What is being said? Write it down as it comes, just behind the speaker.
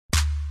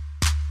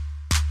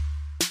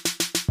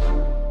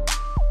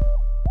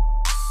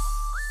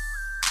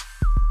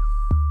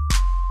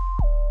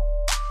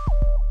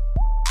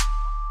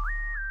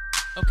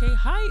Okay,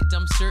 hi,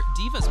 Dumpster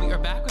Divas. We are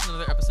back with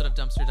another episode of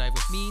Dumpster Dive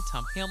with me,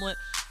 Tom Hamlet.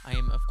 I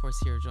am, of course,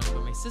 here joined by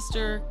my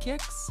sister,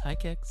 Kix. Hi,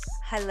 Kix.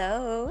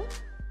 Hello.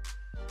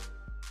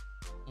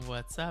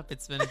 What's up?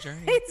 It's been a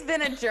journey. It's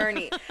been a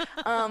journey.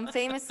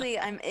 Famously,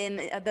 I'm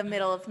in the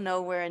middle of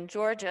nowhere in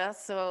Georgia,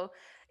 so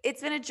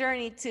it's been a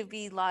journey to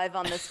be live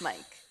on this mic.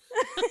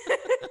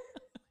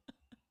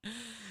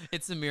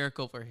 It's a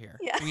miracle we're here.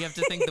 Yeah. We have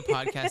to thank the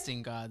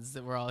podcasting gods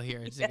that we're all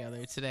here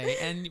together today.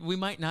 And we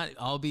might not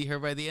all be here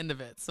by the end of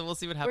it. So we'll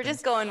see what happens. We're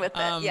just going with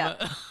it.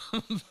 Yeah.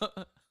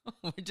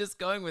 We're just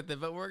going with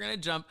it. But we're going to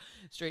jump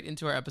straight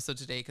into our episode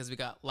today because we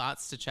got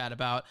lots to chat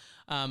about.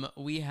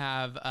 We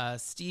have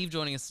Steve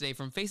joining us today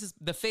from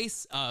the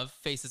face of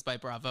Faces by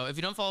Bravo. If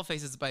you don't follow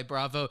Faces by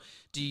Bravo,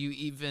 do you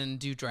even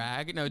do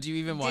drag? No, do you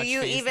even watch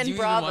Bravo? even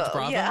watch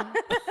Bravo? Yeah.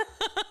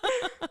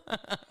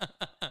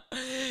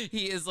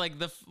 He is like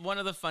one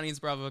of the funniest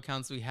Bravo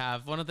accounts we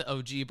have, one of the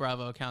OG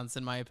Bravo accounts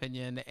in my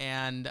opinion.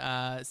 And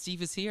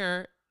Steve is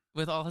here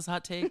with all his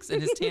hot takes and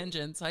his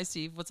tangents. Hi,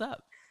 Steve. What's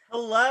up?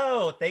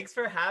 Hello. Thanks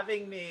for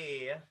having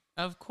me.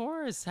 Of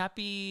course.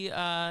 Happy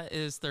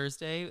is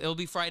Thursday. It'll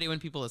be Friday when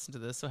people listen to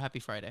this, so happy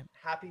Friday.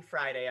 Happy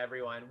Friday,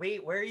 everyone.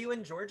 Wait, where are you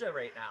in Georgia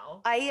right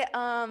now? I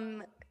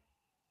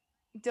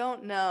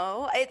don't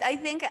know. I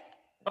think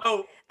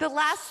the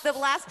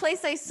last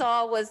place I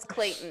saw was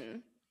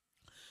Clayton,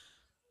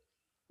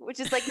 which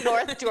is like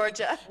North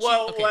Georgia.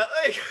 Whoa, Okay. what?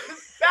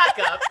 Back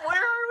up. Where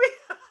are we?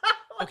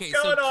 What's Okay,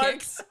 going so on?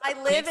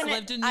 Kix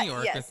lived in New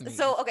York yes. with me.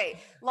 So, okay,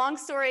 long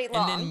story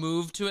long. And then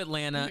moved to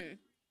Atlanta.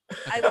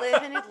 I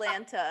live in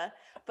Atlanta,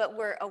 but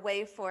we're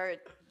away for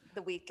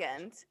the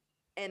weekend,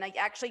 and I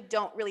actually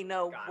don't really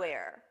know Got it.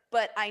 where,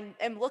 but I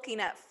am looking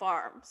at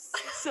farms.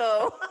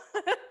 So,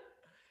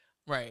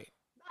 Right.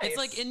 Nice. It's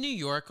like in New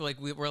York, like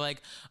we're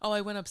like, oh,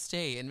 I went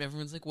upstate, and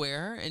everyone's like,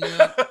 where? And you're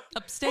like,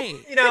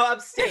 upstate. You know,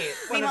 upstate.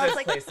 One of Meanwhile, those it's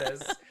like-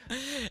 places.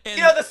 And,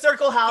 You know, the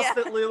circle house Yeah.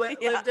 that Lou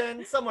Yeah. lived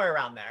in? Somewhere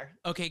around there.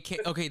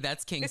 okay,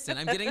 that's Kingston.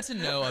 I'm getting to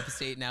know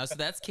upstate now, so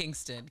that's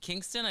Kingston.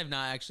 Kingston, I've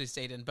not actually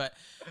stayed in, but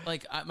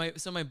like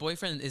my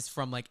boyfriend is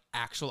from like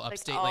actual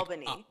upstate, like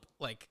Albany. up,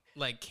 like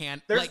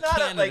There's like not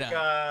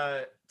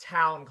Canada. a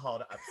town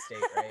called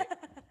upstate, right?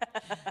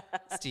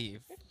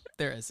 Steve,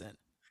 there isn't.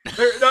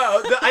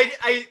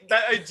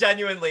 I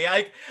genuinely,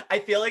 I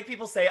feel like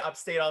people say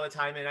upstate all the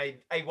time, and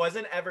I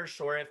wasn't ever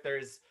sure if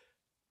there's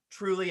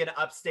truly an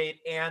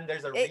upstate and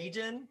there's a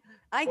region.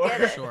 I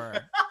get it. Sure.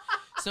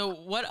 So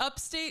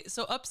upstate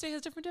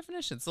has different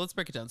definitions. So let's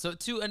break it down. So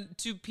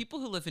to people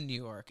who live in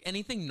New York,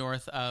 anything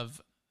north of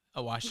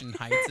Washington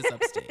Heights is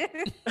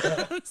upstate.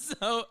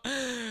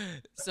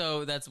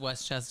 so that's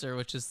Westchester,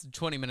 which is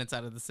 20 minutes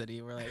out of the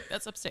city. We're like,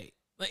 that's upstate.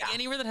 Like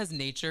anywhere that has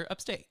nature,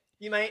 upstate.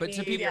 You might But to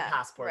need people- your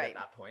passport right. at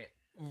that point.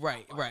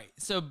 Right.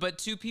 So, but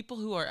to people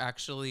who are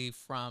actually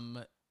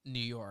from New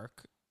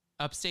York,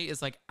 upstate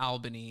is like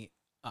Albany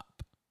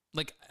up,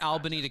 like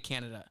Albany to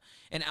Canada,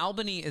 and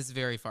Albany is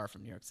very far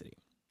from New York City.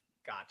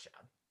 Gotcha.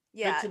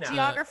 Yeah, to know.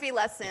 geography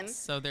lesson. Yes,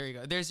 so there you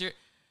go. There's your.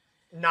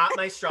 Not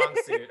my strong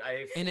suit.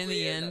 And in the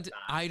fully admit end, that.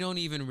 I don't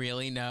even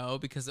really know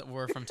because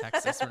we're from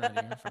Texas. We're not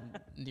even from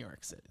New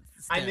York City.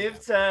 I There you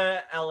moved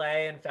to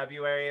LA in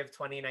February of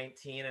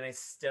 2019, and I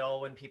still,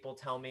 when people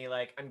tell me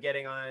like I'm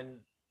getting on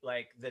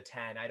like the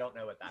 10, I don't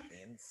know what that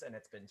means, and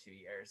it's been 2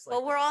 years. Like,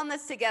 Well, we're all in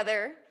this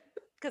together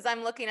because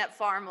I'm looking at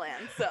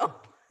farmland. So,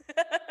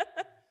 go.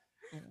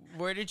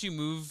 Where did you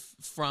move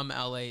from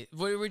LA?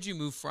 Where would you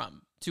move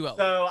from to LA?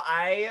 so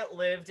I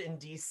lived in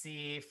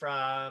DC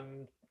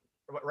from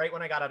right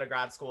when I got out of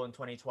grad school in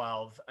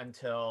 2012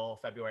 until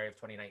February of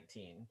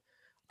 2019.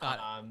 Got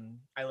it.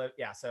 I lived,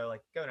 so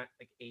like going at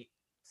like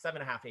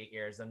 7.5, 8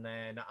 years, and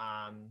then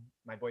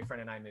my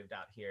boyfriend and I moved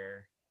out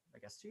here, I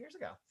guess 2 years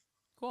ago.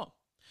 Cool.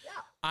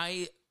 Yeah.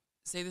 I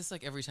say this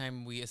like every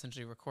time we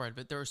essentially record,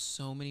 but there are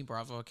so many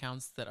Bravo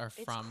accounts that are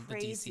from the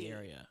crazy. DC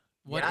area.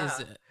 What is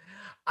Yeah. it?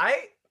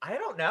 I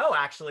don't know,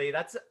 actually.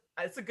 That's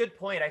a good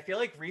point. I feel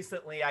like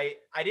recently I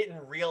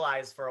didn't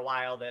realize for a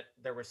while that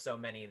there were so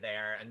many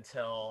there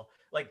until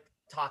like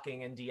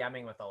talking and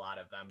DMing with a lot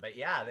of them. But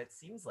yeah, that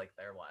seems like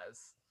there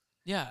was.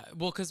 Yeah,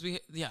 well, because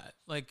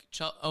like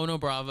Ono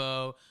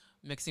Bravo,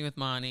 mixing with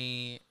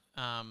Monty.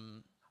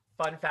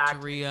 Fun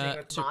fact, Taria-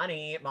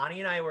 with Monty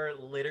and I were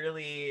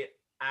literally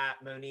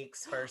at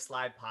Monique's first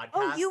live podcast.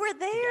 oh, you were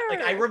together. there.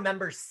 Like I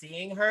remember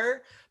seeing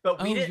her, but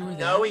Oh, we you didn't were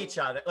know there? each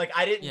other. Like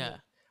I didn't Yeah.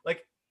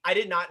 I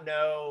did not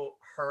know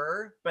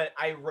her, but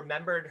I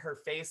remembered her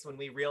face when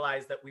we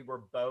realized that we were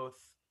both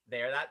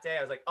there that day.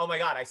 I was like, oh my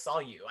God, I saw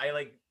you. I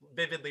like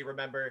vividly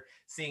remember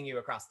seeing you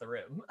across the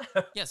room.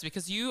 Yes,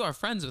 because you are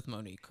friends with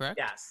Monique, correct?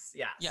 Yes.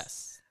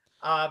 Yes.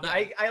 Yeah.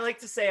 Yeah. I like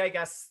to say, I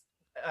guess,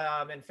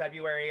 in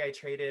February, I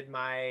traded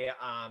my,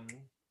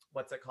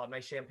 what's it called? My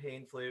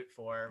champagne flute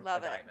for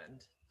Love a it.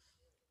 diamond.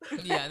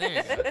 Yeah, there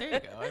you go. There you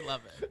go. I love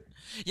it.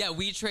 Yeah,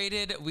 we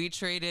traded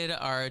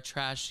our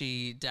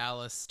trashy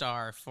Dallas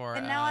star for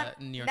And now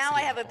New York now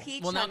City I have a apple.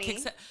 peach, Well, now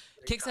honey.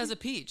 Kix has a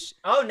peach.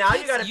 Oh, now you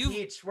Kids, got a you-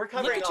 peach. We're look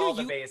covering at you, all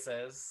the you-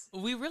 bases.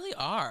 We really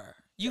are.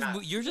 Yeah.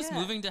 You're just Yeah.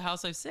 moving to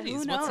Housewife Cities. Who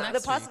What's knows? next The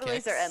for you,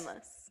 possibilities Kix? are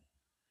endless.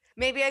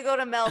 Maybe I go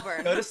to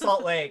Melbourne. Go to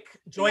Salt Lake.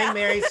 Join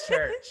Mary's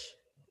church.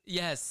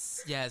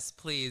 Yes,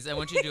 please. I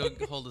want you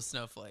to hold a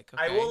snowflake.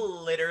 Okay? I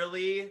will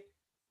literally,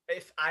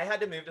 if I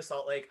had to move to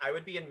Salt Lake, I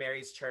would be in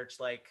Mary's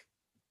church like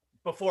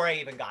before I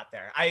even got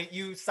there.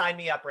 You sign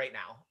me up right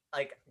now.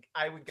 Like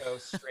I would go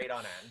straight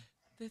on in.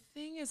 The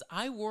thing is,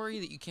 I worry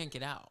that you can't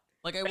get out.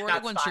 Like I worry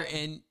That's once fine. you're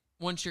in.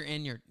 Once you're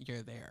in,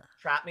 you're there.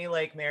 Trap me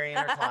like Mary in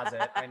her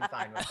closet. I'm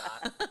fine with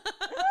that.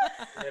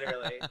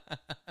 Literally.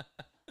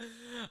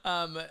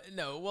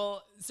 No,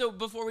 well, so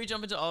before we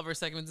jump into all of our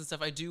segments and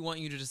stuff, I do want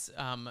you to just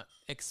not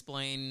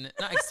explain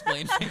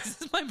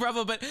Faces by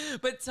Bravo, but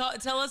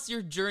tell us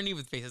your journey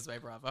with Faces by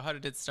Bravo. How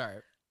did it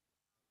start?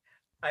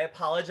 I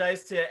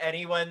apologize to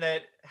anyone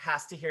that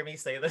has to hear me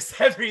say this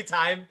every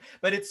time,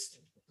 but it's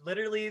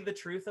literally the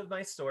truth of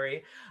my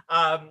story.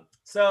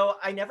 So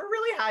I never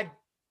really had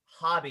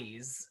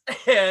hobbies,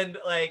 and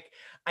like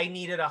I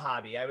needed a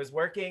hobby. I was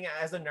working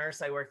as a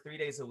nurse. I work 3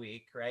 days a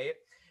week, right?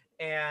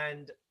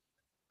 And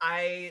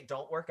I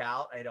don't work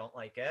out. I don't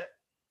like it.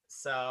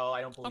 So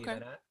I don't believe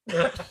in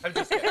it. I'm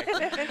just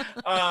kidding.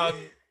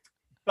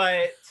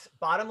 But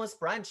bottomless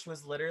brunch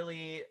was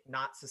literally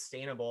not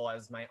sustainable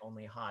as my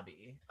only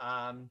hobby.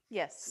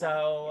 Yes.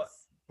 So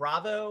yes.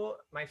 Bravo,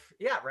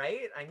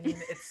 right? I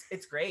mean,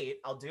 it's great.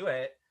 I'll do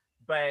it,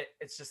 but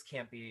it just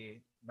can't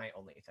be my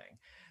only thing.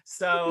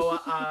 So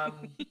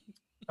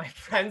my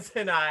friends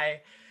and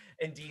I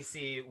in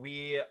DC,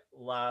 we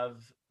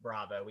love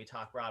Bravo. We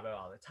talk Bravo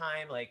all the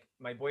time. Like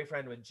my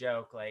boyfriend would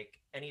joke, like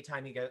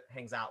anytime he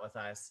hangs out with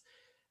us,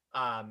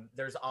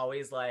 there's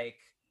always like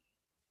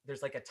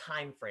a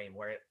time frame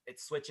where it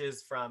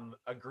switches from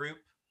a group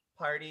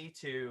party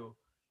to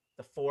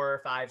the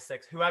 4, 5,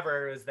 6,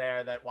 whoever is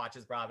there that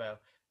watches Bravo.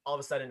 All of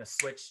a sudden a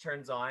switch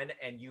turns on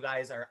and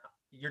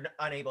you're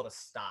unable to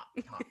stop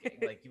talking.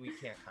 Like we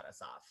can't cut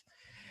us off.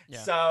 Yeah.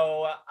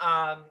 So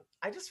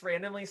I just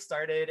randomly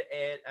started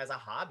it as a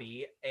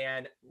hobby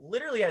and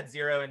literally had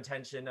zero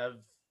intention of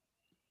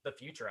the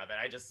future of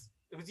it.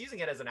 It was using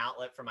it as an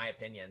outlet for my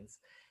opinions,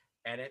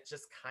 and it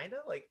just kind of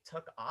like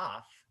took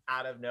off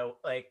out of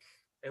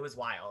it was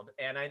wild,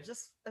 and I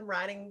just am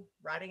riding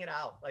it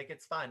out. Like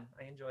it's fun.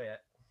 I enjoy it.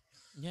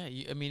 Yeah,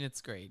 I mean, it's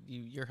great.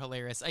 You're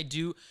hilarious. I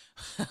do.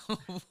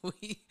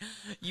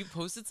 You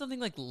posted something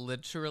like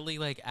literally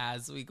like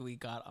as we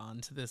got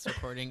onto this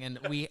recording, and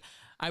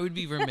I would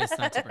be remiss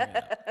not to bring it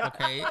up.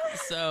 Okay,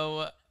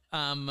 so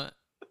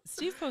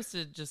Steve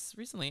posted just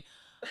recently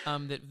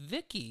that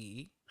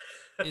Vicky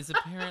is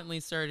apparently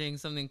starting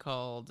something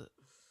called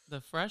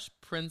the Fresh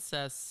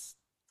Princess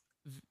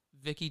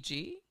Vicky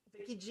G.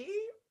 Vicky G.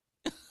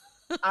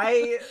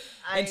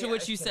 And to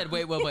which you said,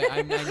 wait,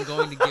 I'm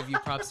going to give you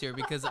props here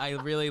because I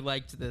really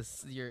liked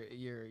this,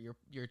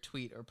 your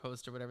tweet or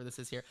post or whatever this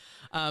is here.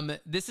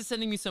 This is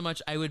sending me so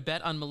much. I would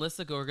bet on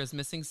Melissa Gorga's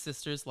missing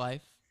sister's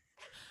life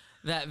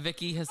that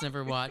Vicky has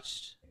never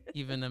watched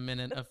even a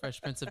minute of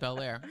Fresh Prince of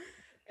Bel-Air.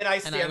 And I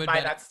stand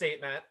by that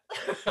statement.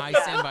 I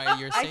stand by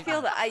your statement. I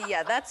feel that.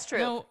 Yeah, that's true.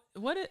 No,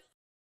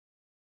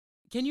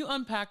 can you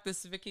unpack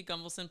this Vicky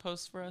Gunvalson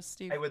post for us,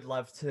 Steve? I would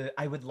love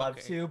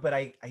to, but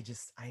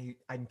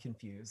I'm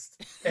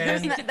confused.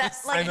 And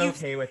that's like I'm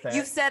okay with it.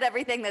 You've said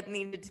everything that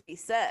needed to be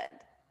said.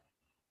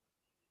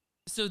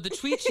 So the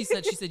tweet she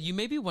said, you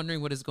may be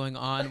wondering what is going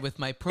on with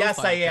my profile. Yes,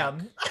 I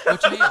am.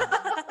 Which I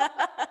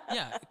am.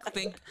 Yeah.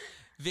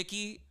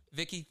 Vicky,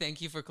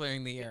 thank you for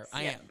clearing the air.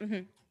 I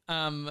am.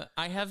 Mm-hmm.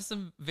 I have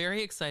some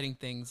very exciting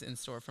things in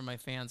store for my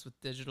fans with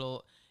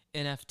digital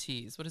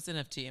NFTs. What is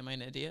NFT? Am I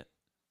an idiot?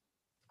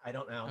 I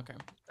don't know. Okay.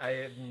 I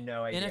have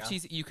no idea.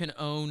 NFTs you can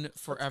own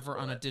forever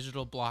on a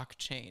digital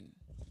blockchain.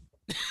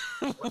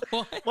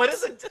 What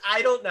is it?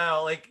 I don't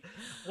know. Like,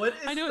 what is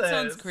I know this? It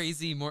sounds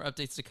crazy. More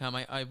updates to come.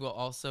 I will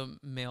also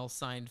mail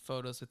signed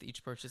photos with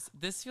each purchase.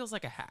 This feels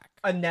like a hack.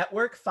 A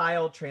network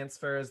file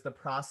transfer is the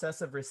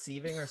process of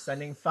receiving or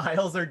sending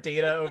files or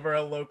data over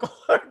a local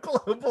or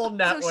global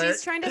network. So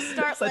she's trying to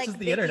start such like as the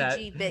Vicky internet.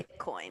 G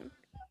Bitcoin.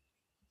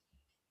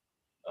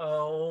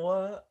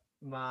 Oh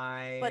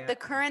my! But the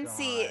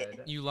currency.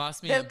 God. You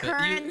lost me. The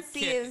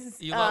currency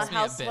is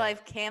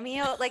Housewife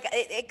Cameo. Like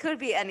it could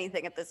be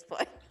anything at this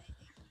point.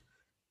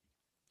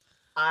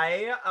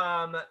 I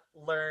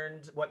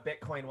learned what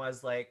Bitcoin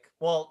was like.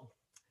 Well,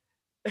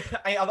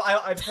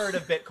 I've heard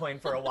of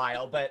Bitcoin for a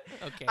while, but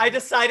okay. I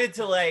decided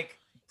to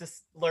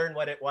just learn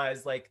what it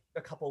was like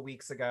a couple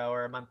weeks ago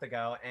or a month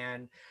ago,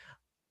 and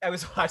I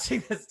was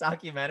watching this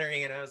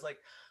documentary and I was like,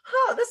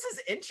 "Huh, this is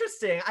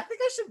interesting. I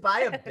think I should buy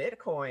a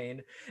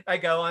Bitcoin." I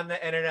go on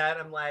the internet.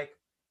 I'm like,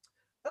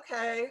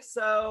 "Okay,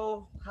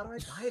 so how do I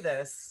buy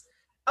this?"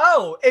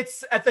 Oh,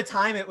 at the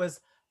time it was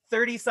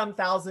 30-some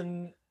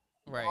thousand.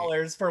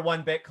 Dollars for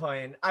one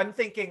Bitcoin. I'm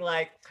thinking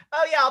like,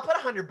 oh yeah, I'll put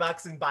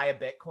 $100 and buy a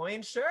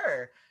Bitcoin.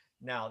 Sure.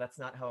 No, that's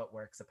not how it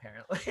works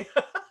apparently.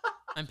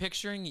 I'm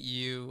picturing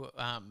you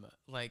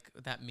like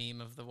that meme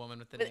of the woman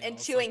with the nails, and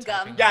chewing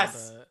gum.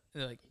 Yes.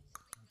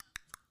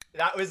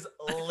 That was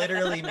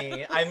literally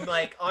me. I'm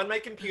like on my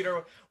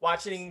computer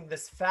watching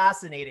this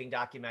fascinating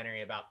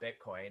documentary about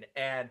Bitcoin,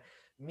 and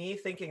me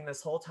thinking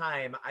this whole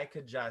time I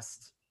could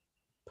just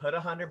put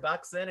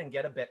 $100 in and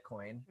get a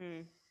Bitcoin.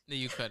 No,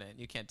 you couldn't.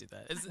 You can't do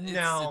that.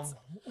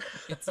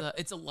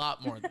 It's a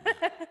lot more than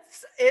that.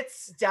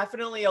 It's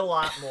definitely a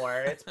lot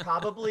more. It's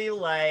probably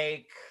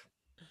like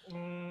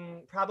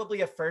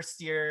probably a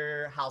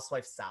first-year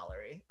housewife's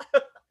salary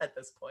at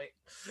this point.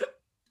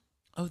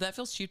 Oh, that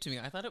feels cheap to me.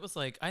 I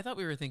thought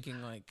we were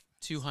thinking like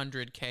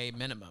 200K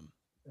minimum.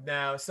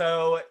 No,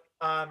 so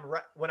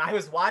when I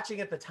was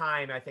watching at the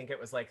time, I think it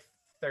was like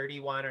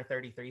 31 or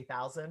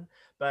 33,000.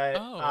 But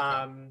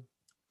okay.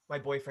 My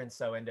boyfriend's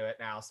so into it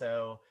now,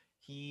 so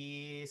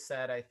he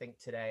said I think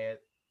today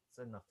it's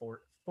in the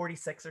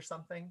 46 or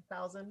something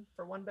thousand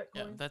for one Bitcoin.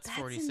 Yeah, that's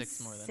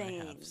 46 more than I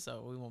have,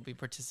 so we won't be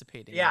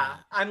participating. Yeah,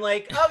 I'm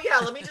like, oh yeah,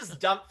 let me just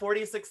dump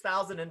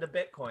 46,000 into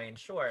Bitcoin,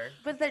 sure.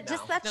 But that's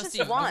just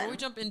Steve, one. Before we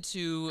jump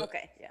into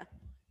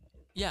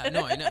yeah,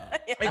 no, I know.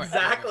 Yeah.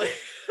 Exactly.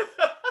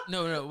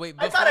 No, wait.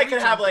 I thought I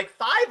could have like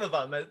 5 of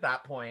them at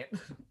that point.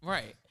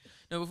 Right.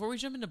 No, before we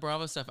jump into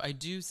Bravo stuff, I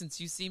do,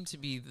 since you seem to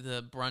be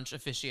the brunch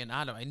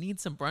aficionado, I need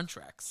some brunch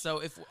recs. So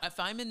if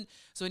I'm in,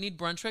 so I need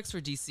brunch recs for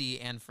DC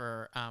and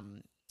for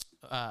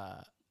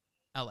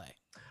LA.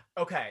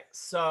 Okay,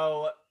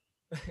 so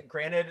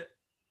granted,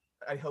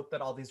 I hope that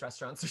all these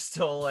restaurants are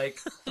still like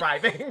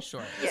thriving.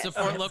 Sure. Yes.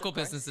 Support local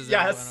businesses.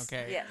 Yes.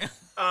 Everyone, okay.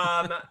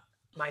 Yeah.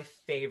 My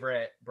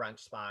favorite brunch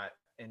spot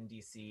in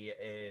DC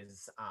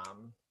is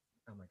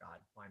oh my god,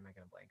 why am I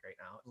gonna blank right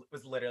now? It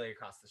was literally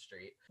across the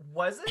street.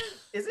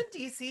 Isn't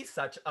DC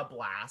such a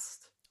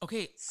blast?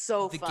 Okay.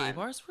 So the fun. gay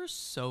bars were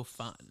so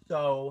fun.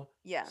 So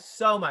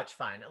much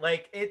fun.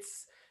 Like,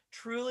 it's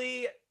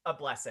truly a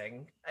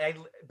blessing.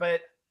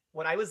 But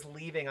when I was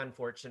leaving,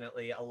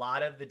 unfortunately, a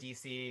lot of the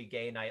DC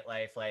gay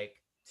nightlife, like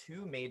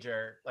 2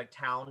 major like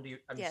town.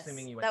 I'm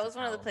assuming you went. That to was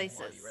one of the town places.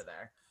 while you were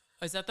there.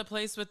 Is that the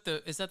place with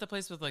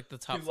like the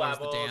top 2 floor is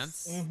the levels.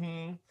 dance?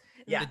 Mm-hmm.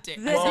 Yeah. The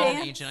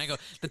dance. Ancient. I go,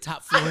 the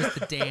top floor is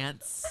the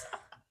dance.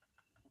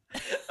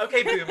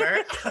 Okay, boomer.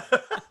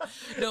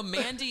 No,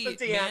 Mandy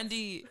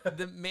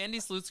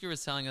Slutzker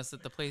was telling us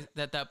that the place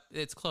that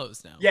it's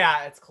closed now.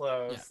 Yeah, it's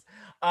closed.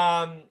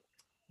 Yeah.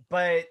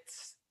 But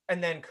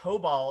and then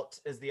Cobalt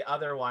is the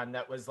other one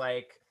that was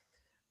like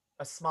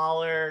a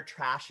smaller,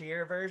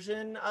 trashier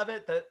version of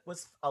it that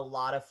was a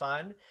lot of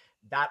fun.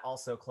 That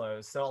also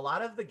closed. So a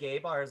lot of the gay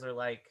bars are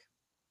like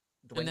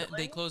dwindling. And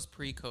they closed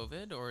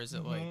pre-COVID, or is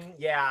it like?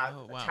 Yeah,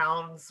 oh, wow.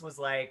 Towns was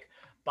like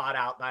bought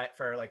out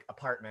for like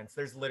apartments.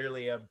 There's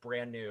literally a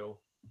brand new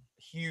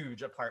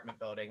huge apartment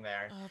building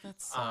there. Oh,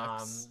 that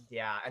sucks.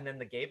 Yeah, and then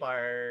the gay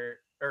bar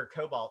or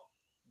Cobalt,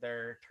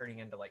 they're turning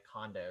into like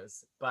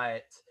condos.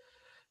 But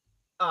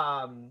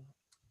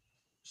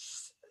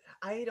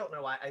I don't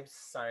know why. I'm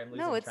sorry, I'm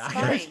losing No, it's track.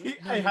 fine.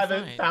 I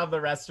haven't found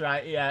the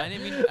restaurant yet. I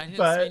didn't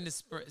mean to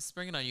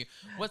spring it on you.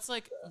 What's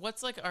like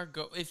our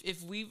go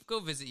if we go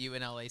visit you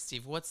in LA,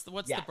 Steve? What's the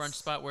brunch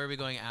spot? Where are we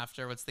going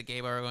after? What's the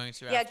gay bar we're going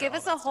to? Yeah, give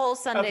us a whole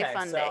Sunday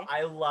fun day.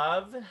 I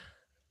love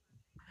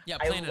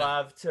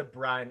to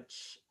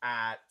brunch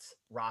at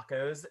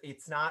Rocco's.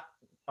 It's not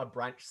a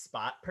brunch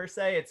spot per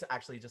se. It's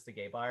actually just a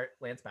gay bar.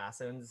 Lance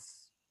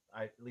Bassin's,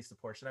 at least a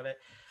portion of it.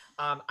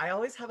 I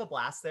always have a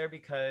blast there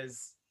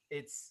because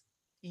it's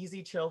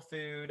easy, chill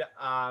food,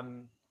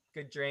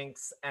 good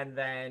drinks, and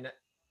then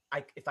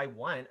if I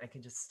want, I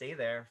can just stay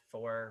there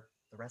for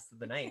the rest of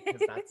the night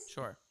because that's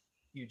sure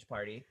huge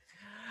party.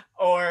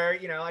 Or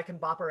I can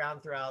bop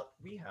around throughout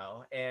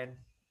WeHo, and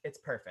it's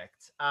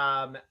perfect.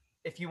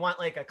 If you want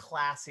like a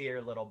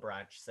classier little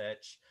brunch,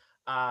 Sitch,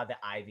 the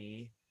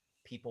Ivy,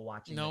 people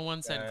watching. No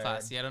one said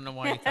classy. I don't know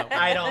why you thought.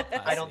 I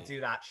don't do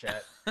that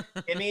shit.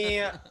 Give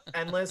me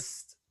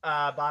endless,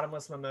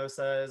 bottomless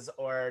mimosas,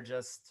 or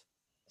just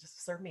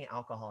serve me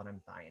alcohol and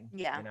I'm fine.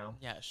 Yeah.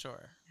 Yeah,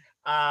 sure.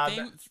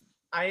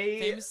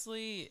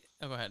 Famously.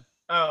 Oh, go ahead.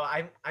 Oh,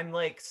 I'm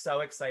like so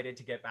excited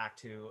to get back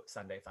to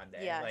Sunday Fun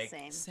Day. Yeah, like,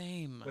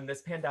 same. When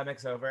this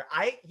pandemic's over,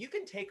 you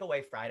can take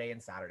away Friday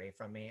and Saturday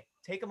from me.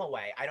 Take them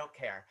away. I don't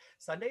care.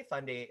 Sunday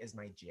Fun Day is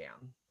my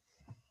jam.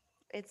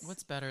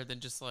 What's better than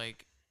just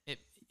like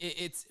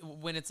it's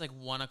when it's like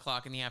 1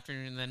 o'clock in the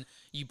afternoon and then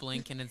you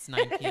blink and it's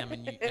 9 p.m.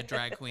 and a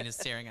drag queen is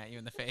staring at you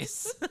in the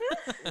face.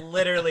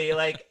 Literally,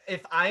 like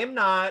if I am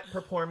not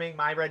performing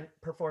my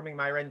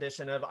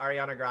rendition of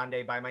Ariana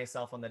Grande by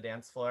myself on the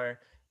dance floor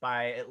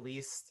by at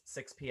least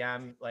 6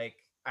 p.m., like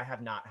I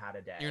have not had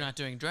a day. You're not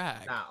doing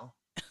drag. No.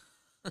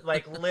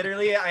 Like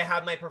literally, I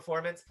have my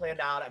performance planned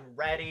out. I'm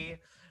ready.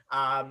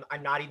 I'm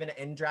not even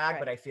in drag,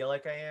 but I feel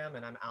like I am,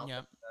 and I'm out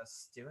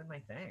just doing my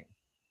thing.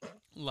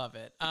 Love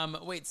it.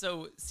 Wait,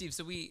 so Steve,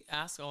 so we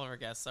ask all of our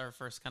guests, our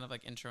first kind of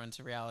like intro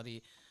into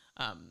reality,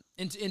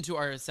 into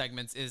our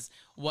segments is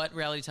what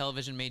reality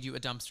television made you a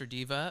dumpster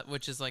diva,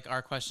 which is like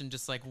our question,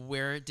 just like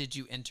where did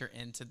you enter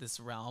into this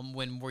realm?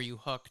 When were you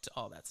hooked?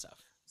 All that stuff.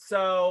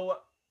 So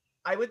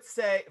I would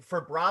say for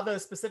Bravo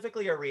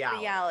specifically, or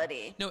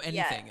reality. No,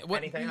 anything. Yeah.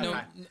 Anything? No,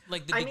 okay.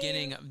 like the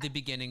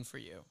beginning for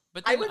you.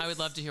 But then I would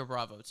love to hear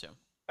Bravo too.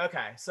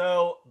 Okay,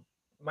 so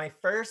my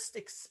first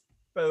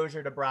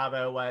exposure to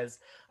Bravo was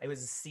I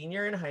was a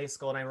senior in high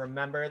school, and I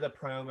remember the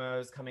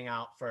promos coming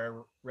out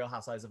for Real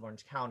Housewives of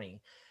Orange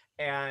County,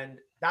 And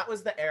that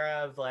was the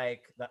era of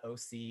like the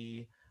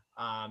OC.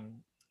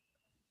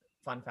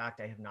 Fun fact,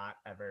 I have not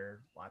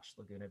ever watched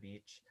Laguna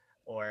Beach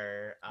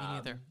or Me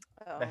neither.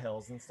 The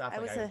Hills and stuff. I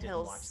was I a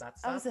didn't watch that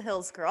stuff. I was a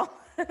Hills girl.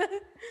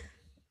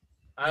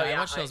 I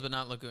watched Hills, but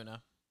not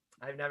Laguna.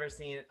 I've never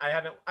seen.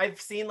 I've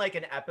seen like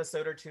an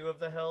episode or two of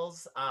The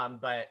Hills,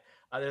 but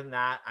other than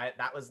that,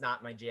 that was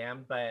not my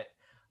jam. But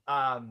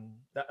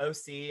the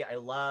OC I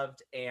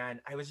loved, and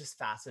I was just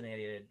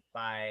fascinated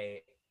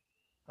by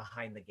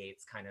behind the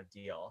gates kind of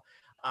deal,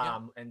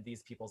 and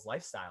these people's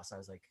lifestyle. So I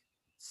was like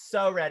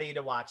so ready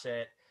to watch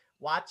it.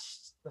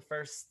 Watched the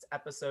first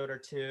episode or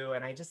two,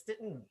 and I just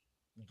didn't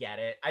get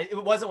it.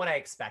 It wasn't what I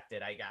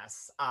expected, I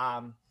guess.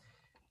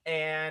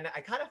 And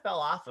I kind of fell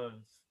off of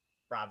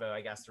Bravo,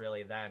 I guess,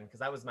 really then,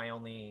 because that was my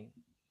only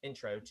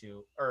intro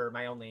to, or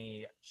my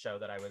only show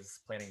that I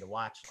was planning to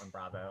watch on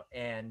Bravo.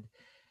 And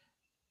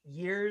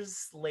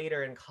years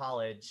later in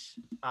college,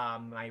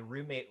 my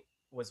roommate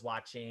was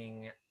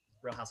watching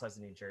Real Housewives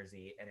of New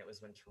Jersey, and it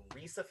was when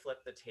Teresa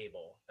flipped the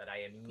table that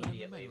I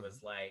immediately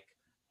was like,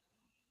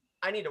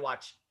 I need to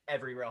watch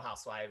every Real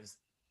Housewives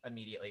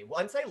immediately.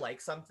 Once I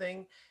like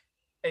something,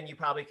 and you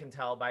probably can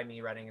tell by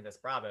me running this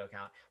Bravo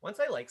account, once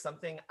I like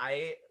something,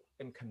 I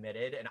am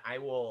committed and I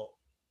will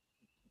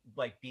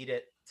like beat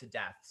it to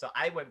death. So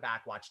I went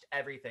back, watched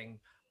everything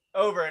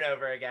over and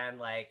over again.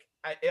 Like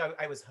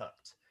I was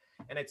hooked.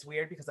 And it's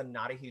weird because I'm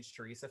not a huge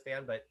Teresa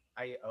fan, but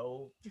I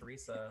owe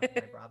Teresa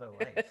my Bravo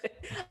life.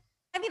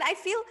 I mean, I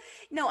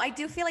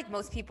do feel like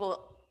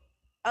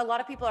a lot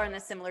of people are on a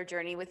similar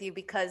journey with you,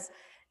 because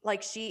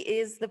like she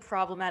is the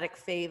problematic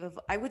fave of,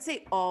 I would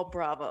say, all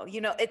Bravo. You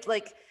know, it's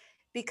like,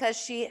 because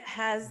she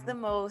has the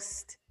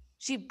most,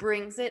 she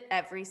brings it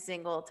every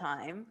single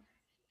time.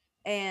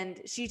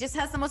 And she just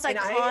has the most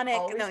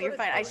iconic, no, you're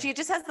fine. She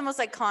just has the most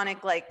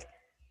iconic like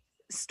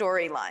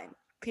storyline,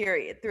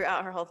 period,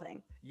 throughout her whole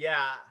thing.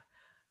 Yeah.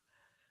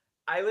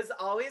 I was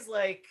always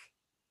like,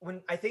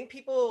 when I think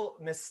people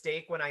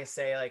mistake when I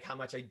say like how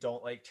much I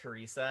don't like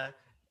Teresa,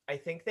 I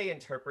think they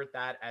interpret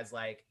that as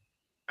like,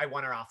 I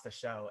want her off the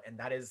show. And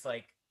that is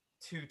like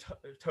two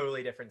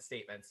totally different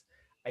statements.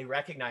 I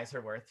recognize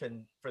her worth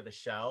for the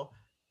show.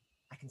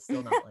 I can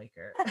still not like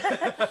her.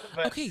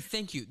 But, okay,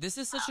 thank you. This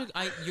is such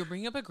you're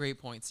bringing up a great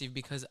point, Steve,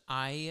 because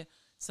I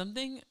don't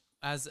know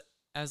how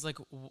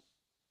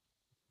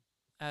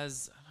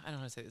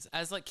to say this,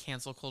 as like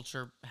cancel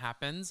culture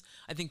happens,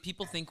 I think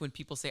people think when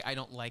people say I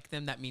don't like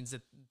them, that means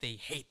that they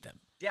hate them.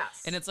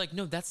 Yes. And it's like,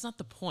 no, that's not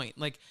the point.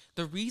 Like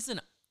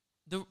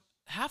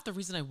half the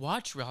reason I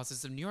watch Real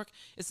Housewives of New York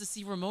is to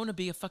see Ramona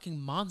be a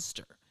fucking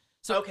monster.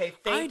 So okay,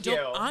 thank you.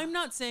 I'm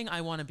not saying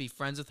I want to be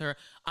friends with her.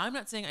 I'm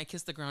not saying I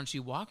kiss the ground she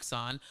walks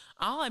on.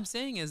 All I'm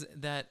saying is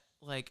that,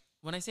 like,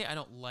 when I say I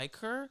don't like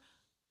her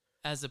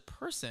as a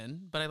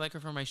person, but I like her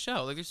for my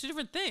show, like, there's two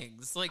different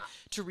things. Like,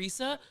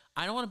 Teresa,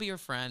 I don't want to be her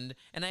friend,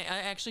 and I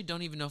actually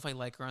don't even know if I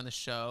like her on the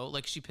show.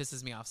 Like, she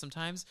pisses me off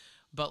sometimes,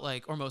 but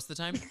like, or most of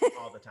the time.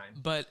 All the time.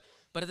 But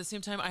at the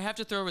same time, I have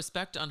to throw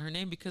respect on her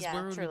name, because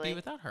where would we be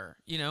without her?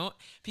 You know,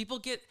 people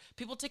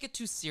take it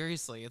too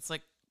seriously. It's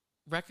like,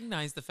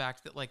 recognize the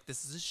fact that like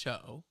this is a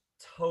show.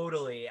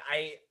 Totally.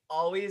 I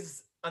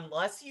always,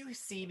 unless you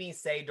see me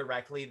say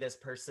directly,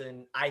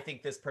 I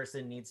think this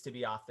person needs to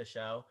be off the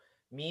show,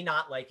 me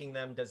not liking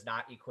them does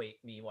not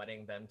equate me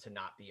wanting them to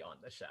not be on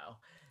the show.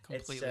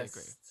 Completely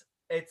agree.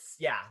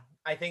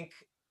 I think,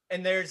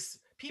 and there's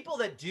people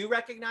that do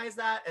recognize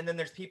that, and then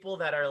there's people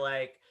that are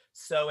like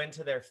so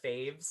into their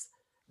faves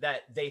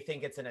that they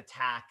think it's an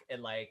attack,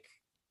 and like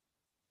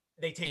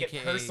they take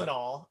it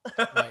personal.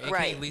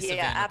 Right.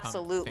 Yeah,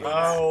 absolutely.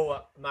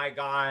 Oh my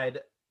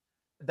God.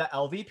 The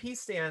LVP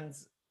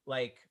stands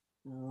like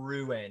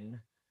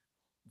ruin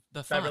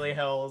the Beverly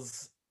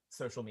Hills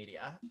social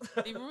media.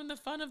 They ruin the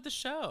fun of the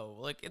show.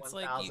 Like, it's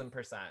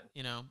 1,000%.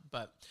 You know,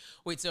 but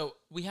wait, so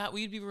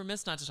we'd be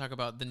remiss not to talk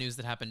about the news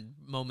that happened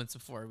moments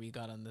before we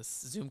got on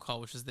this Zoom call,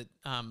 which is that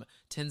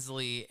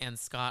Tinsley and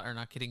Scott are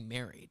not getting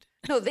married.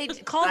 No, they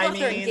called off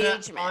their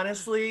engagement.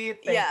 Honestly,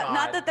 God.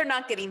 Not that they're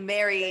not getting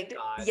married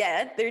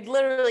yet. They're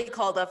literally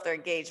called off their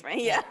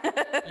engagement. Yeah.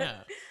 Yeah.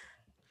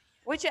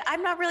 Which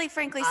I'm not really,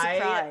 frankly,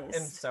 surprised. I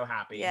am so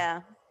happy.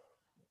 Yeah.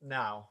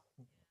 No,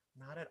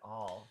 not at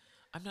all.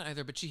 I'm not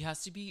either, but she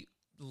has to be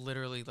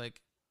literally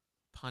like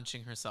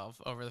punching herself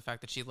over the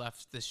fact that she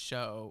left this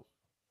show.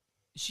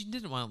 She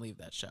didn't want to leave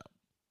that show.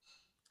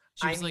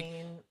 She was like,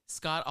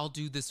 Scott, I'll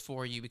do this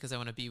for you because I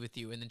want to be with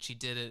you. And then she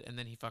did it, and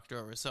then he fucked her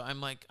over. So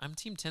I'm like, I'm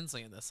Team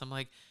Tinsley in this. I'm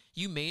like,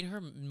 you made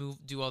her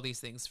do all these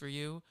things for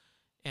you,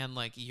 and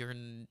like you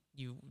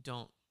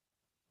don't.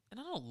 And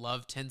I don't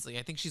love Tinsley.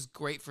 I think she's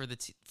great for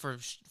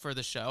for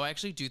the show. I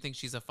actually do think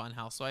she's a fun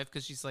housewife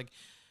because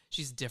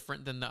she's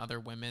different than the other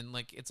women.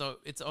 Like it's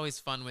always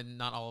fun when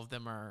not all of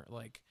them are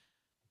like,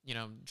 you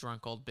know,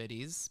 drunk old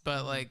biddies.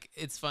 But like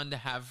it's fun to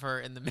have her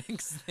in the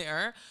mix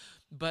there.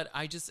 But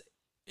I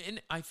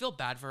feel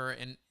bad for her,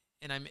 and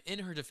I'm in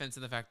her defense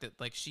in the fact that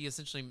like she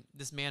essentially,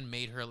 this man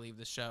made her leave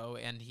the show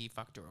and he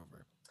fucked her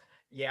over.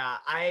 Yeah,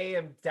 I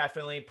am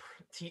definitely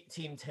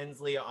team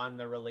Tinsley on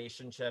the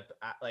relationship.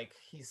 Like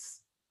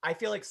I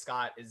feel like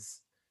Scott is,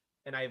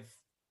 and I've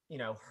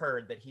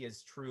heard that he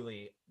is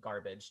truly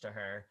garbage to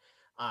her.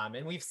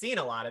 And we've seen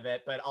a lot of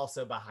it, but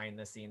also behind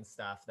the scenes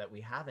stuff that we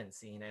haven't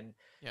seen. And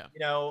Yeah.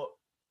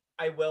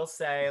 I will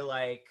say,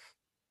 like,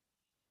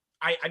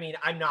 I mean,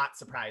 I'm not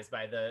surprised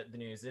by the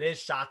news. It is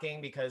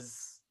shocking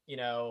because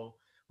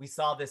we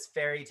saw this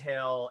fairy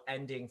tale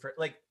ending for,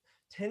 like,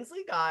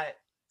 Tinsley got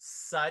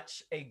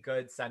such a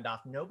good send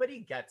off.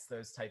 Nobody gets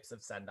those types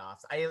of send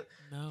offs.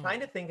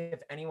 Trying to think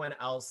if anyone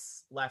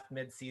else left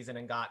mid season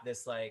and got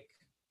this, like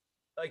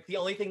the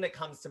only thing that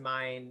comes to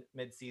mind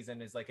mid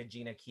season is like a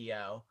Gina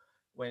Keo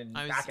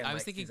I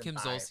was thinking season Kim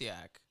 5.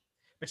 Zolciak.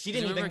 But she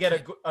didn't even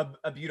get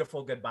a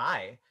beautiful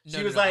goodbye.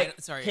 She was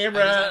like, sorry,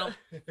 camera.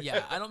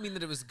 I don't mean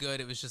that it was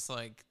good. It was just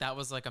like, that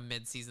was like a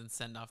mid-season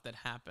send-off that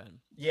happened.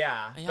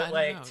 Yeah, but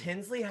like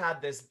Tinsley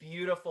had this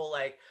beautiful,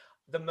 like,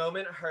 the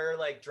moment her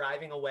like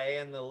driving away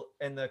in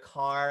the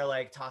car,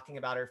 like talking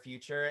about her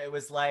future, it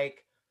was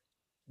like,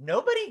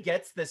 nobody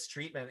gets this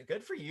treatment.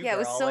 Good for you, girl. It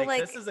was so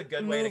like this is a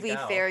good way to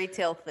go. Fairy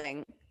tale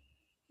thing.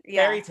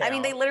 Yeah, fairy tale. I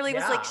mean, they literally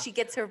was like, she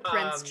gets her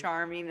Prince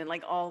Charming and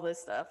like all this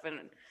stuff,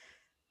 and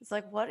it's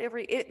like, whatever.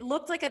 It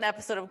looked like an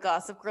episode of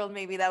Gossip Girl.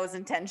 Maybe that was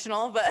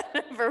intentional,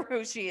 but for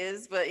who she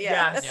is. But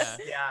yeah. Yes.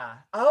 Yeah.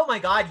 Oh my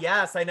God.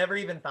 Yes. I never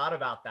even thought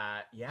about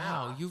that. Yeah.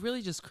 Wow. You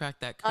really just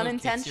cracked that code.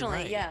 Unintentionally.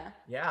 Right. Yeah.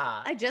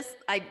 Yeah. I just.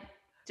 I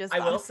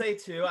will say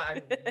too.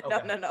 Okay.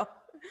 No.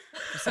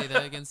 You say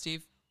that again,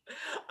 Steve?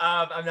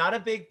 I'm not a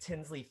big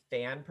Tinsley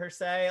fan per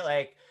se.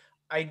 Like,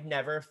 I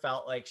never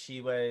felt like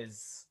she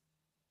was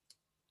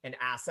an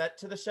asset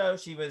to the show.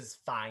 She was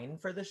fine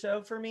for the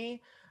show for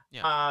me.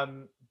 Yeah.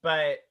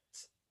 But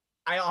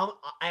I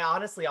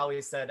honestly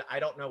always said, I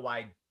don't know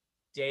why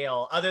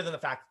Dale, other than the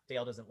fact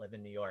Dale doesn't live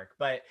in New York,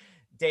 but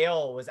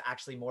Dale was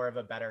actually more of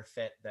a better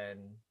fit than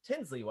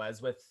Tinsley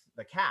was with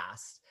the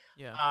cast.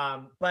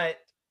 Yeah. But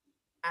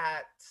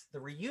at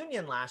the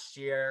reunion last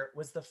year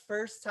was the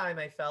first time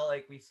I felt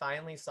like we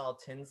finally saw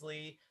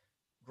Tinsley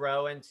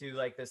grow into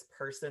like this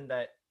person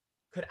that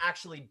could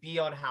actually be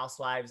on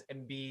Housewives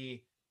and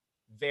be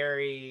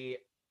very,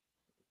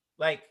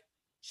 like,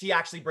 she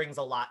actually brings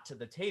a lot to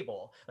the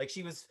table. Like,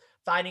 she was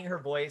finding her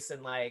voice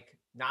and like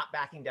not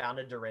backing down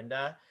to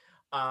Dorinda.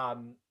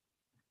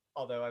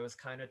 Although I was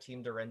kind of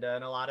team Dorinda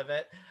in a lot of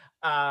it.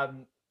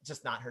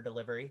 Just not her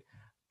delivery.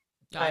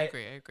 Yeah, I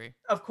agree.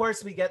 Of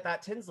course, we get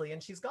that Tinsley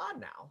and she's gone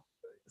now.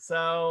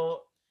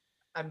 So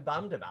I'm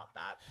bummed about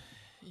that.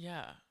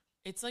 Yeah.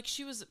 It's like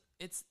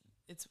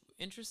it's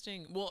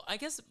interesting. Well, I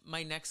guess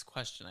my next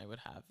question I would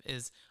have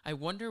is, I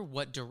wonder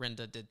what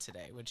Dorinda did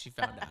today when she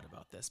found out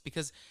about this.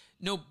 Because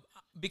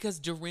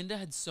Dorinda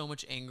had so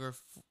much anger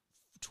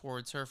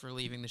towards her for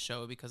leaving the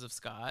show because of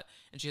Scott.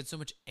 And she had so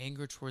much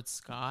anger towards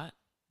Scott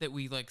that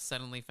we like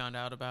suddenly found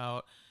out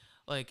about.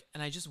 Like,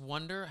 and I just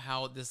wonder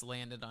how this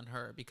landed on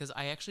her, because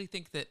I actually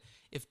think that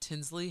if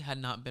Tinsley had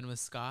not been with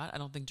Scott, I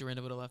don't think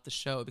Dorinda would have left the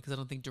show, because I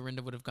don't think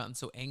Dorinda would have gotten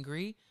so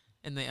angry,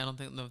 and I don't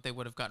think they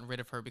would have gotten rid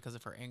of her because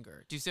of her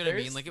anger. Do you see what I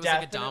mean? Like, it was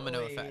like a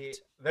domino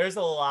effect. There's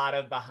a lot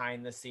of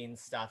behind the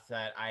scenes stuff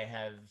that I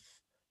have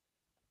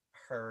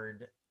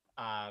heard,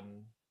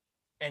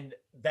 and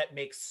that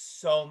makes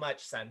so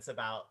much sense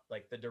about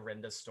like the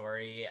Dorinda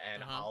story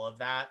and all of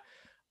that.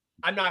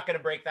 I'm not going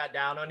to break that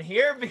down on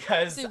here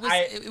because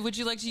would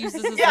you like to use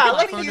this as a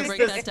platform to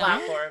break that down?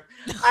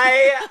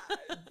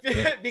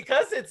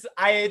 Because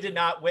I did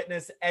not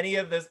witness any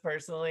of this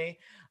personally.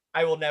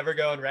 I will never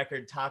go on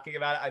record talking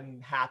about it. I'm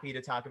happy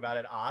to talk about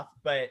it off,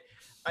 but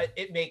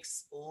it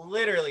makes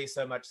literally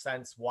so much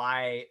sense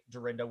why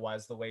Dorinda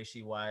was the way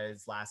she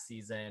was last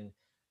season.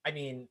 I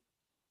mean,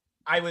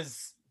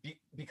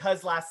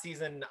 because last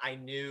season I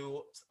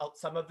knew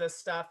some of this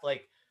stuff,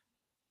 like,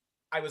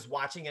 I was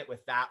watching it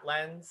with that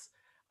lens.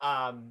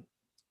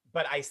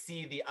 But I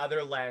see the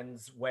other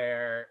lens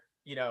where,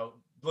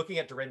 looking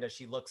at Dorinda,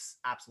 she looks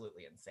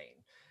absolutely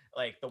insane.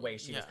 Like, the way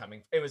she was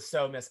coming, it was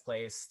so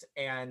misplaced.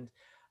 And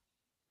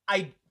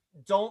I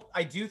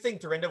do think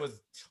Dorinda was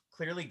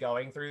clearly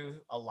going through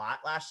a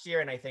lot last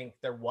year. And I think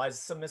there was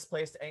some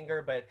misplaced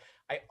anger, but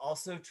I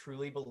also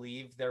truly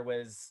believe there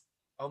was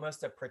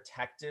almost a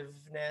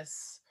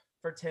protectiveness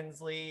for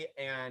Tinsley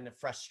and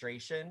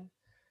frustration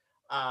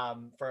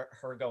for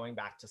her going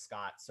back to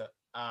Scott. So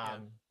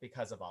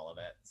because of all of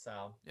it.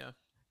 So yeah.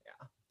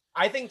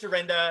 I think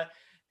Dorinda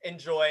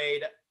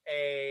enjoyed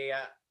a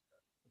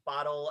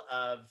bottle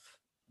of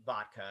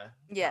vodka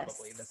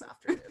probably this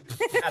afternoon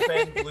up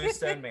in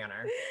Bluestone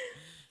Manor.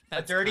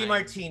 That's a dirty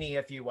martini,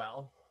 if you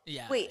will.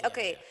 Yeah. Wait,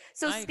 okay.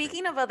 So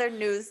speaking of other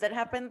news that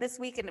happened this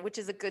week, and which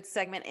is a good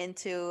segue,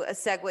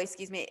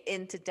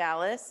 into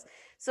Dallas.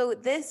 So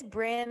this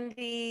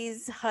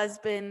Brandy's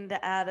husband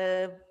at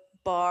a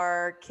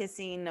bar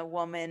kissing a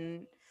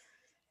woman.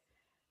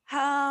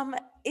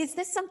 Is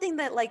this something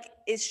that like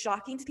is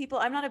shocking to people?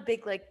 I'm not a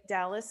big like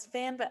Dallas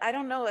fan, but I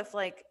don't know if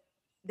like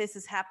this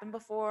has happened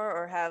before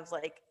or have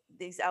like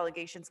these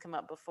allegations come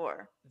up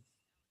before.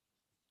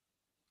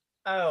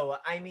 Oh,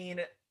 I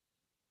mean,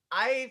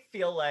 I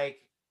feel like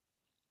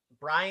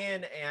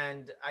Brian,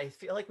 and I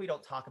feel like we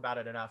don't talk about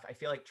it enough. I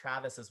feel like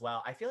Travis as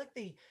well. I feel like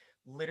they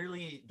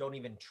literally don't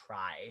even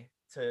try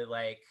to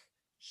like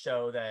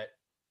show that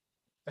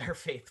they're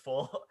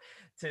faithful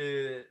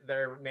to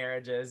their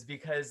marriages,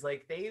 because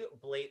like they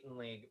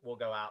blatantly will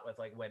go out with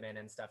like women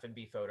and stuff and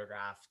be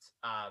photographed.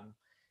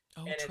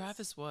 Oh, And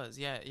Travis was.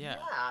 Yeah, yeah.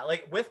 yeah,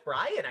 like with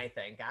Brian, I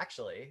think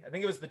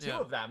it was the two Yeah.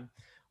 of them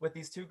with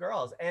these two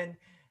girls. And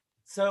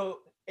so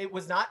it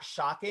was not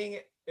shocking.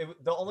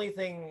 The only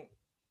thing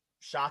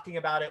shocking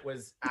about it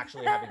was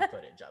actually having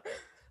footage of it.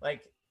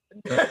 Like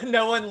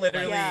no one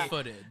literally Yeah.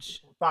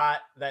 Footage.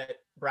 thought that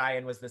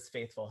Brian was this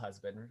faithful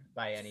husband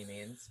by any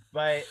means.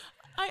 But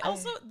I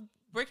also,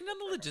 breaking down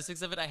the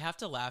logistics of it, I have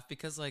to laugh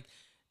because like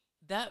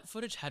that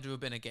footage had to have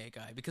been a gay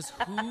guy, because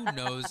who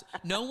knows?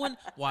 No one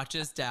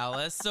watches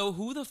Dallas, so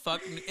who the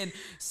fuck? And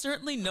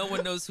certainly no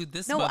one knows who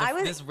this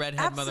this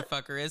redhead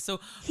motherfucker is. So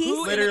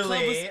who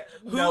literally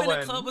in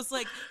a club was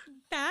like,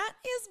 that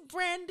is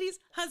Brandy's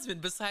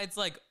husband, besides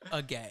like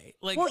a gay?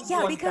 Like, Well,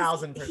 yeah,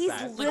 because 1000%. he's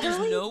Like,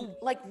 literally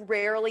like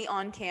rarely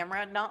on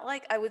camera. Not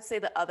like I would say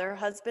the other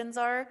husbands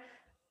are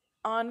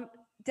on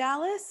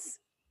Dallas.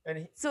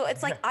 and So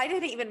it's like I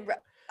didn't even.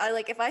 I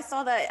like if I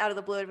saw that out of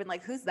the blue, I'd been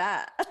like, "Who's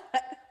that?"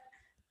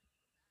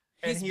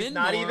 and he's been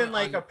not more even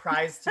like on- a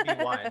prize to be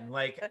won.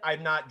 Like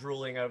I'm not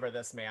drooling over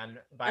this man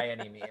by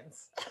any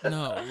means.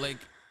 no, like,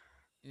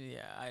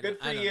 yeah. Good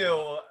for I don't you.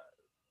 know.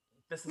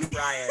 This is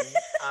Brian.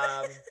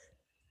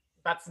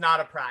 That's not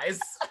a prize.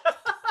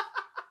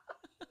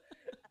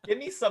 Give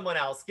me someone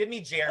else. Give me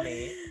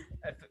Jeremy.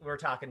 If we're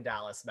talking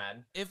Dallas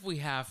men. If we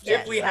have to.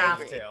 Yes, if we I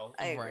have agree. to.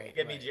 I agree. Right.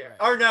 Give me Jeremy.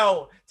 right. Or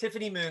no,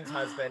 Tiffany Moon's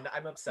husband.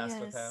 I'm obsessed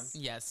with him. Yes.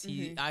 Yes,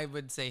 he. I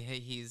would say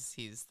he's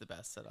the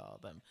best at all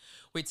of them.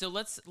 Wait, so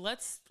let's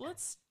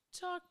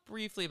talk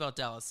briefly about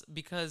Dallas,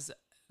 because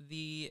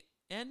the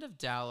end of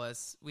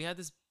Dallas, we had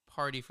this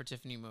party for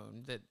Tiffany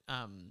Moon that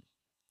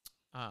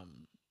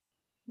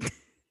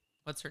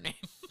what's her name?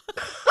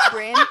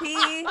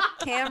 Brandy,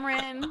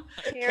 Cameron,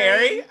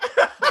 Carrie?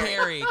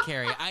 Carrie.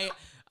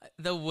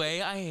 The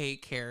way I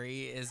hate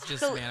Carrie is just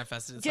So,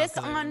 manifested itself. just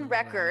 'cause I on really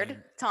record, hate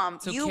her. Tom,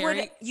 So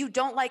you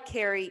don't like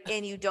Carrie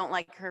and you don't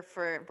like her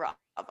for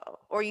Bravo,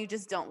 or you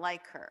just don't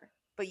like her,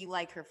 but you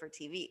like her for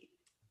TV.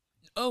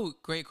 Oh,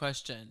 great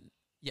question.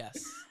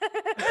 Yes.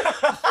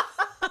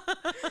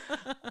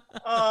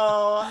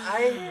 Oh,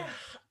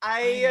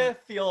 I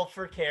feel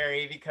for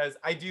Carrie because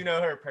I do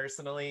know her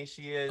personally.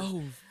 She is.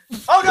 Oh,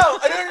 Oh no!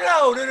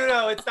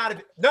 It's not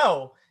a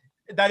no.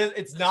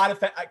 It's not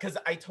a because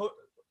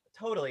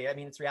totally. I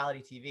mean, it's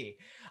reality TV.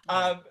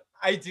 Yeah.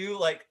 I do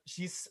like.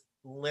 She's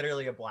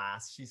literally a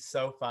blast. She's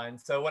so fun.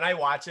 So when I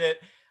watch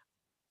it,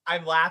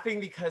 I'm laughing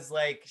because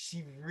like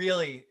she's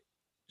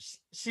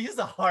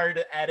a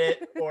hard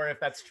edit, or if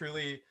that's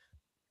truly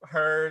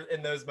her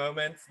in those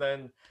moments,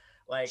 then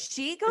like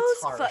She it's goes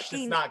harsh.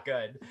 fucking. It's not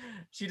good.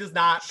 She does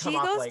not come She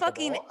off goes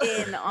fucking likable.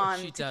 in on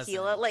She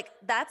tequila. doesn't. Like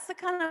that's the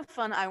kind of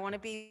fun I want to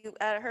be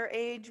at her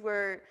age,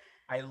 where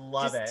I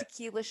love just it.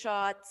 tequila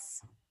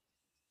shots.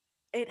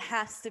 It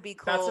has to be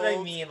cold. That's what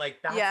I mean. Like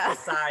that's Yeah. the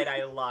side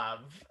I love.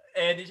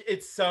 And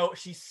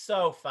she's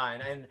so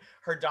fun. And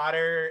her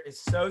daughter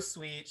is so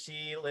sweet.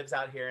 She lives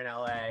out here in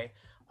LA.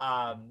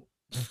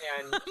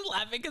 And I'm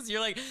laughing because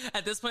you're like,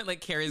 at this point,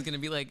 like Carrie's gonna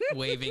be like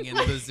waving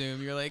into the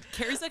Zoom. You're like,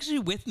 Carrie's actually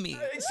with me.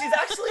 she's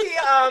actually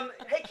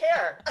hey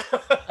Care.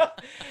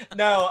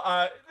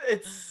 No,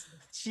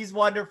 she's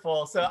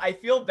wonderful. So I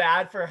feel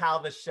bad for how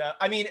the show,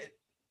 I mean,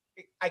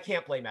 I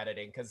can't blame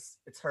editing because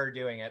it's her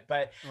doing it,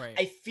 but Right.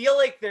 I feel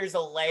like there's a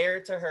layer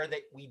to her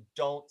that we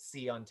don't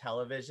see on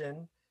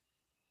television.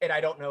 And I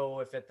don't know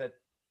if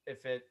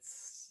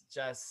it's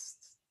just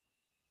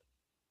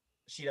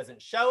she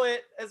doesn't show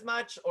it as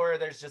much, or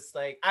there's just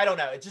like, I don't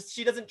know. It just,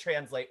 she doesn't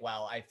translate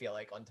well, I feel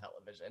like, on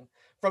television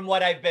from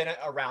what I've been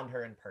around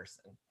her in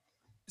person.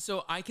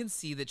 So I can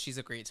see that she's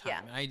a great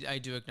time. Yeah. And I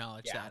do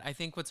acknowledge Yeah. that. I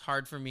think what's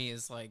hard for me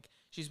is like,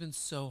 she's been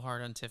so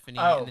hard on Tiffany,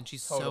 Oh, and then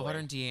she's so hard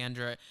totally. on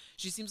Deandra.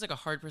 She seems like a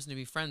hard person to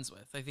be friends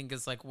with, I think,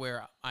 is like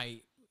where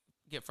I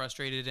get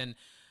frustrated. And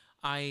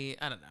I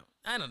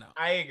don't know.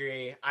 I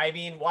agree. I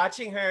mean,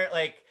 watching her,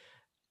 like,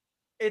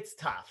 it's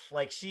tough.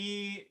 Like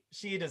she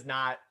does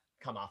not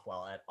come off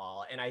well at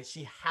all. And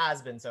she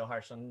has been so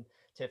harsh on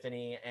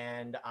Tiffany.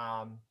 And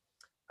I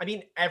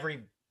mean,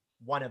 every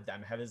one of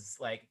them has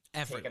like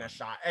taken Everyone. a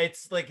shot.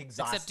 It's like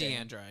Except exhausting.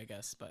 Deandra, I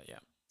guess, but yeah.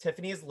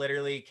 Tiffany is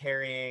literally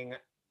carrying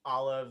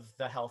all of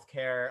the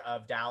healthcare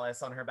of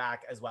Dallas on her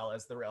back, as well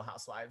as the Real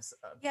Housewives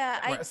of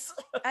Yeah, Dallas.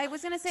 I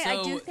was gonna say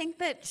I do So- think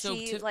that so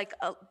she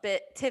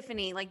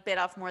Tiffany like bit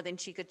off more than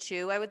she could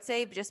chew. I would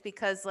say just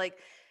because like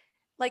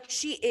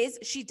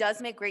she does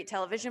make great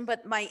television,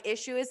 but my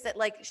issue is that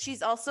like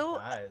she's also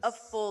a Does.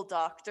 full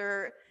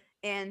doctor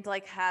and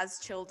like has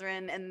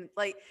children, and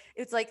like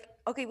it's like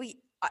okay,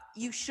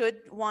 you should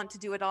want to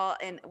do it all,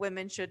 and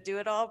women should do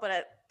it all, but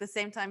at the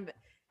same time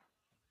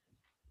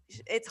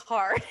it's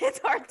hard. It's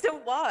hard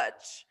to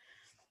watch.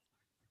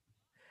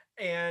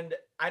 And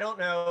I don't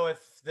know if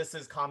this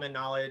is common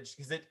knowledge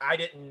because I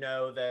didn't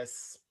know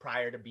this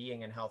prior to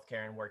being in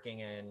healthcare and working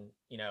in,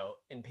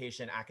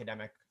 inpatient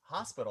academic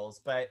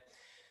hospitals. But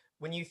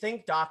when you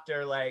think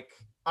doctor, like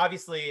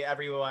obviously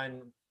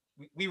everyone,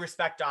 we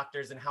respect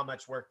doctors and how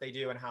much work they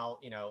do and how,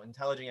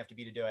 intelligent you have to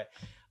be to do it.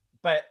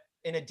 But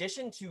in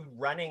addition to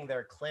running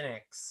their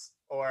clinics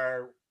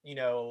or,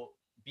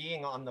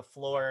 being on the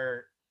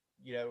floor,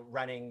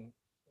 running,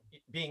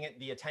 being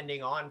the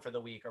attending on for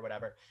the week or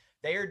whatever,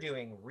 they are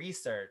doing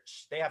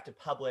research. They have to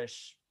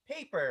publish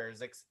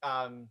papers,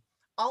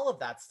 all of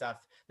that stuff.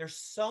 There's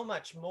so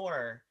much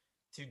more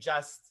to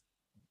just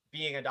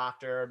being a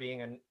doctor or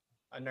being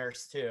a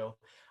nurse too,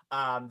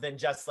 than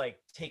just like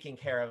taking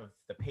care of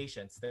the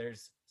patients.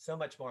 There's so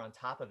much more on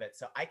top of it.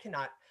 So I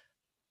cannot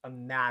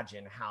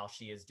imagine how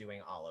she is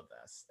doing all of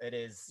this. It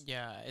is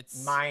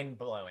it's mind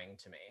blowing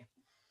to me.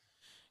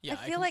 I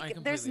feel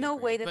like there's no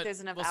way that there's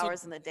enough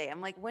hours in the day.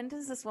 I'm like, when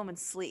does this woman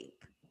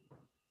sleep?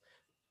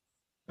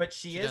 But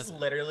she is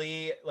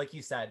literally, like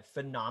you said,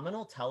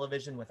 phenomenal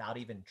television without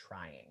even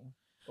trying.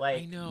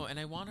 Like, I know, and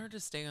I want her to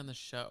stay on the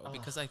show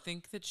because I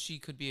think that she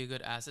could be a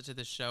good asset to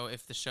the show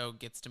if the show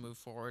gets to move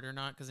forward or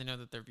not, because I know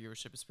that their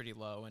viewership is pretty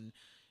low and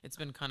it's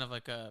been kind of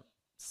like a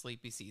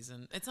sleepy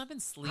season. It's not been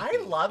sleepy.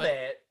 I love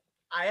it.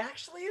 I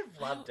actually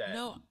have loved it.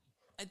 No,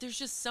 there's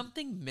just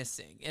something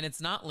missing, and it's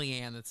not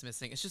Leanne that's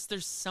missing. It's just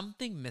there's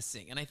something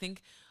missing, and I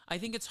think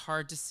it's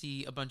hard to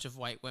see a bunch of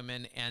white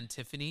women and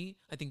Tiffany.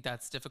 I think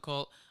that's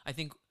difficult. I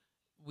think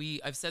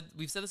we've said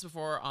this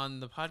before on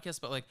the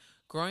podcast, but like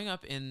growing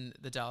up in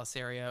the Dallas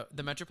area,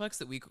 the Metroplex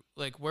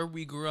that where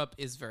we grew up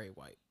is very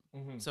white.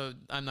 Mm-hmm. So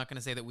I'm not going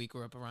to say that we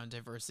grew up around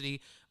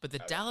diversity, but the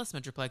Dallas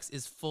Metroplex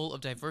is full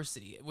of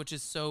diversity, which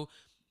is so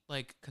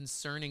like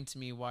concerning to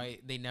me why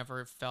they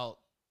never felt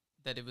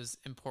that it was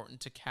important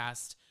to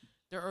cast.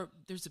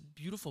 There's a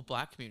beautiful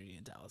Black community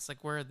in Dallas.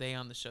 Like, where are they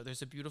on the show?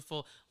 There's a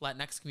beautiful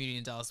Latinx community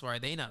in Dallas. Why are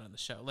they not on the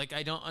show? Like,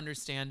 I don't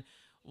understand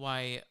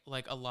why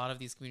like a lot of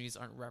these communities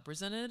aren't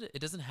represented. It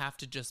doesn't have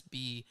to just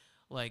be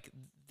like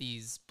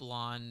these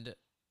blonde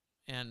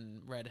and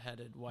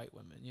redheaded white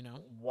women,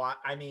 What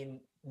I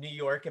mean, New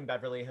York and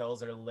Beverly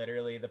Hills are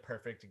literally the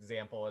perfect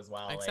example as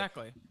well.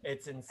 Exactly. Like,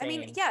 it's insane. I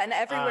mean, yeah, and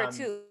everywhere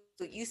too.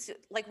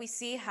 We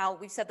see how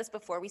we've said this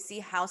before. We see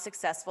how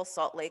successful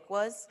Salt Lake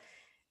was.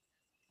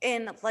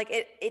 And like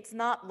it's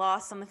not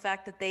lost on the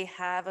fact that they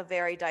have a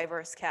very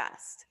diverse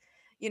cast.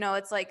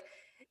 It's like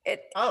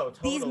totally.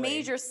 These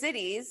major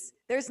cities,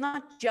 there's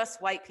not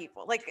just white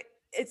people. Like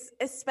it's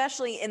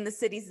especially in the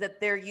cities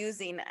that they're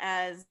using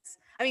as,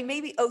 I mean,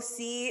 maybe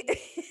OC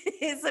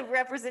is a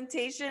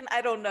representation.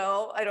 I don't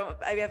know.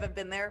 I haven't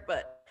been there,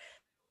 but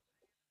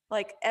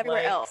like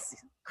everywhere else.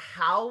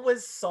 How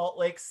was Salt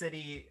Lake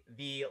City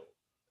the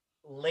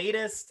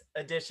latest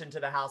addition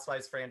to the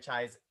Housewives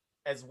franchise,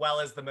 as well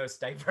as the most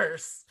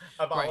diverse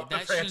of all of the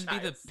franchise? That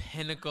should be the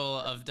pinnacle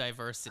of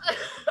diversity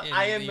in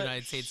the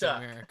United States of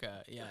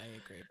America. Yeah, I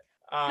agree.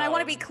 And I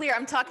want to be clear.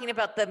 I'm talking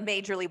about the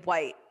majorly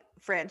white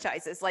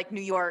franchises like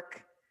New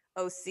York,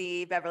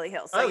 OC, Beverly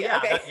Hills. So,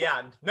 okay.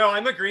 No,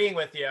 I'm agreeing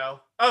with you.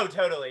 Oh,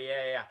 totally.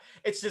 Yeah.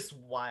 It's just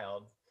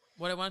wild.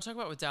 What I want to talk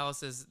about with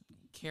Dallas is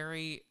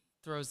Carrie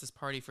throws this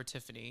party for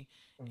Tiffany.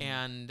 Mm-hmm.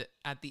 And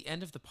at the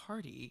end of the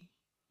party,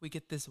 we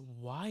get this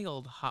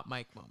wild hot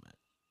mic moment.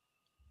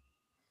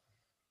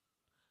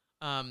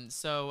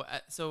 So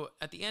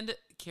at the end,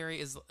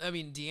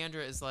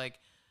 Deandra is like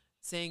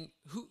saying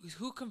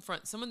who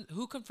confronts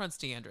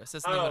Deandra.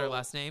 Says something about her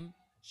last name.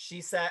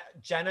 She said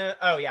Jenna.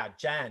 Oh yeah,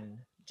 Jen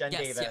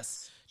Davis.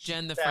 Yes.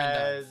 Jen, the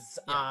friend of.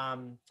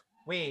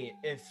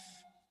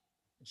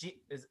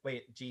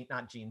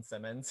 Not Gene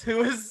Simmons.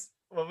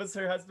 What was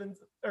her husband's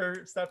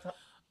or stuff?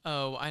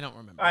 Oh, I don't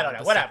remember. I don't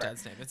know. Whatever.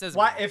 Name. It says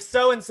why, if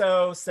so and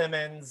so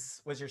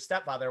Simmons was your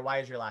stepfather, why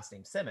is your last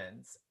name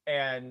Simmons?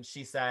 And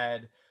she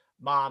said,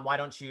 "Mom, why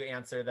don't you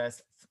answer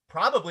this?"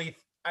 Probably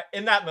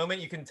in that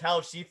moment, you can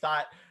tell she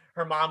thought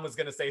her mom was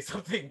going to say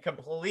something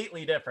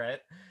completely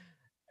different.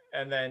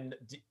 And then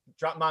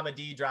Mama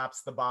D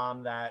drops the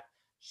bomb that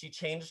she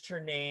changed her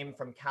name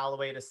from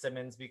Calloway to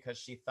Simmons because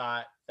she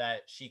thought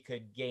that she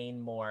could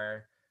gain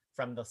more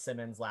from the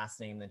Simmons last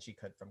name than she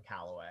could from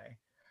Calloway.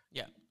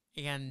 Yeah.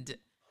 And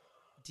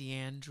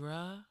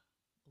Deandra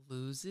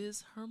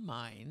loses her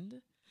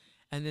mind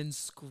and then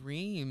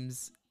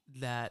screams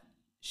that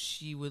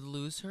she would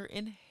lose her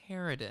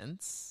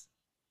inheritance.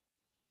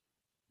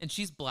 And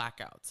she's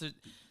blackout.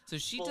 So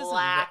she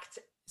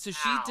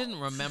she didn't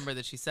remember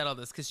that she said all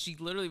this because she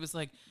literally was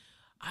like,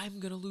 I'm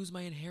going to lose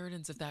my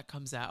inheritance if that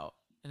comes out.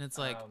 And it's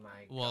like,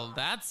 well,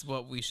 that's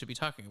what we should be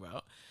talking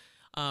about.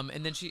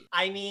 And then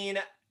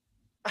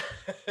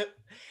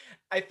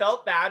I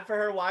felt bad for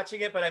her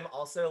watching it, but I'm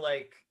also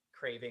like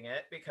craving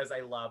it because I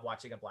love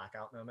watching a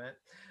blackout moment.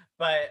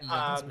 But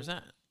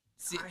 100%.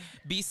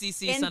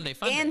 BCC Sunday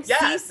Fun and Day.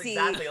 Yes, CC,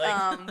 exactly,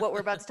 like- what we're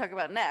about to talk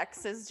about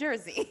next is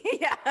Jersey.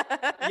 Yeah.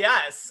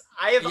 Yes,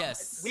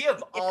 Yes. we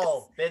have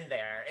all been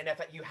there, and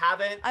if you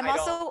haven't, I'm I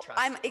also don't trust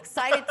I'm you.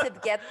 excited to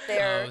get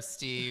there. Oh,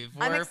 Steve,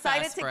 I'm we're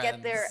excited fast to friends.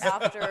 get there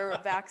after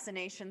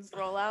vaccinations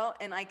roll out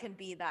and I can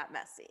be that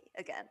messy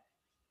again.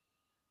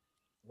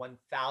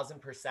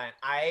 1000%.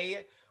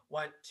 I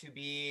want to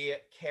be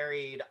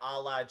carried a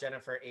la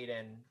Jennifer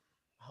Aiden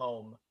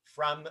home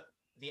from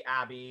the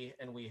Abbey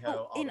and WeHo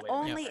Oh, all in the way to the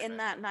only in apartment.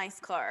 that nice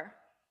car.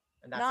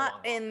 And that's a Not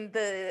long haul. in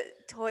the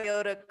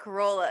Toyota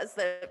Corollas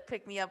that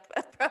pick me up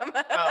from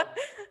Oh.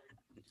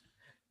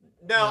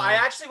 No, I No.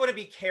 actually want to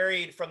be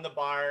carried from the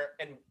bar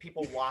and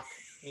people walk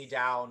me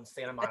down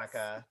Santa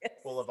Monica yes.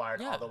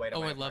 Boulevard Yeah. all the way to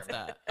Oh, my I love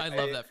apartment. that. I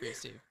love that for you,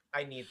 Steve.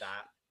 I need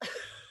that.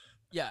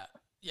 Yeah,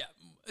 yeah.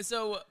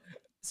 So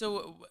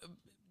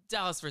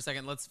Dallas for a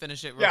second. Let's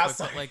finish it real Yeah, quick.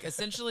 But sorry. like,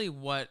 essentially,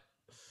 what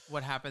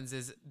happens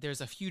is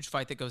there's a huge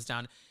fight that goes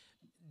down.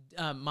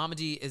 Mama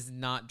D is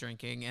not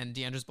drinking, and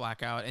Deandra's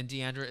blackout, and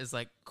Deandra is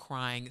like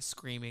crying,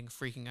 screaming,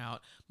 freaking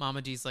out.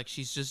 Mama D's like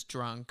she's just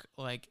drunk,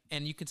 like,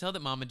 and you can tell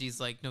that Mama D's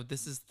like, no,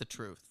 this is the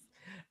truth.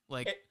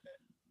 Like,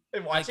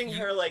 And watching you-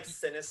 her like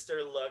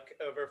sinister look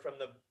over from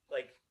the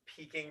like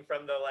peeking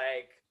from the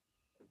like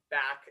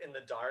back in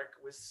the dark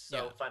was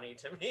so Yeah. funny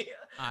to me.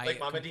 I Like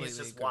Mama D's completely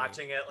just agree.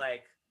 watching it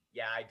like,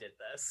 yeah, I did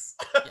this.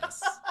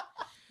 Yes.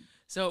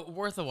 So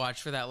worth a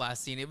watch for that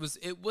last scene. It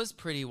was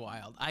pretty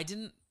wild.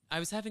 I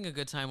was having a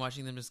good time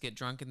watching them just get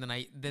drunk, and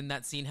then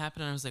that scene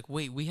happened, and I was like,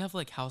 wait, we have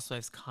like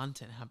Housewives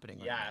content happening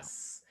right now.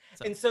 Yes.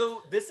 So- And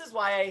so this is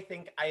why I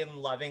think I am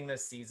loving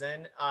this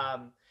season.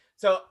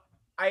 So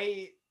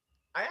I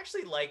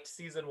actually liked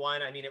season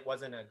 1. I mean, it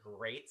wasn't a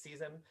great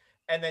season.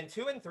 And then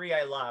 2 and 3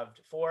 I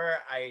loved. 4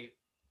 I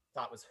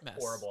thought was Mess.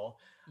 horrible.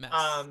 Mess.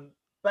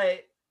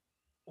 But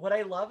what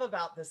I love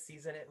about this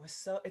season,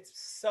 it's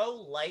so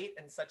light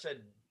and such a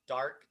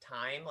dark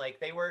time. Like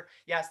they were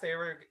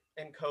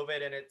in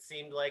COVID, and it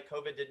seemed like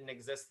COVID didn't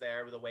exist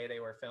there the way they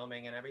were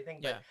filming and everything.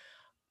 But Yeah.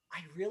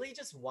 I really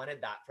just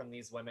wanted that from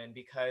these women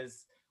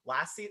because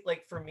last season,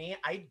 like for me,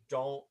 I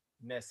don't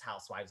miss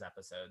Housewives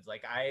episodes.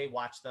 Like I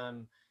watch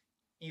them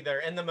either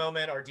in the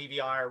moment or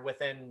DVR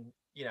within,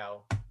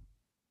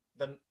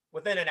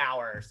 within an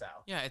hour or so.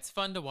 Yeah, it's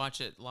fun to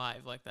watch it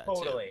live like that.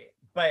 Totally.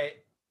 But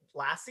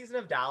last season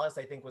of Dallas,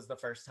 I think was the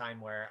first time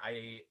where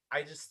I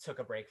just took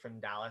a break from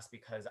Dallas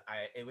because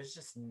it was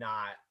just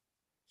not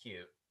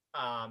cute.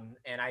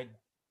 And I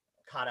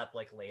caught up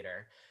like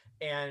later.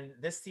 And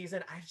this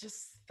season, I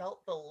just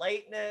felt the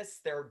lightness.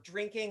 They're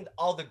drinking.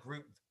 All the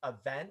group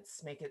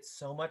events make it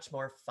so much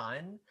more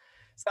fun.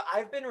 So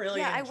I've been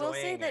really I will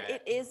say enjoying that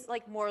it is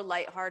like more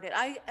lighthearted.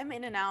 I am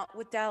in and out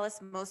with Dallas,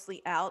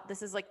 mostly out.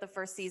 This is like the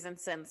first season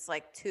since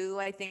like 2,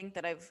 I think,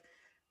 that I've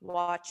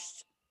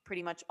watched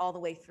pretty much all the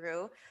way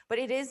through. But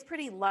it is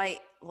pretty light,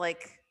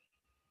 like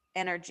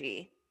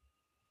energy.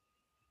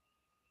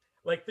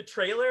 Like the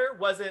trailer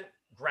wasn't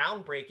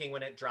groundbreaking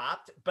when it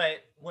dropped, but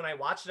when I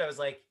watched it, I was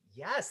like,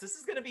 yes, this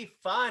is going to be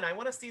fun. I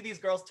want to see these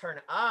girls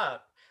turn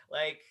up.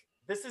 Like,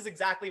 this is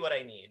exactly what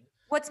I need.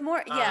 What's more,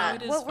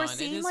 it is what we're fun. It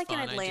seeing is like in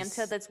fun. I Atlanta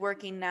just- that's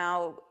working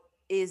now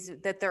is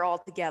that they're all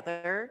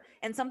together.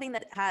 And something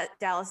that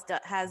Dallas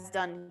has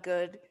done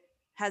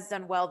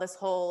well this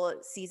whole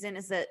season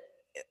is that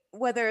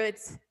whether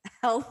it's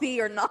healthy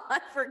or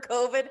not for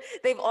COVID,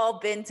 they've all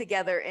been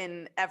together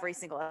in every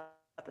single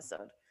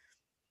episode.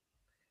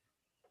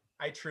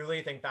 I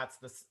truly think that's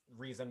the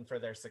reason for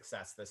their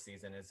success this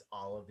season is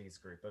all of these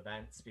group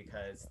events,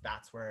 because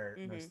that's where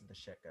most of the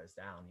shit goes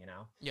down,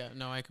 Yeah,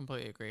 no, I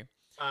completely agree.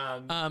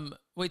 Um,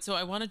 Wait, so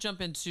I want to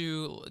jump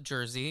into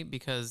Jersey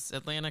because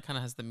Atlanta kind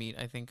of has the meat,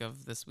 I think,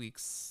 of this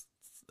week's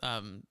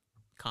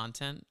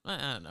content.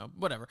 I don't know,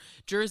 whatever.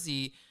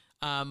 Jersey,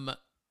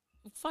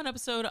 fun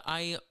episode.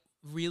 I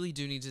really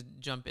do need to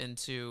jump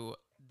into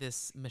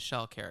this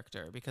Michelle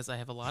character because I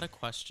have a lot of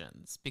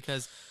questions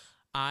because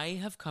I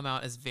have come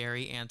out as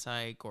very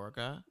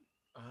anti-Gorga.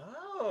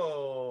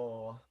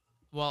 Oh.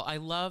 While I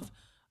love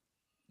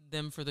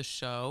them for the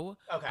show,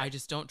 Okay. I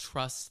just don't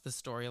trust the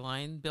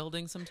storyline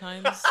building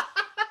sometimes.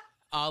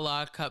 A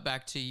la cut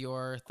back to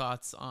your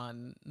thoughts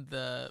on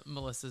the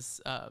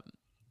Melissa's,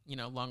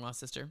 long lost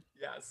sister.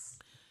 Yes.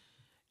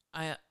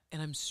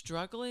 I'm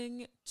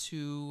struggling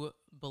to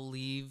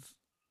believe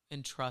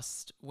and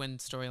trust when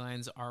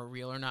storylines are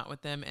real or not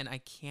with them, and I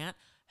can't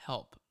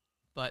help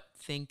but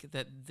think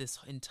that this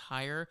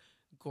entire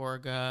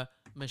Gorga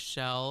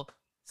Michelle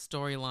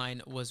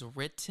storyline was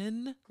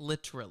written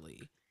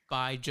literally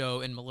by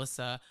Joe and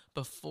Melissa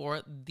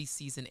before the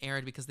season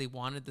aired because they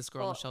wanted this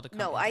girl Michelle to come.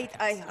 No, into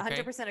the I cast,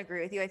 okay? 100%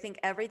 agree with you. I think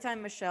every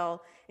time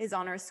Michelle is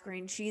on our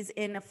screen, she's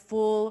in a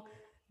full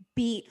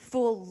beat,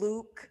 full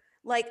look,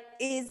 like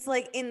is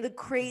like in the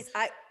craze,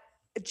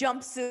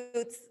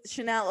 jumpsuits,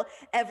 Chanel,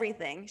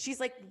 everything. She's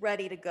like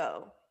ready to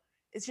go.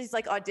 She's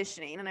like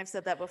auditioning, and I've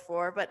said that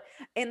before.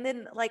 And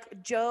then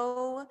like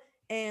Joe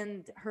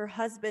and her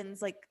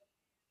husband's like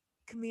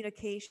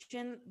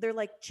communication, their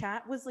like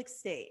chat was like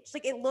staged.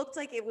 Like it looked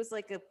like it was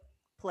like a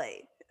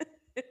play.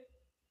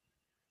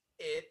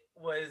 it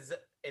was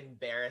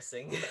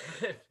embarrassing,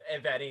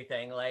 if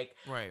anything. Like,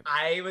 Right.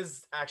 I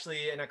was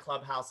actually in a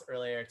clubhouse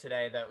earlier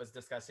today that was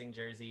discussing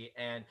Jersey,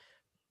 and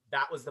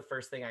that was the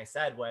first thing I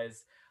said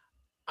was,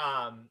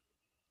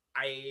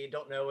 I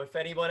don't know if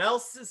anyone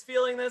else is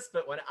feeling this,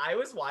 but when I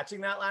was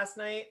watching that last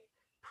night,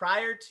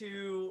 prior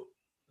to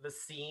the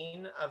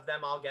scene of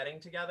them all getting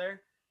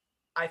together,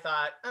 I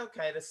thought,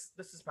 okay, this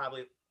is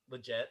probably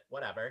legit,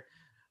 whatever.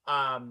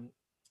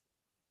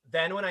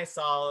 Then when I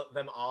saw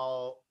them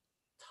all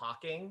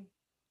talking,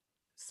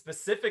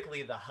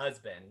 specifically the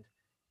husband,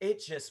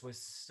 it just was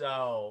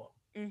so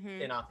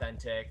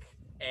inauthentic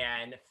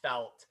and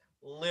felt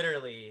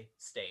literally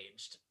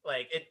staged.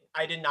 Like,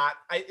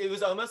 it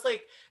was almost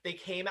like they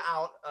came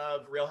out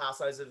of Real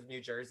Housewives of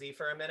New Jersey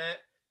for a minute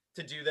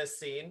to do this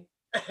scene,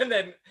 and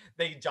then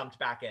they jumped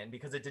back in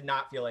because it did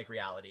not feel like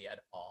reality at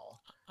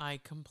all. I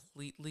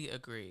completely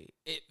agree.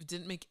 It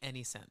didn't make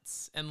any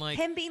sense. And like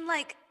him being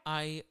like,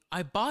 I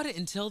bought it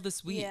until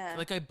this week. Yeah.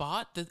 Like I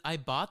bought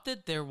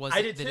that there wasn't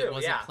I did that too, it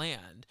wasn't yeah.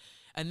 planned.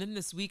 And then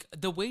this week,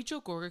 the way Joe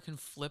Gorga can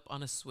flip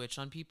on a switch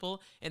on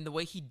people and the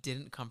way he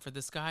didn't come for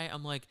this guy,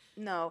 I'm like,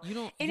 no. you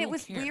don't. And you it don't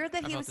was care weird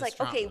that he about was this like,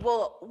 drama. okay,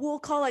 well, we'll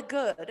call it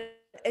good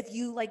if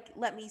you like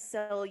let me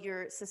sell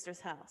your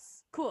sister's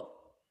house. Cool.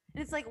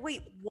 And it's like,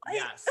 wait, what?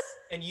 Yes.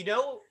 And you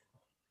know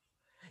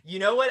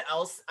what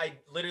else? I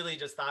literally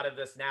just thought of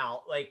this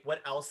now. Like, what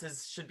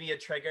else should be a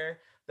trigger?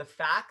 The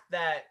fact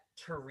that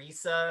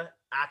Teresa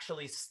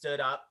actually stood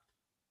up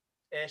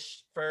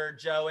ish for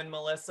Joe and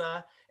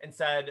Melissa and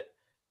said,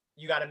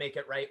 you got to make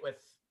it right with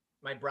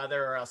my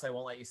brother or else I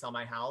won't let you sell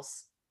my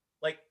house.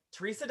 Like,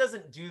 Teresa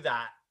doesn't do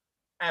that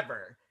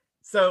ever.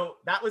 So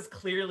that was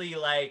clearly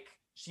like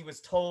she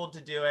was told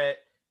to do it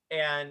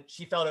and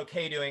she felt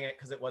okay doing it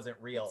because it wasn't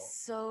real.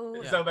 So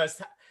It's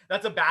almost,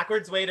 that's a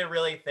backwards way to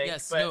really think.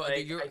 Yes, but no,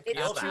 like, you're I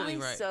feel absolutely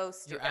that. right. so You're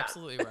stupid.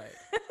 absolutely right.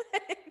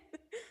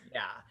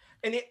 Yeah.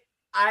 And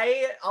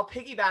I'll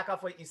piggyback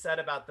off what you said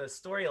about the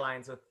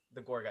storylines with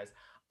the Gorgas.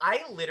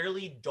 I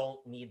literally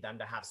don't need them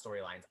to have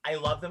storylines. I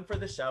love them for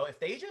the show. If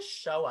they just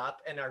show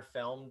up and are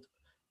filmed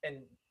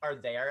and are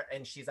there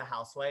and she's a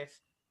housewife,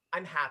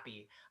 I'm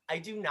happy.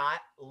 I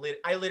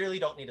literally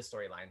don't need a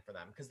storyline for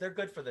them because they're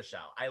good for the show.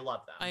 I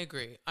love them. I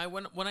agree.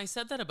 When I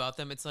said that about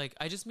them, it's like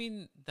I just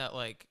mean that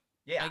like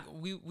Yeah. like,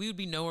 we would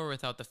be nowhere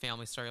without the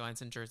family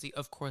storylines in Jersey.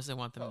 Of course, I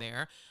want them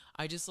there.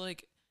 I just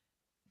It's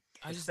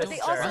But don't they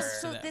Sure. also,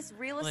 trust so them. this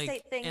real Like,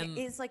 estate thing and-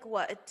 is like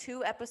what, a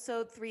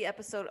 2-episode,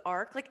 3-episode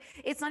arc? Like,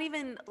 it's not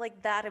even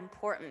like that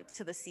important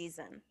to the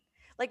season.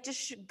 Like,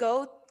 just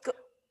go.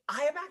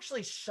 I am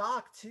actually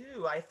shocked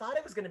too. I thought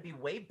it was going to be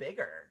way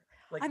bigger.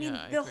 Like, I mean,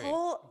 Yeah, I the agree.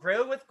 whole.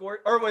 Grow with Gorga,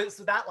 or was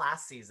that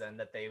last season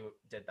that they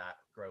did that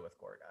Grow with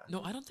Gorga?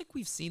 No, I don't think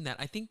we've seen that.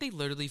 I think they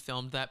literally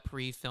filmed that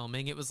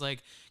pre-filming. It was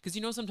like, because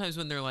you know sometimes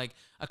when they're like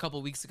a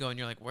couple weeks ago and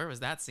you're like, where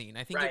was that scene?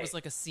 I think it was Right.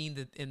 like a scene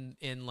that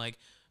in like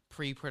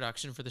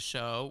pre-production for the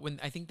show when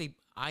I think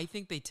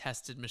they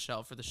tested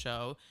Michelle for the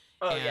show.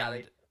 Oh yeah,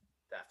 and they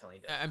definitely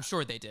did. I'm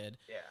sure they did.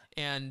 Yeah.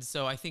 And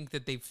so I think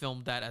that they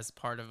filmed that as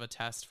part of a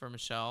test for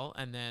Michelle,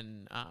 and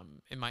then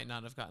it might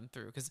not have gotten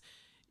through. Because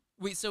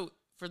so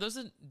for those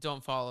that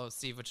don't follow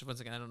Steve, which once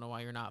again I don't know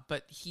why you're not,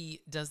 but he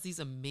does these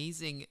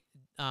amazing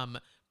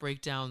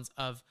breakdowns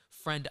of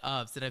friend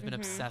ofs that I've been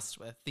obsessed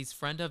with. These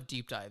friend of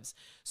deep dives.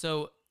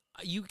 So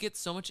you get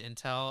so much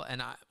intel,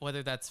 and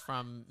whether that's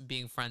from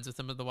being friends with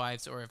some of the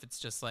wives or if it's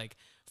just like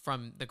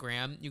from the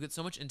gram, you get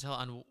so much intel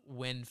on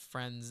when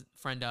friend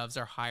ofs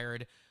are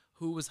hired,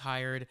 who was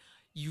hired.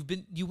 You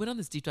went on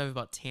this deep dive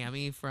about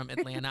Tammy from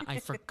Atlanta. I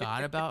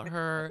forgot about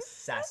her.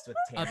 Obsessed with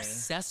Tammy.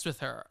 Obsessed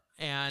with her,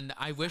 and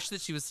I wish that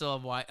she was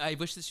still I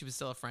wish that she was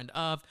still a friend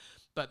of.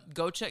 But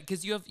go check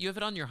because you have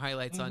it on your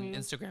highlights on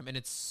Instagram, and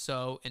it's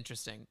so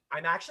interesting.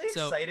 I'm actually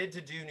So- excited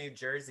to do New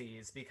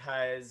Jersey's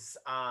because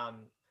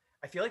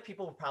I feel like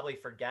people will probably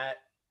forget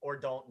or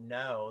don't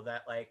know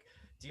that, like,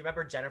 do you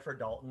remember Jennifer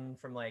Dalton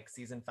from like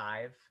season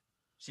 5?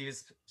 She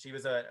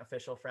was an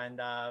official friend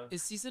of.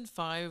 Is season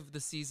 5 the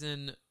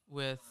season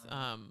with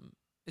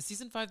Is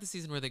season 5 the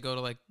season where they go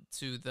to like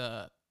to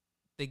the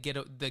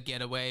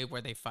getaway where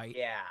they fight?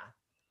 Yeah.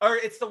 Or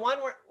it's the one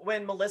where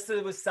when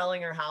Melissa was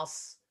selling her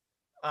house,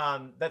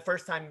 the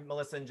first time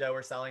Melissa and Joe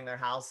were selling their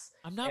house.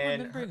 I'm not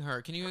and remembering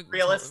her. Can you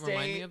real remind me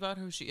estate- about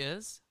who she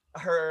is?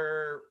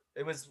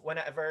 It was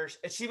whenever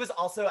she was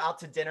also out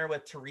to dinner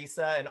with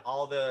Teresa and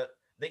all the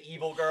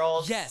evil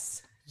girls.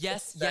 Yes.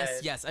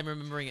 That- I'm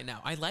remembering it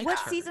now. I liked What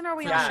her. season are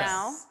we for on sure.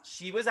 now?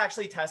 She was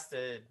actually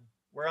tested.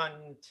 We're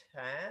on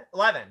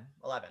 11.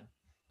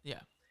 Yeah.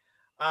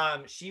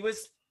 She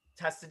was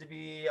tested to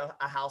be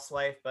a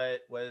housewife,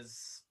 but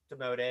was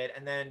demoted.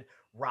 And then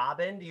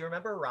Robin, do you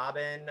remember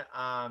Robin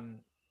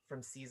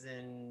from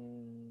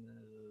season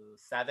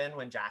 7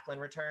 when Jacqueline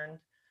returned?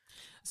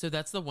 So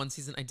that's the one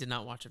season I did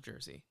not watch of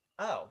Jersey.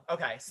 Oh,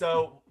 okay.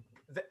 So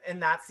in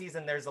that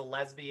season, there's a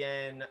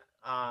lesbian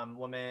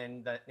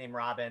woman named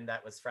Robin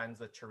that was friends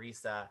with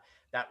Teresa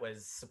that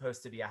was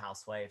supposed to be a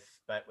housewife,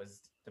 but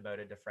was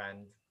demoted to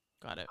friend.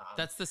 Got it.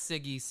 That's the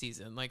Siggy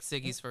season, like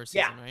Siggy's first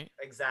Yeah. season, right?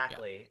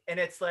 Exactly. And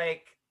it's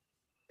like,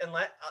 and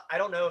I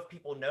don't know if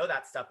people know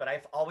that stuff, but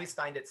I've always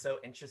find it so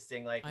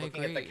interesting, like I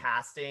looking at the agree.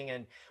 casting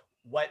and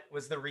what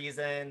was the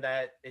reason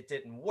that it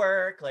didn't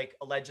work. Like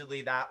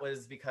allegedly that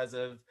was because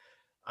of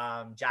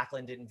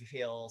Jacqueline didn't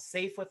feel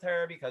safe with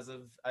her because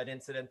of an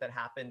incident that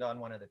happened on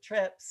one of the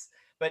trips,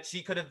 but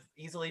she could have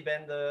easily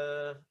been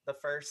the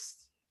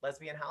first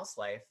lesbian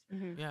housewife.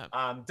 Mhm.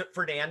 Yeah.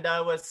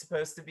 Fernanda was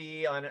supposed to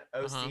be on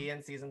OC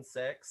in season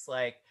 6.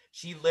 Like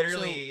she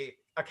literally,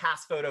 a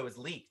cast photo was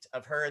leaked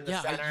of her in the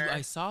Yeah, center.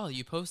 I saw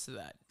you posted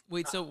that.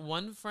 Wait, so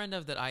one friend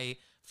of that I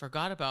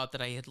forgot about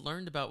that I had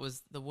learned about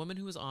was the woman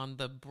who was on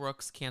the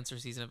Brooks cancer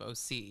season of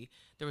OC.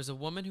 There was a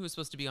woman who was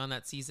supposed to be on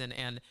that season,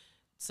 and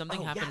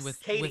something Oh, happened yes, with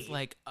Katie.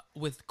 like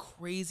with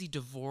crazy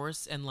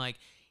divorce and like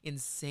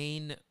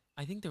insane.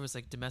 I think there was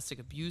like domestic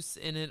abuse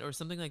in it or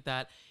something like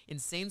that.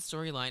 Insane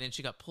storyline, and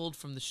she got pulled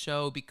from the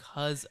show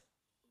because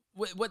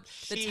what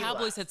the She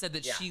tabloids had left, said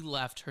that yeah. she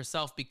left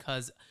herself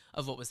because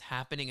of what was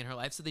happening in her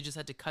life. So they just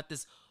had to cut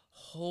this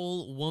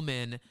whole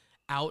woman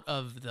out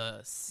of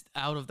the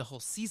whole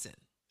season.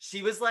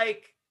 She was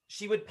like,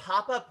 she would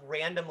pop up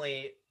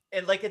randomly.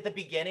 And like at the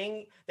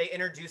beginning, they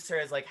introduced her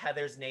as like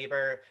Heather's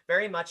neighbor,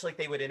 very much like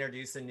they would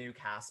introduce a new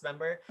cast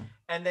member.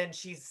 And then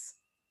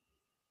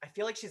I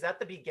feel like she's at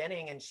the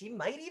beginning and she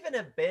might even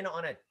have been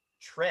on a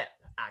trip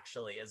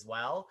actually as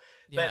well,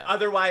 but Yeah.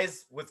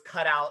 otherwise was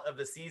cut out of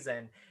the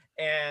season.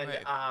 And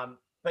Right.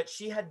 but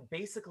she had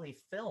basically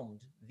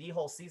filmed the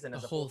whole season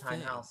as The a whole full-time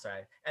thing.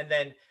 housewife, and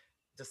then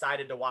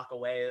decided to walk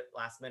away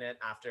last minute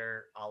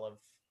after all of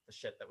the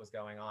shit that was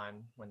going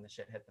on when the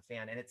shit hit the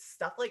fan. And it's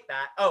stuff like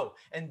that. Oh,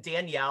 and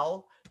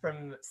Danielle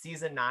from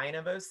season 9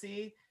 of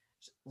OC,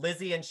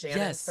 Lizzie and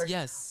Shannon's Yes,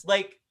 yes.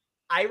 like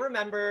I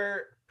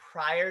remember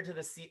prior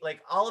to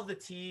like all of the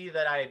tea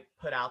that I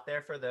put out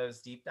there for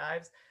those deep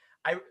dives,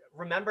 I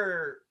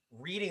remember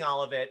reading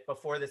all of it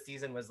before the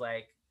season was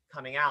like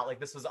coming out. Like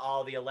this was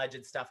all the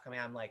alleged stuff coming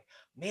out. I'm like,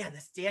 man,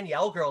 this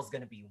Danielle girl is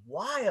going to be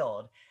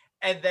wild.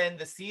 And then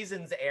the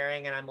season's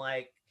airing and I'm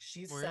like,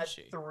 she Where said is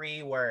she?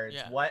 3 words.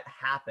 Yeah. What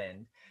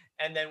happened?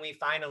 And then we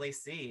finally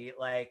see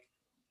like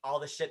all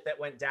the shit that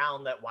went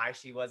down, that why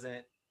she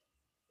wasn't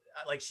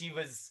like, she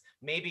was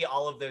maybe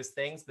all of those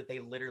things, but they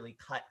literally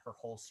cut her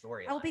whole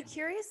story. I'll be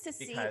curious to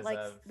see, because like,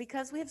 of-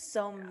 because we have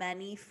so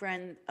many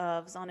friend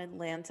ofs on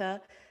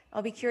Atlanta.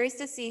 I'll be curious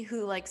to see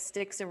who like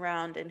sticks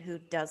around and who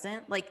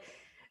doesn't. Like,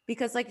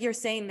 because like you're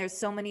saying, there's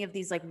so many of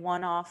these like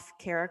one-off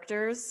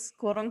characters,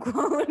 quote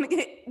unquote,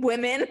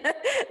 women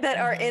that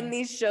are in Mhm.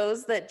 these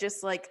shows that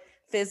just like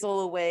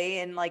fizzle away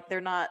and like they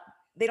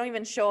don't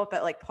even show up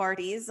at like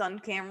parties on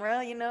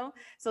camera, you know?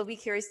 So I'll be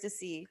curious to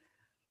see.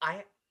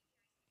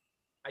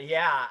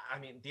 Yeah, I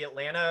mean, the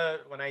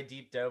Atlanta, when I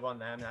deep dove on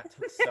them, that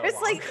took so It's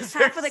long. like 'cause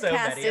half of there's the so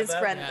cast many of is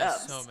them. friend Yeah,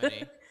 ups. so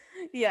many.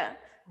 Yeah.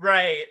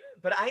 Right.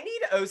 But I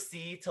need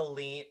OC to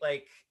lean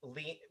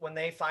when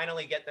they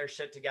finally get their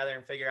shit together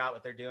and figure out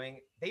what they're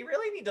doing. They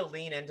really need to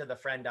lean into the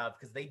friend of,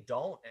 because they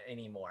don't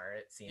anymore,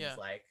 it seems Yeah.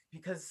 like.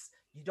 Because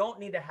you don't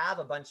need to have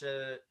a bunch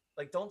of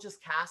like, don't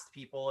just cast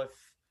people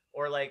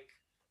or like,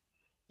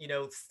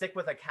 stick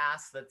with a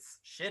cast that's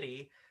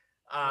shitty.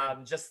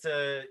 Right. Just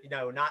to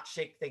not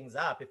shake things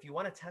up. If you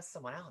want to test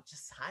someone out,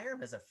 just hire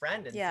them as a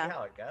friend and Yeah. see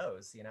how it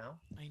goes.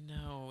 I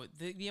know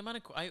the amount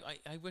of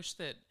I wish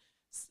that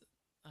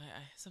I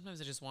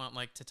sometimes I just want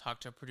like to talk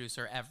to a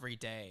producer every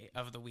day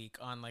of the week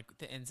on like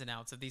the ins and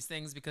outs of these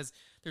things, because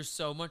there's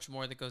so much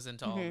more that goes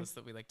into all Mhm. this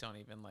that we like don't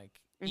even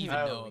like Mhm. even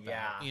Oh, know about,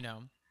 yeah.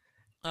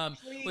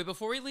 Actually, wait,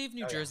 before we leave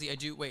New oh, yeah.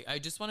 Jersey, I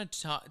just want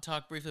to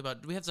talk briefly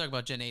about, we have to talk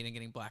about Jen Aiden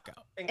getting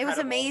blackout. It was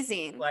Incredible.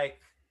 amazing. Like,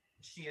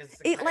 she is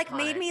It like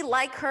made iconic. me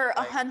like her Like,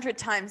 100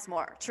 times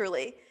more,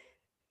 truly.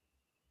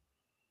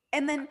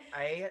 And then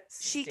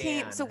she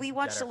came, so stan we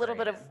watched a little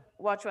bit of Jennifer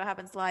Watch What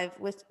Happens Live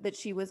with that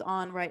she was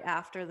on right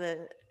after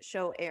the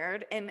show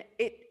aired, and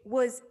it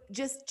was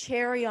just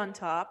cherry on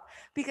top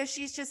because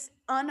she's just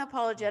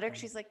unapologetic. Mhm.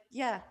 She's like,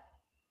 yeah,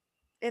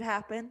 it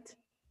happened.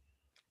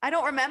 I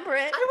don't remember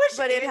it, I wish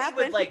but it Andy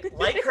happened. would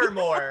like her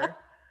more.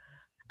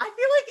 I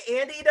feel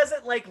like Andy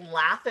doesn't like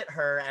laugh at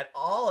her at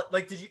all.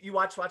 Like, did you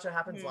watch What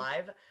Happens Mhm.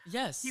 Live?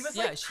 Yes, He was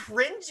yeah, like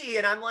cringy,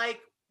 and I'm like,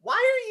 why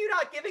are you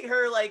not giving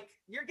her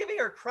you're giving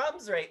her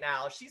crumbs right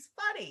now? She's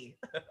funny.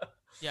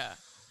 yeah.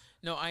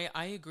 No,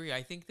 I agree.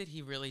 I think that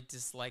he really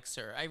dislikes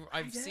her. I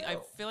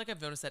know. feel like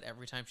I've noticed that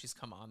every time she's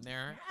come on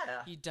there,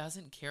 Yeah. he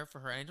doesn't care for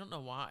her. And I don't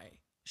know why.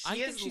 I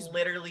She think is she's-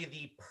 literally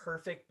the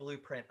perfect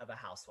blueprint of a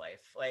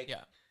housewife. Like,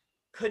 Yeah.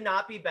 could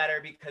not be better,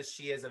 because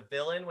she is a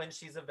villain when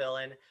she's a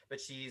villain,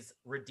 but she's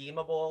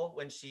redeemable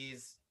when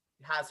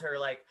has her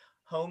like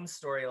home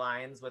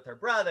storylines with her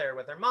brother,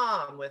 with her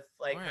mom, with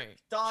like her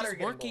Right. daughter. She's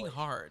getting working bullied.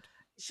 hard.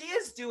 She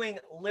is doing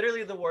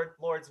literally the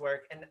Lord's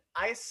work. And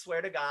I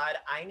swear to God,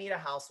 I need a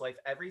housewife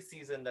every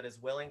season that is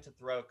willing to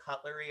throw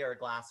cutlery or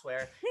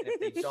glassware. And if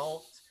they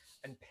don't,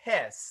 I'm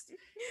pissed.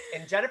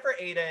 And Jennifer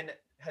Aiden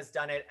has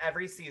done it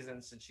every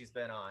season since she's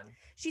been on.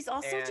 She's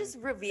also And just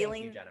thank you,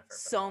 revealing Jennifer, for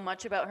so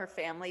much about her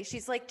family.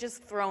 She's like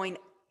just throwing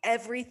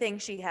everything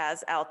she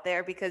has out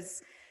there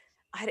because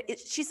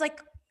she's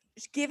like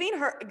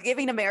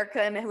giving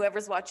America and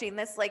whoever's watching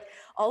this, like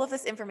all of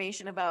this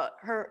information about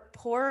her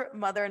poor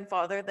mother and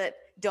father that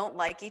don't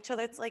like each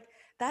other. It's like,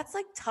 that's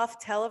like tough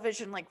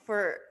television, like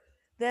for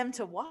them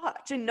to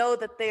watch and know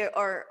that they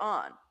are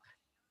on.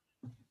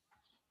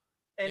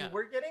 And Yeah.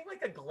 we're getting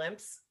like a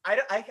glimpse.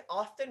 I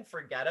often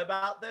forget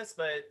about this,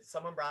 but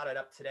someone brought it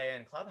up today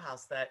in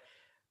Clubhouse that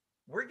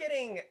we're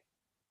getting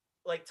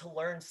like to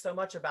learn so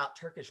much about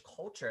Turkish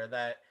culture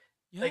that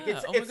like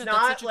Yeah. Oh my it's God, that's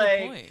not such a good like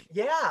point.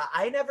 yeah,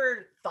 I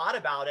never thought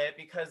about it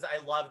because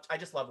I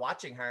just love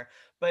watching her.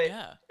 But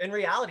Yeah. in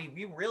reality,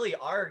 we really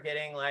are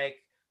getting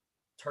like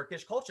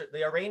Turkish culture,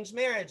 the arranged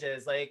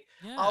marriages, like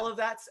Yeah. all of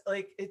that's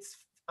like it's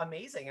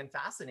amazing and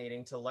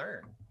fascinating to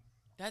learn.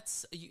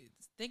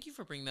 Thank you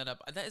for bringing that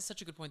up. That is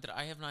such a good point that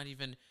I have not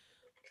even,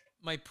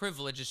 my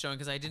privilege is showing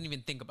because I didn't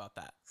even think about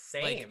that.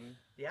 Same.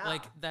 Yeah.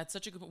 Like that's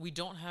such a good point. We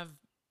don't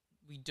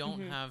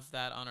have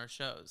that on our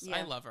shows. I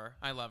Yeah. love her.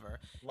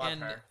 Love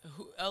and her.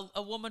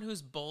 A woman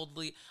who's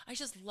boldly, I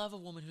just love a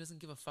woman who doesn't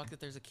give a fuck that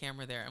there's a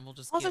camera there and will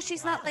just Also, get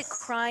she's not like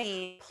Yes.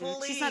 crying.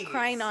 She's not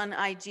crying Please. on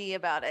IG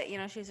about it. You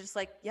know, she's just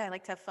like, yeah, I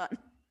like to have fun.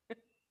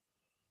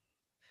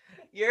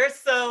 You're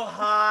so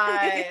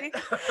hot.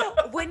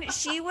 when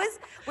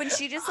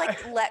she just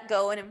like let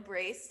go and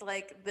embraced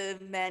like the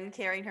men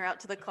carrying her out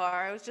to the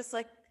car, I was just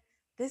like,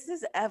 this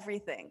is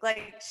everything.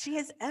 Like she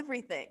is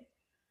everything.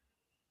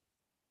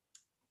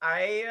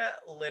 I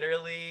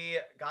literally,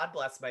 God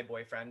bless my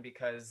boyfriend,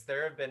 because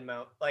there have been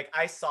like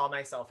I saw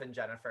myself in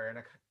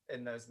Jennifer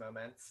in those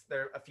moments.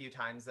 There are a few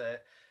times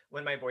that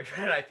when my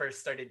boyfriend and I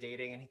first started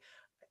dating, and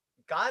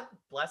God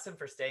bless him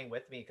for staying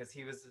with me, because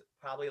he was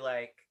probably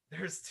like,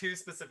 there's two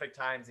specific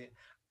times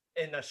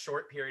in a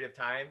short period of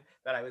time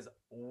that I was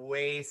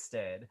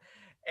wasted,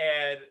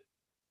 and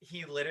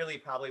he literally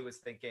probably was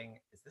thinking,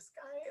 is this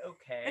guy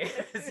okay?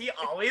 Is he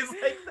always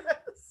like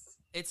this?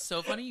 It's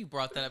so funny you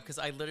brought that up because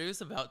I literally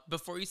was about,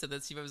 before you said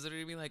that, Steve, I was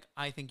literally being like,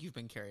 I think you've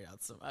been carried out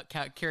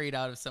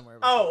of somewhere.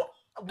 Before. Oh,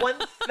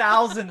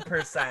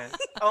 1000%.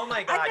 Oh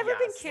my God. I've never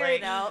been yes.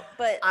 carried Like, out,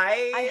 but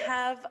I I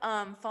have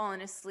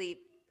fallen asleep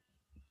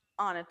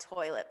on a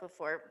toilet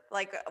before,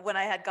 like when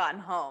I had gotten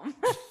home.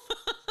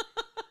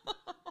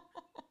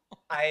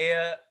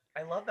 I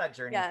love that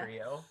journey Yeah. for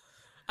you.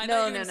 I No,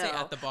 thought you were no, gonna say no.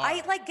 at the bar.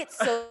 I like get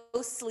so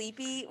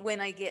sleepy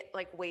when I get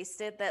like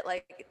wasted that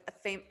like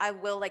I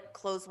will like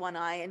close one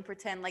eye and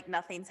pretend like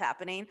nothing's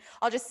happening.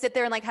 I'll just sit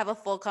there and like have a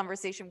full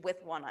conversation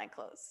with one eye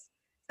closed.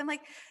 I'm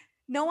like,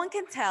 no one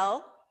can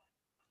tell.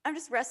 I'm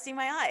just resting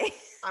my eye.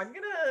 I'm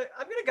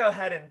gonna go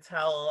ahead and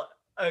tell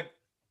a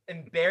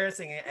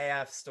embarrassing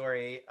AF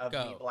story of me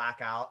Go.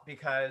 blackout,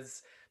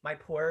 because my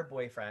poor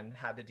boyfriend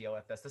had to deal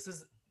with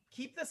this.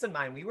 Keep this in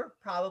mind. We were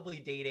probably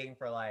dating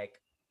for like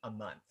a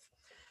month.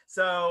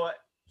 So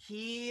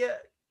he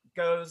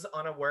goes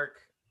on a work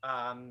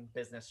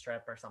business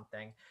trip or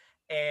something,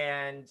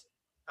 and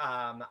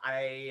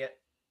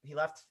he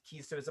left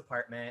keys to his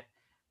apartment,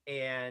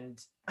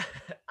 and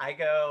I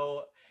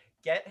go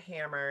get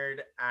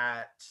hammered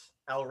at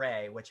El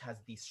Rey, which has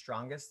the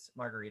strongest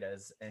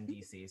margaritas in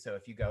DC. So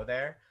if you go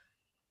there,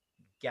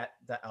 get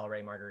the El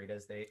Rey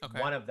margaritas.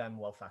 One of them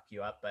will fuck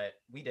you up, but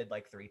we did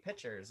like 3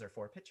 pitchers or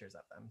 4 pitchers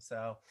of them.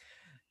 So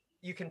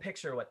you can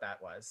picture what that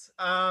was.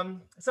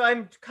 So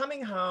I'm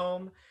coming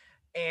home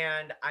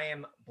and I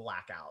am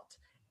blackout.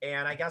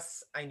 And I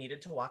guess I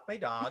needed to walk my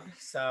dog.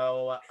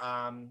 So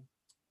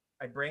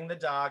I bring the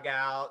dog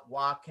out,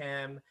 walk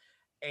him,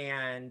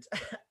 and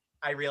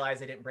I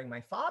realized I didn't bring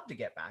my fob to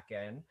get back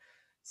in.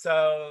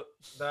 So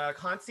the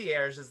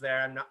concierge is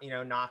there. I'm not,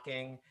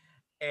 knocking,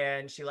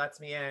 and she lets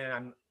me in, and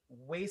I'm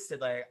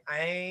wasted. Like,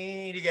 I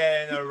need to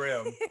get in the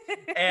room.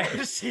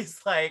 And she's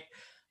like,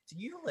 do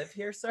you live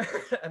here, sir?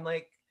 I'm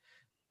like,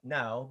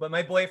 no, but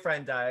my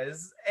boyfriend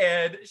does.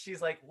 And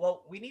she's like,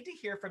 well, we need to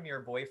hear from your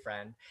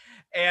boyfriend.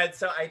 And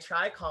so I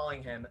try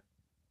calling him.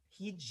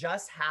 He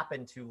just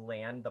happened to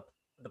land.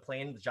 The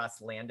plane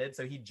just landed.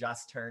 So he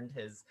just turned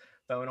his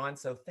phone on.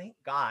 So thank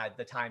God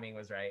the timing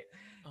was right.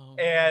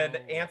 And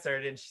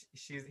answered. And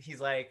he's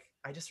like,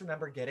 I just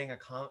remember getting a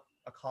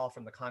call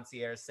from the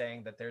concierge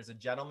saying that there's a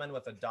gentleman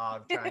with a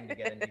dog trying to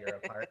get into your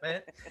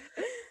apartment.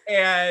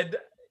 And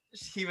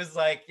he was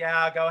like,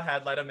 yeah, go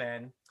ahead, let him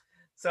in.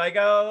 So I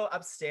go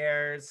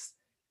upstairs.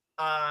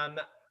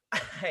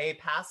 I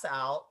pass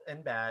out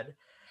in bed,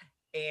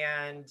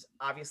 and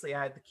obviously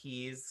I had the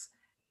keys,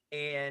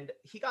 and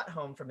he got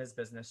home from his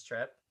business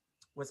trip,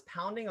 was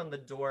pounding on the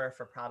door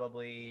for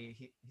probably,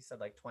 he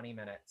said like 20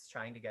 minutes,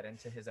 trying to get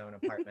into his own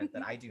apartment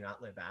that I do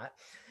not live at.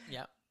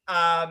 Yeah.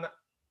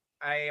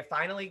 I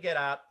finally get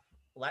up,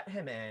 let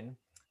him in,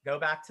 go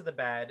back to the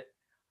bed.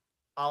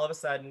 All of a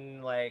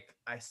sudden, like,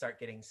 I start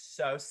getting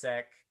so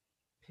sick,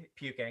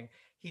 puking.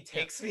 He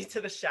takes me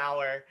to the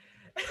shower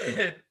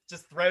and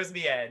just throws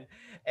me in.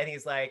 And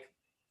he's like,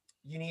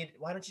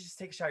 why don't you just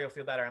take a shower? You'll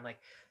feel better. I'm like,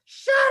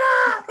 shut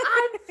up,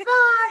 I'm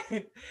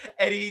fine.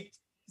 And he's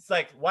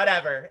like,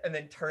 whatever. And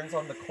then turns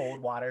on the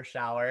cold water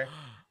shower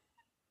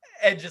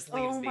and just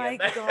leaves me in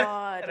there.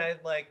 God. And I'm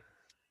like,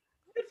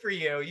 good for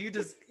you.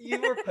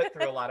 You were put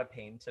through a lot of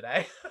pain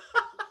today.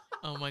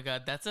 Oh my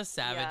God, that's a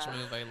savage Yeah.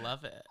 move. I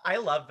love it. I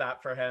love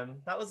that for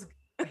him.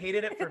 I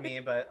hated it for me,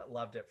 but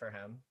loved it for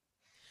him.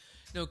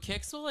 No,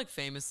 Kix will like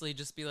famously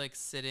just be like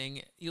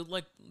sitting.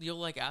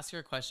 You'll ask her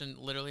a question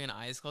literally in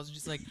eyes closed, and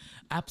she's like,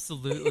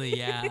 "Absolutely,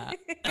 yeah."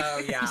 Oh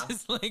yeah.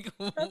 Just like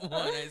one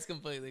eye's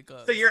completely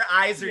closed. So your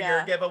eyes are your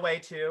Yeah. giveaway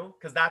too,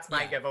 because that's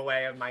my Yeah.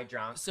 giveaway of my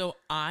drunk. So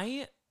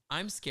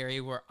I'm scary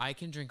where I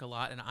can drink a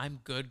lot and I'm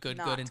good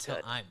Not until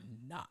good. I'm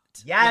not.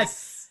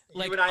 Yes,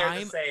 like, you and I are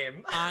I'm- the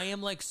same. I am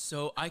like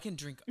so I can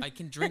drink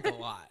a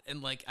lot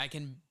and like I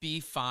can be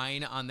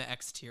fine on the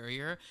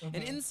exterior and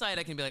Mhm. inside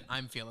I can be like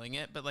I'm feeling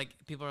it, but like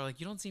people are like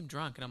you don't seem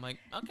drunk and I'm like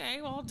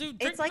okay, well dude,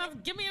 drink It's like-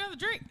 enough, give me another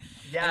drink.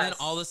 Yes. And then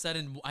all of a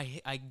sudden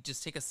I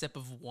just take a sip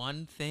of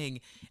one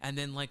thing and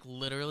then like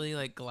literally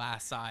like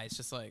glass eyes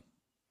just like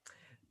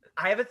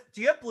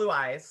Do you have blue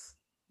eyes?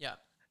 yeah.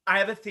 I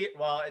have a theory.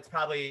 Well, it's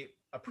probably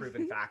a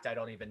proven fact. I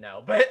don't even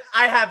know, but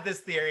I have this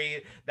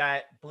theory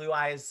that blue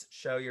eyes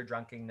show your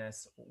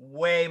drunkenness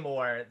way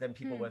more than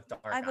people with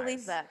dark eyes. I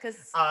believe that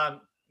because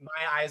My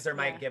eyes are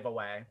my Yeah.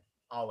 giveaway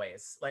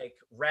always, like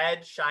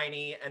red,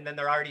 shiny, and then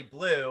they're already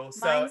blue.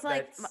 So mine's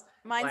like that's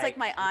mine's like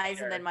my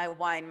eyes and then weird. my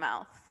wine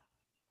mouth.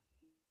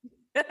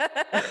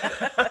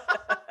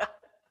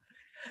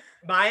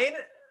 Mine,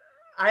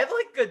 I have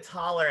like good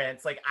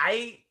tolerance. Like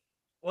I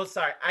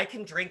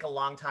can drink a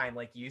long time,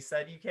 like you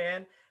said you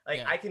can. Like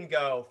Yeah. I can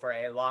go for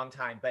a long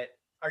time, but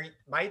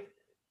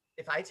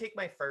if I take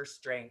my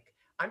first drink,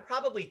 I'm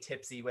probably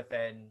tipsy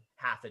within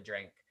half a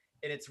drink.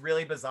 And it's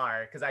really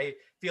bizarre because I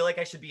feel like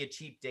I should be a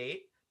cheap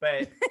date,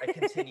 but I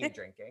continue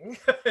drinking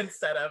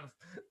instead of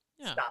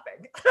Yeah.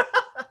 stopping.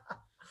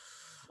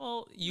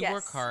 Well, you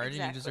work Yes, hard and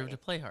you deserve exactly. to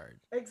play hard.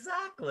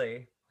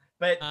 Exactly.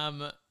 But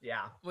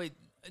yeah, Wait,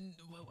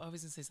 I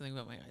was gonna say something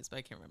about my eyes, but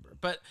I can't remember.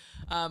 But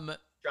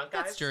drunk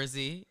that's eyes.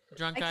 Jersey.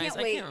 Drunk I eyes. can't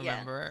I wait, can't yeah.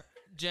 remember.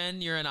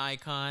 Jen, you're an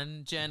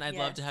icon. Jen, I'd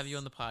love to have you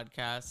on the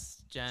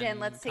podcast. Jen,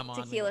 let's take come on,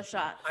 we tequila love you.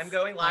 shots. I'm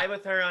going live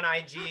with her on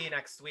IG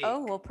next week.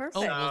 Oh well, perfect.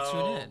 Oh, we'll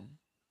tune So- in.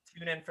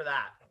 Tune in for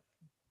that.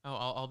 Oh,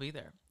 I'll be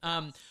there.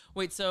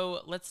 Wait,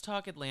 so let's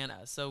talk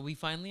Atlanta. So we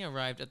finally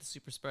arrived at the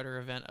Super Spreader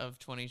event of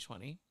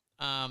 2020.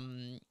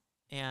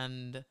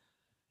 And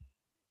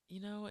you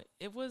know,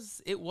 it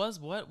was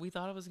what we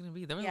thought it was going to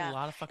be. There was a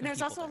lot of fucking And there's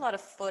people also there. a lot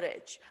of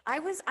footage.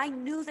 I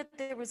knew that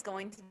there was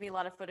going to be a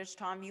lot of footage,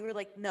 Tom. You were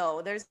like,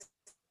 no, there's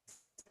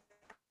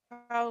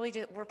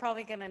we're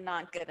probably gonna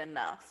not get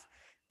enough.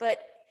 But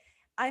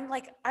I'm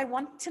like, I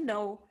want to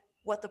know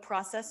what the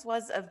process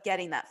was of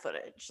getting that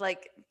footage.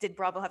 Like, did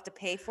Bravo have to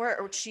pay for it,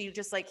 or was she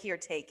just like, here,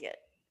 take it?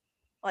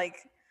 Like,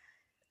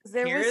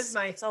 there Here was is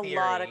my a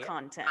lot of theory.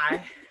 content.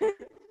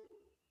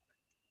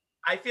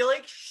 I feel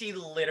like she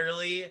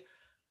literally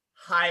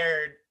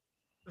hired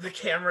the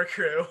camera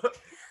crew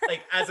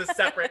like as a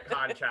separate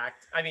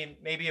contract. I mean,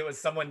 maybe it was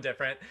someone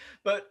different,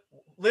 but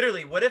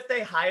literally, what if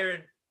they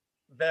hired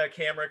the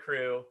camera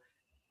crew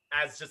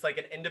as just like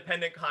an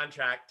independent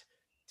contract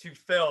to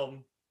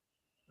film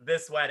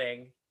this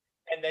wedding,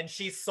 and then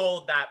she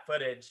sold that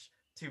footage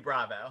to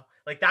Bravo?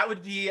 Like that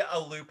would be a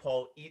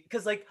loophole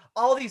because like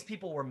all these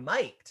people were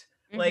mic'd.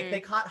 Like Mhm. they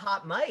caught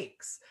hot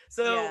mics.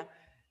 So Yeah.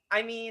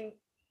 I mean,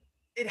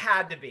 it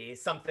had to be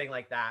something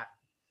like that.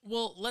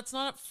 Well, let's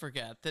not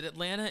forget that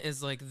Atlanta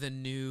is like the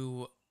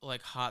new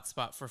like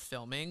hotspot for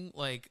filming.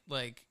 Like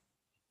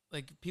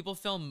people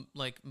film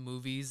like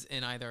movies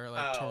in either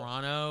like Oh.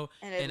 Toronto,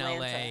 And in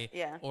Atlanta, LA,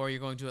 yeah. or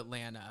you're going to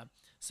Atlanta.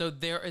 So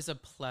there is a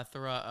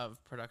plethora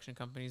of production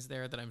companies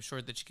there that I'm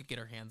sure that she could get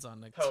her hands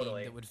on a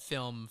Totally. team that would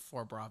film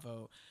for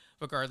Bravo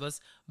regardless.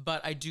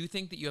 But I do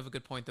think that you have a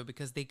good point though,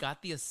 because they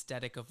got the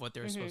aesthetic of what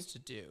they were Mhm. supposed to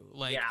do.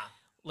 Like Yeah,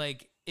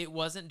 like it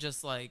wasn't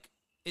just like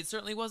it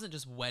certainly wasn't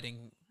just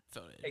wedding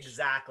footage.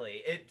 exactly.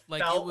 It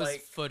Like felt it was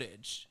like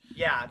footage.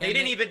 yeah, they and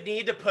didn't they- even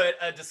need to put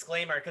a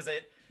disclaimer because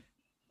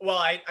well,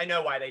 I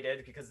know why they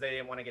did because they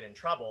didn't want to get in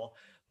trouble,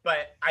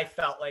 but I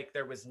felt like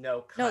there was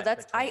no cut. No,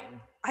 that's I between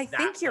think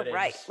that you're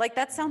right. footage. Like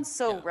that sounds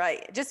so Yeah.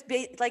 right. Just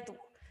be like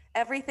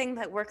everything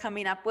that we're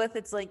coming up with,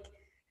 it's like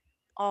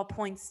all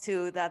points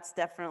to that's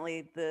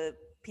definitely the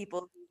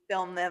people who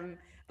filmed them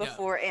Yeah.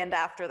 before and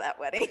after that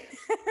wedding.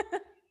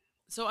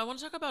 So I want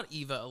to talk about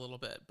Eva a little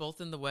bit,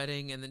 both in the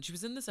wedding and then she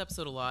was in this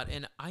episode a lot,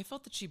 and I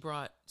felt that she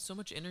brought so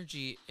much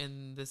energy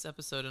in this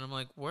episode, and I'm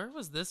like, where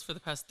was this for the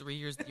past 3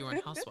 years that you were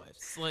in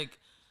Housewives? Like,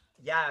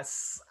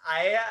 Yes,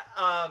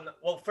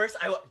 well, first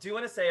I do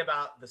want to say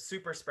about the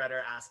super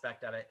spreader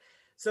aspect of it.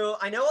 So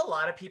I know a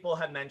lot of people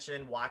have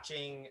mentioned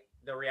watching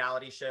the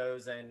reality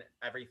shows and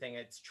everything.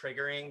 It's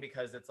triggering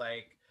because it's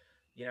like,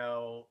 you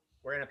know,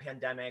 we're in a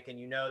pandemic and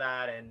you know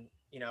that, and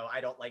you know,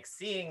 I don't like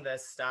seeing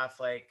this stuff.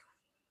 Like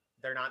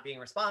they're not being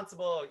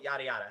responsible,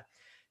 yada yada.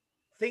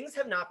 Things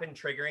have not been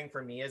triggering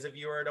for me as a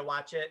viewer to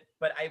watch it,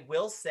 but I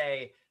will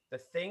say the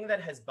thing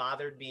that has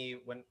bothered me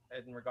when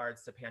in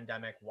regards to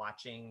pandemic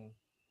watching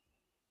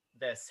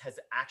this has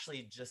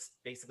actually just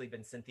basically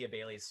been Cynthia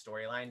Bailey's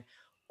storyline,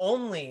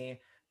 only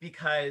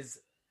because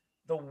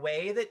the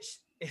way that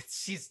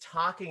she's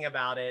talking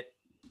about it,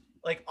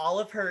 like all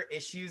of her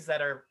issues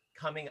that are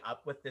coming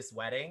up with this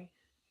wedding,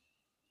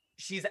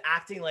 she's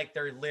acting like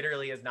there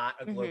literally is not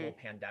a global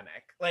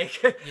pandemic.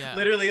 Like Yeah.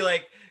 literally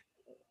like,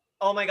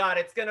 oh my God,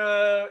 it's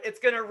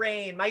gonna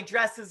rain. My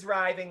dress is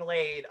arriving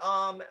late.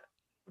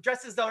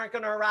 Dresses aren't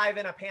gonna arrive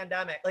in a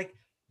pandemic. Like,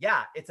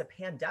 yeah, it's a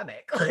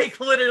pandemic. Like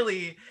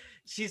literally,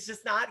 she's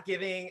just not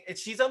giving it.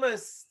 She's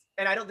almost,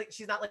 and I don't think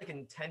she's not like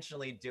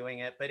intentionally doing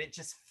it, but it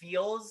just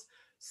feels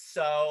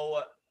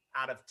so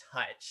out of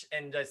touch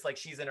and just like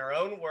she's in her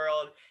own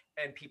world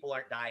and people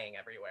aren't dying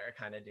everywhere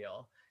kind of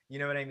deal. You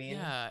know what I mean?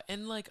 Yeah,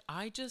 and like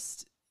I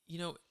just, you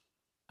know,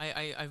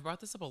 I've brought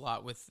this up a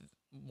lot with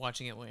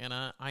watching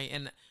Atlanta.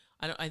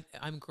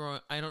 I'm growing.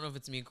 I don't know if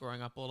it's me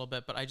growing up a little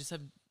bit, but I just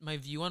have my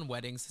view on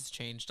weddings has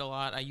changed a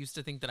lot. I used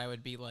to think that I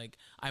would be like,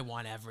 I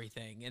want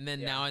everything, and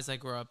then now as I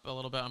grow up a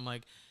little bit, I'm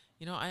like,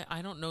 you know,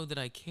 I don't know that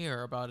I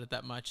care about it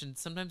that much. And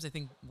sometimes I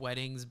think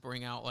weddings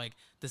bring out like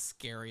the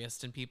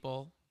scariest in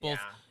people, both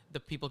the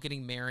people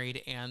getting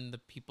married and the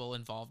people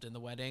involved in the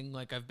wedding.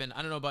 Like I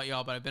don't know about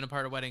y'all, but I've been a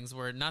part of weddings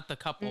where not the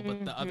couple,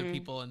 but the other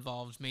people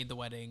involved made the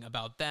wedding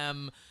about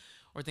them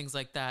or things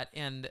like that.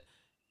 And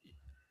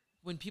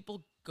when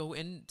people go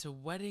into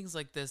weddings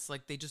like this,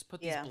 like they just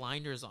put these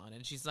blinders on,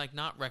 and she's like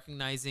not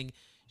recognizing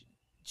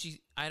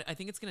I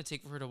think it's going to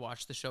take for her to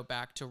watch the show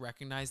back to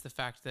recognize the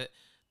fact that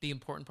the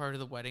important part of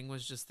the wedding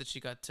was just that she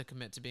got to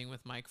commit to being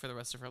with Mike for the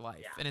rest of her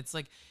life. And it's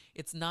like,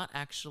 it's not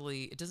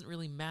actually, it doesn't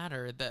really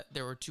matter that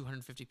there were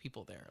 250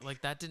 people there. Like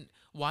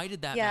why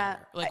did that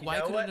matter? Like,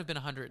 why couldn't it have been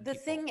 100 The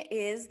people? thing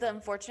is, the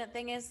unfortunate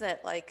thing is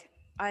that like,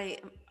 I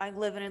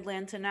live in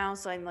Atlanta now,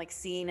 so I'm like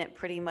seeing it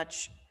pretty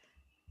much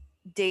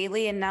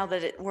daily. And now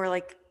that we're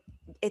like,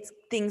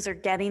 things are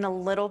getting a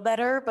little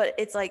better, but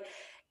it's like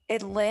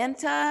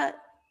Atlanta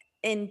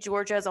and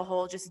Georgia as a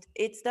whole, just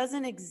it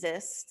doesn't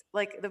exist.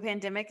 Like the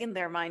pandemic in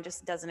their mind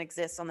just doesn't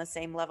exist on the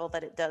same level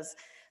that it does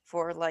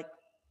for like,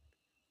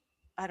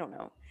 I don't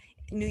know,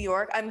 New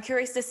York. I'm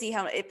curious to see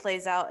how it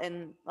plays out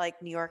in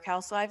like New York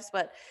housewives,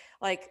 but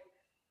like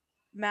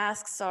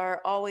masks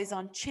are always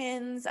on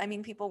chins. I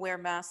mean, people wear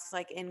masks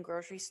like in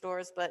grocery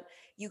stores, but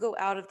you go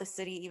out of the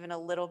city even a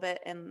little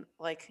bit and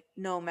like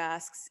no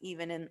masks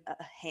even in a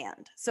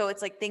hand. So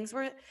it's like things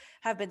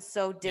have been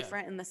so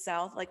different in the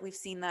South. Like we've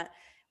seen that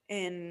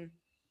in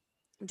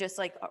just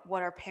like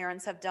what our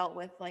parents have dealt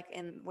with, like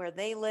in where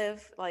they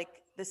live, like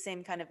the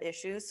same kind of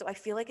issues. So I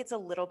feel like it's a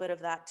little bit of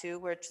that too,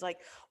 where it's like,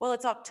 well,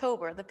 it's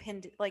October. The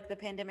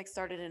pandemic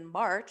started in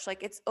March.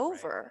 Like it's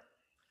over.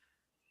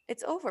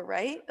 It's over,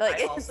 right?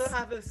 Like I also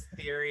have this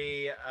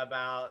theory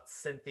about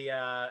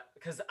Cynthia,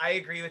 because I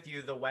agree with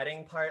you. The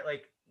wedding part,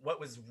 like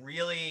what was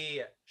really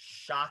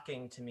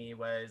shocking to me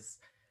was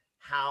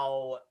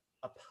how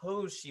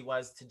opposed she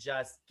was to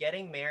just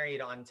getting married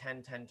on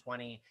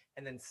 10/10/20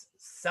 and then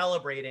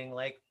celebrating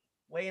like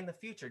way in the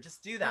future.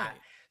 Just do that.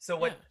 Right. So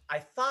what I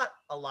thought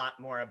a lot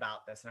more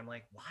about this, and I'm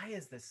like, why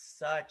is this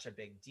such a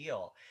big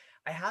deal?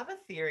 I have a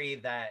theory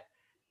that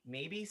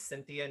maybe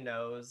Cynthia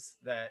knows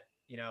that,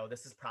 you know,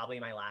 this is probably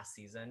my last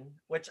season,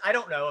 which I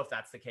don't know if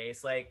that's the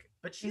case, like,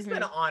 but she's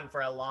been on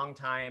for a long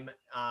time.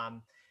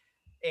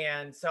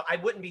 And so I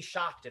wouldn't be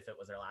shocked if it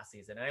was her last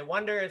season. And I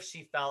wonder if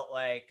she felt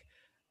like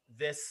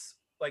this,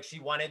 like she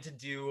wanted to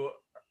do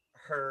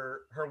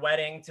her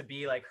wedding to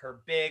be like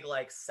her big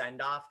like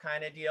send-off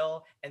kind of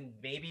deal, and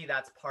maybe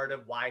that's part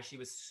of why she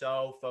was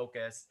so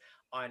focused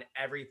on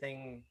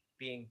everything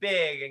being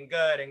big and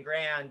good and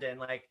grand, and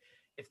like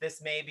if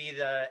this may be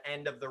the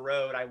end of the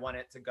road, I want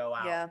it to go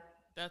out. Yeah,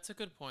 that's a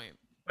good point.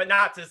 But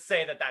not to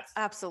say that that's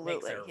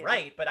absolutely makes her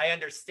right, but I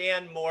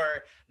understand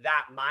more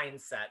that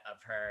mindset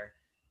of her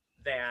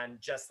than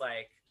just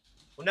like,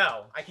 well,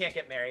 no, I can't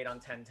get married on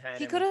 10/10.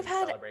 He could have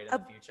had celebrate in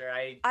the future.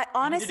 I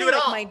honestly,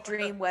 like my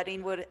dream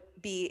wedding would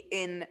be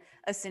in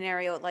a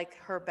scenario like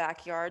her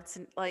backyard,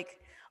 like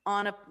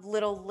on a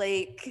little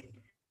lake,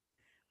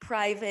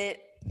 private.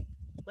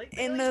 Like,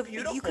 in the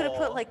beautiful. You could have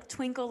put like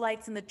twinkle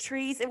lights in the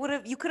trees.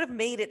 You could have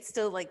made it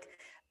still like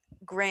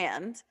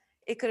grand.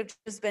 It could have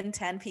just been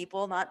 10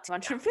 people, not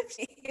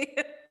 250.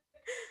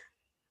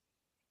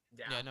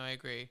 Yeah, no, I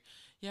agree.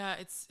 Yeah,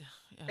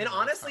 and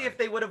honestly, if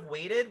they would have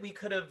waited, we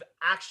could have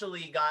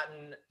actually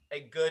gotten a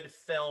good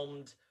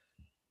filmed,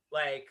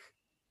 like,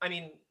 I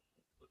mean,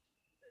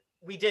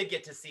 we did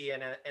get to see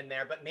in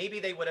there, but maybe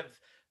they would have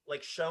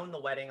like shown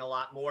the wedding a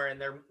lot more, and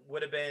there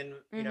would have been,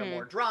 you know,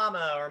 more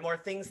drama or more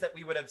things that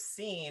we would have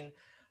seen,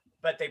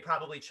 but they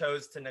probably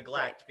chose to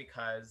neglect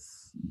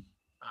because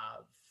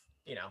of,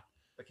 you know,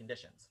 the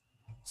conditions.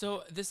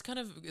 So this kind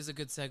of is a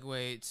good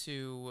segue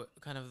to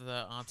kind of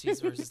the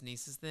aunties versus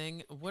nieces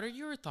thing. What are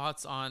your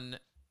thoughts on,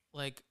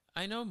 like,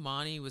 I know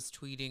Monty was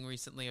tweeting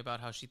recently about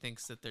how she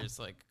thinks that there's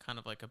like kind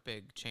of like a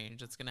big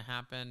change that's going to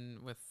happen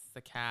with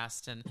the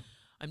cast. And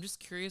I'm just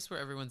curious where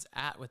everyone's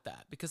at with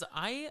that, because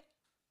I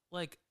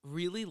like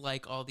really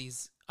like all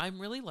these. I'm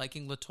really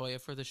liking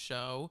LaToya for the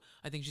show.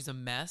 I think she's a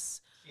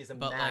mess. She's a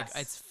but mess.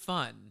 Like it's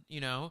fun,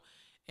 you know?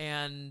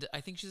 And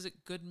I think she's a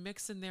good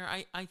mix in there.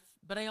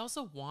 But I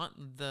also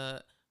want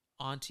the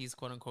aunties,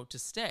 quote unquote, to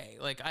stay.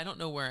 Like, I don't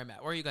know where I'm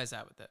at. Where are you guys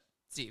at with it?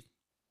 Steve?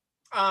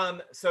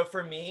 So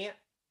for me,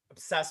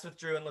 obsessed with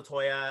Drew and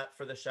Latoya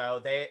for the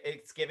show.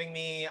 It's giving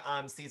me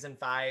season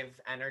 5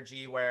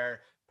 energy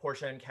where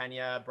Portia and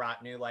Kenya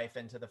brought new life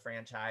into the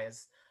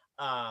franchise.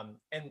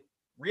 And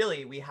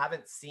really, we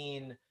haven't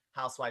seen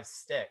Housewives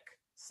stick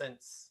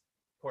since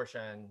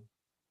Portia and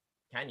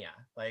Kenya.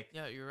 Like,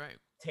 Yeah, you're right.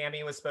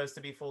 Tammy was supposed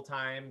to be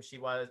full-time. She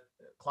was.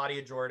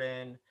 Claudia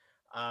Jordan,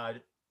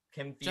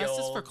 Kim Fields.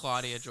 Justice for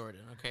Claudia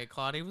Jordan. Okay,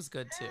 Claudia was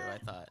good too, I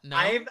thought. No,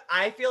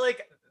 I feel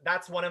like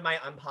that's one of my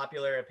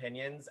unpopular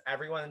opinions.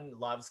 Everyone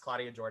loves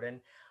Claudia Jordan.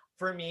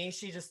 For me,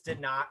 she just did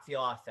not feel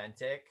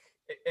authentic.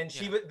 And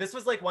this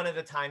was like one of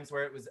the times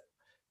where it was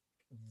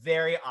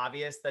very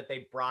obvious that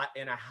they brought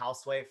in a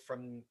housewife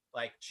from,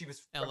 like, she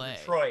was from LA.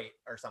 Detroit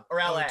or something, or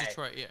LA.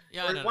 Detroit,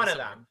 yeah, or one of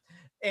them.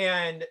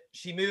 And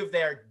she moved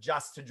there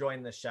just to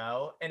join the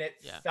show, and it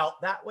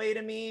felt that way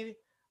to me.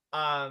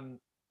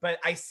 But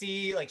I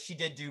see, like, she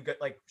did do good.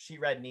 Like, she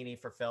read Nene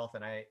for Filth,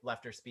 and I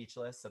left her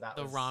speechless. So that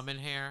was ramen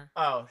hair.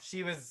 Oh,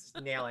 she was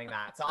nailing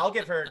that. So I'll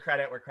give her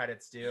credit where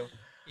credit's due.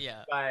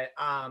 Yeah. But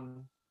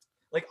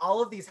like,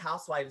 all of these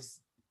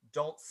housewives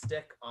don't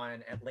stick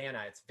on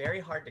Atlanta. It's very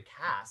hard to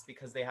cast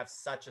because they have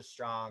such a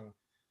strong.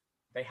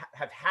 They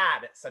have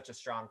had such a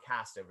strong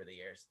cast over the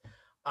years.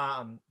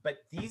 But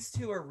these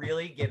two are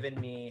really giving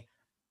me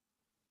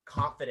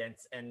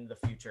confidence in the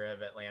future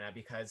of Atlanta,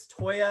 because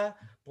Toya,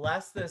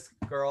 bless this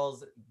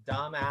girl's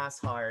dumb ass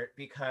heart,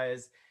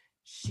 because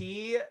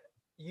I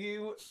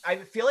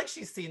feel like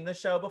she's seen the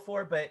show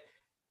before, but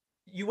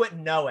you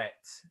wouldn't know it.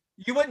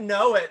 You wouldn't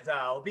know it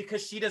though,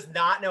 because she does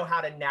not know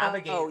how to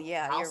navigate. Oh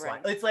yeah, Housewives. you're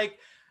right. It's like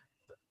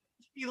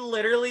she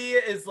literally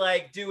is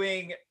like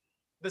doing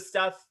the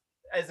stuff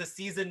as a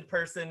seasoned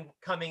person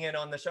coming in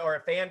on the show, or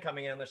a fan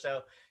coming in on the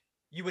show.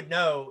 You would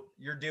know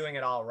you're doing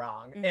it all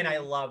wrong. Mm-hmm. And I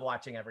love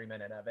watching every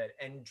minute of it.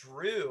 And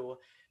Drew,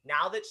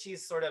 now that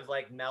she's sort of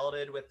like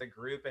melded with the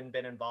group and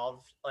been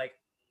involved, like,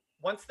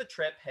 once the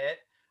trip hit,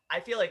 I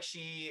feel like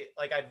she's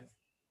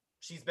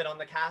been on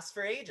the cast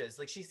for ages.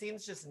 Like, she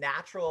seems just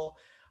natural.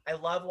 I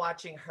love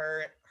watching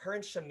her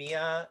and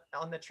Shamia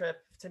on the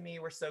trip. To me,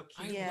 were so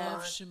cute. I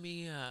love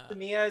Shamia.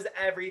 Shamia is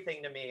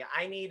everything to me.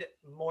 I need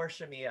more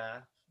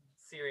Shamia.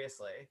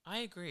 Seriously. I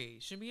agree.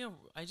 Shamia,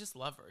 I just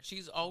love her.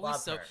 She's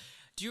always so.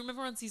 Do you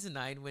remember on season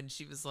 9 when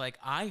she was like,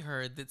 I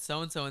heard that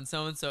so-and-so and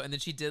so-and-so, and then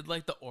she did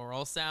like the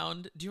oral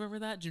sound? Do you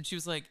remember that? She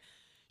was like,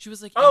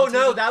 oh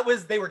no,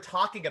 they were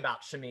talking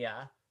about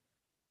Shamia.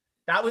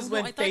 That was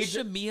when I thought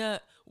Shamia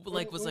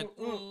like was like,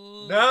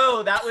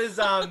 no, that was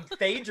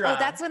Phaedra. Oh,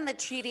 that's when the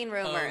cheating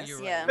rumors.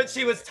 Right. Yeah. But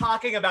she was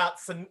talking about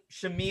some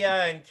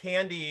Shamia and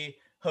Candy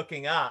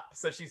hooking up.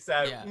 So she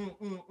said,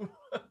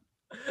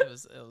 It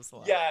was a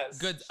lot. Yes.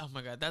 Good. Oh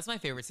my God. That's my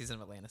favorite season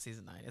of Atlanta,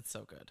 season 9. It's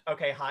so good.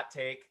 Okay, hot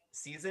take.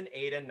 Season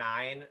 8 and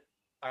 9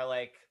 are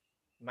like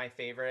my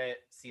favorite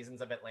seasons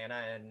of Atlanta,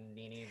 and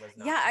Nene was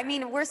not. Yeah, I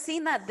mean, we're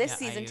seeing that this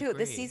season too.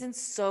 Agree. This season's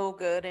so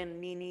good,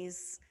 and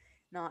Nene's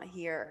not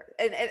here.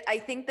 And I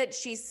think that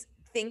she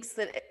thinks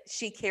that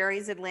she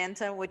carries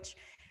Atlanta, which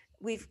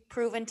we've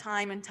proven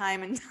time and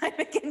time and time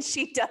again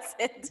she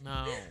doesn't.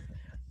 No.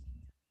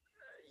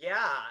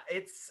 Yeah,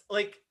 it's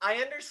like, I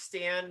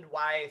understand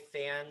why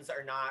fans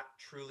are not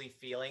truly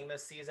feeling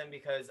this season,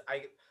 because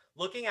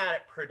looking at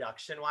it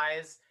production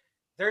wise,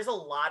 there's a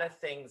lot of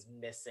things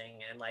missing,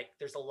 and like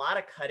there's a lot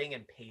of cutting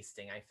and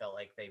pasting I felt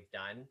like they've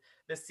done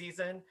this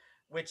season,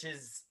 which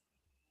is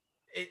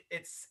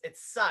it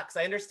sucks.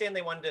 I understand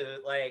they wanted to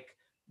like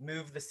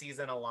move the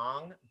season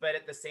along, but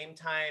at the same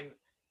time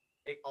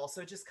it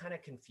also just kind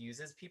of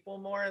confuses people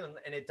more,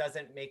 and it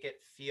doesn't make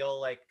it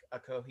feel like a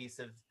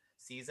cohesive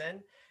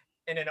season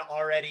in an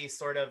already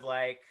sort of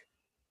like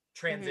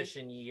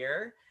transition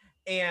year.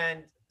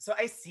 And so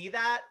I see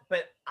that,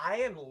 but I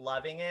am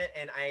loving it.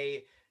 And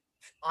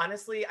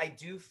honestly, I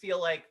do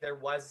feel like there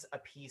was a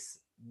piece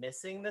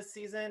missing this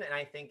season. And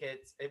I think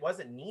it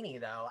wasn't Nene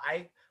though.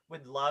 I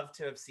would love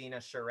to have seen a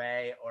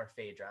Sheree or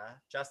Phaedra.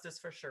 Justice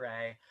for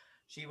Sheree.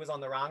 She was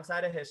on the wrong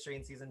side of history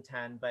in season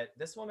 10, but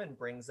this woman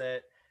brings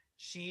it.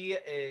 She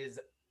is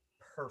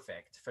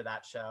perfect for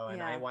that show.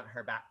 And I want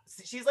her back.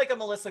 She's like a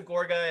Melissa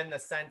Gorga in the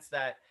sense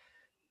that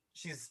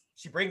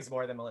she brings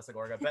more than Melissa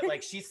Gorga, but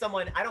like, she's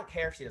someone, I don't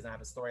care if she doesn't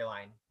have a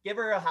storyline. Give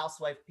her a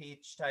Housewife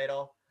Peach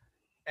title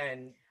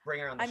and bring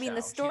her on the show. I mean, the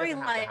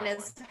storyline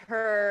is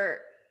her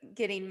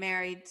getting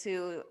married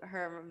to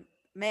her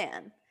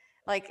man.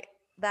 Like,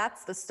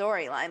 that's the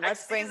storyline.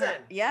 Let's bring her.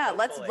 Yeah,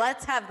 hopefully.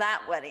 let's have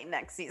that wedding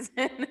next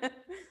season.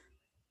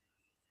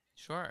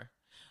 Sure.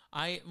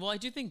 I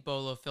do think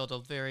Bolo filled a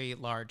very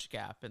large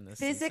gap in this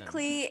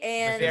physically season.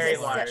 And very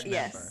large.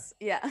 Yes.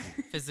 Yeah.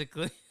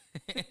 Physically.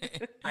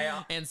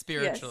 And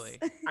spiritually.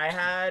 Yes. I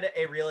had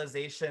a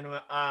realization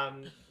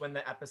when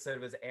the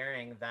episode was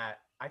airing that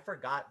I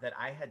forgot that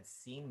I had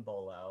seen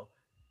Bolo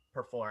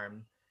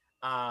perform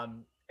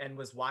and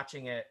was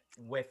watching it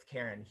with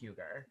Karen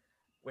Huger,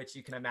 which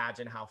you can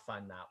imagine how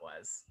fun that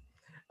was.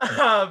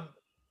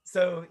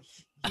 So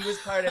he was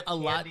part of a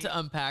lot to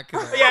unpack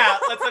there. Yeah,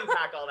 let's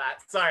unpack all that.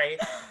 Sorry.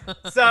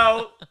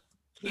 So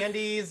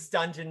Candy's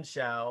dungeon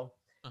show,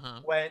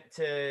 went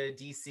to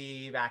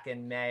DC back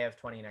in May of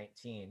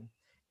 2019.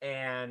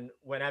 And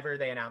whenever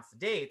they announced the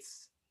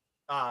dates,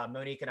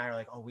 Monique and I are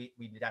like, oh, we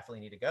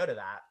definitely need to go to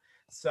that.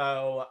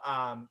 So,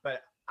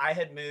 but I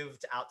had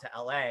moved out to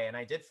LA and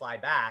I did fly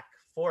back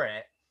for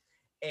it.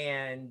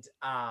 And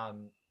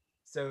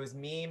so it was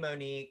me,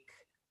 Monique,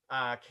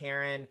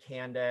 Karen,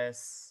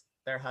 Candace,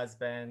 their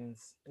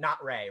husbands,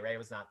 not Ray. Ray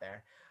was not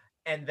there.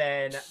 And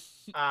then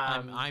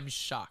I'm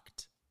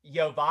shocked.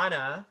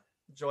 Giovanna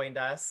joined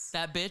us.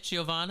 That bitch,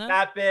 Giovanna?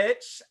 That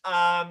bitch.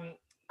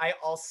 I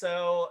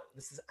also,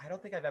 I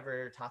don't think I've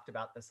ever talked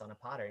about this on a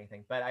pod or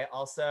anything, but I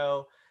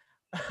also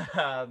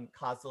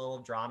caused a little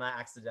drama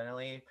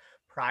accidentally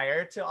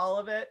prior to all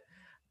of it.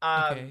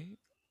 Okay.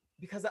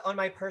 Because on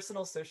my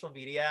personal social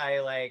media, I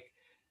like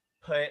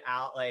put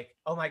out like,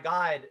 oh my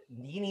God,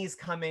 NeNe's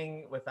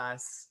coming with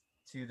us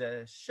to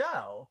the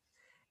show.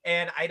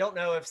 And I don't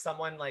know if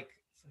someone like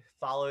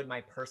followed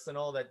my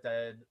personal that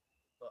did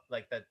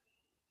like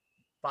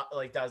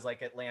does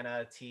like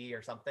Atlanta tea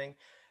or something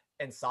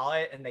and saw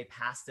it and they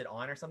passed it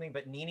on or something.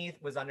 But NeNe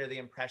was under the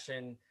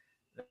impression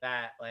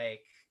that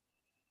like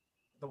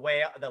the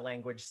way the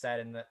language said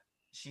and that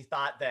she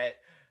thought that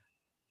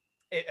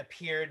it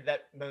appeared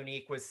that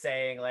Monique was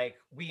saying like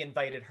we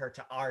invited her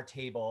to our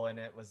table and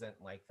it wasn't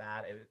like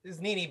that. It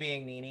was NeNe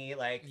being NeNe,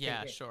 like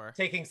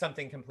taking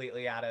something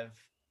completely out of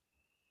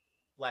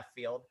left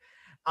field.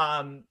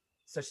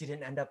 So she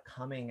didn't end up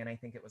coming and I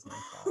think it was my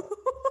fault.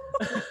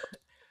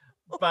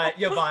 But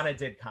Giovanna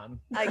did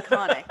come.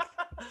 Iconic.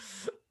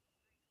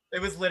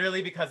 It was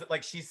literally because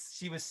like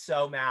she was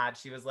so mad.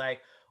 She was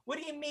like, what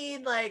do you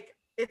mean? Like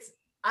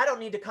I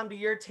don't need to come to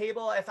your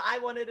table. If I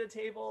wanted a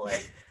table,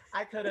 like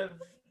I could have.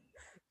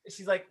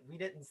 She's like, we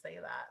didn't say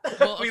that.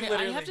 Well, okay,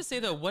 I have to say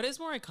though, what is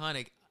more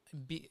iconic?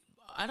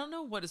 I don't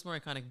know what is more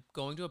iconic,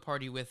 going to a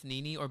party with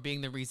NeNe or being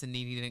the reason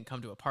NeNe didn't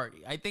come to a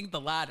party. I think the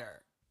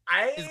latter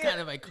is kind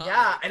of iconic.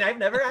 Yeah, and I've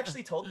never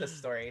actually told this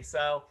story.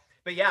 So,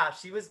 but yeah,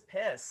 she was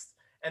pissed.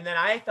 And then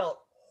I felt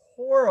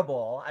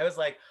horrible. I was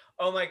like,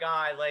 oh my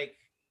God, like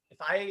if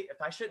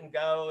I shouldn't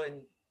go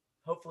and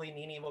hopefully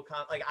NeNe will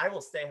come, like I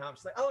will stay home.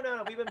 She's like, oh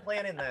no, we've been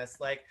planning this.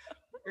 Like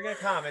you're going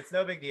to come. It's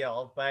no big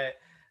deal. But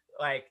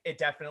like it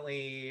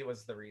definitely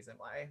was the reason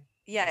why.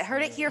 Yeah, I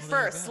heard it here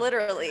first,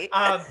 literally.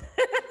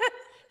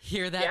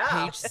 Hear that,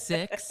 page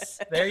 6?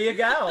 There you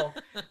go.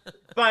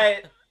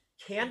 But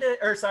Karen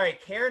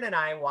and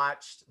I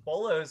watched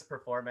Bolo's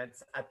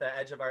performance at the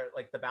edge of our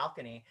the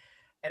balcony,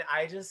 and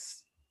I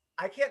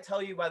can't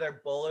tell you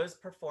whether Bolo's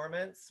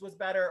performance was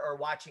better or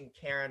watching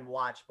Karen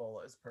watch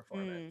Bolo's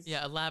performance.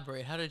 Yeah,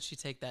 elaborate. How did she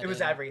take that? It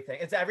was everything.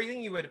 It's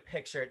everything you would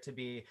picture it to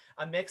be.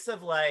 A mix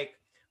of like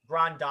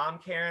Grand Dame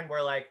Karen,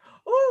 where like,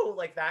 ooh,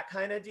 like that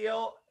kind of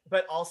deal,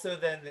 but also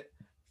then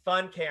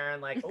fun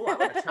Karen, like, oh, I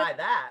want to try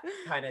that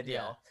kind of deal.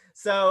 Yeah.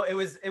 So it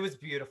was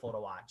beautiful to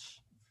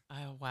watch.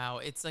 Oh wow,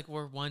 it's like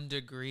we're 1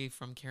 degree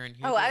from Karen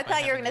Huger. Oh, I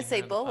thought you were gonna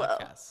say Bolo.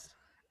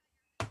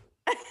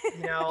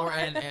 You know,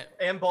 and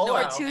No, Bolo.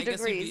 or 2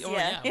 degrees.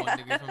 1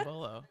 degree from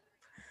Bolo.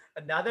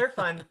 Another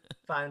fun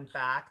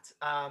fact.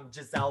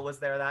 Giselle was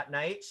there that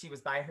night. She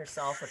was by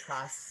herself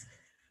across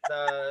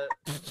the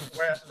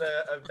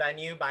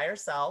venue by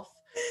herself.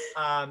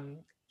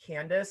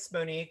 Candace,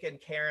 Monique, and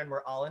Karen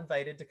were all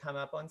invited to come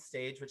up on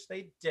stage, which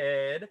they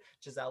did.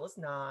 Giselle was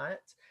not.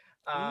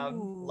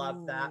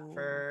 Love that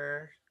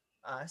for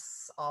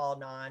us, all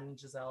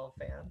non-Giselle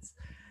fans.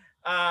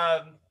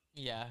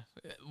 Yeah,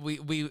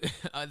 we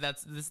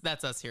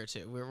that's us here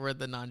too. We're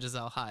the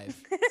non-Giselle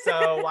hive.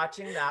 So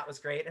watching that was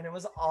great, and it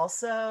was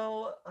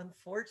also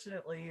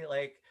unfortunately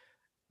like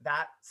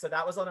that. So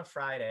that was on a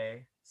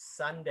Friday.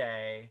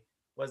 Sunday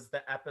was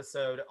the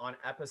episode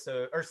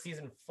or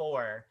season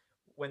 4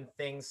 when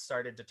things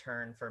started to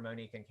turn for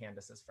Monique and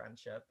Candace's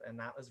friendship, and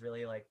that was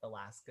really like the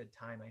last good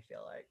time. I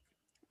feel like.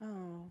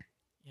 Oh.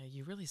 Yeah,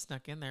 you really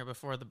snuck in there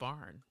before the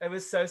barn. It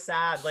was so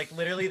sad. Like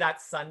literally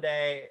that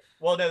Sunday.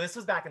 Well, no, this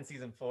was back in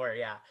season 4.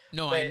 Yeah.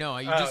 No, but, I know.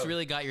 You just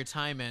really got your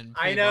time in.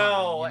 I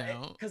know.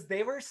 Because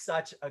they were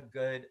such a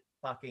good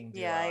fucking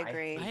duo. Yeah, I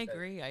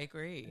agree. I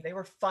agree. They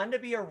were fun to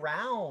be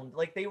around.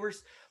 Like they were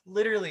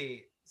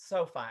literally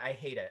so fun. I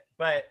hate it.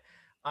 But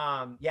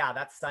yeah,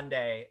 that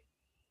Sunday,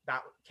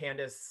 that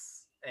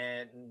Candace,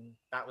 and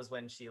that was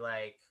when she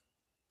like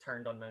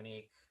turned on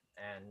Monique,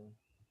 and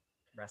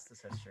rest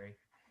is history.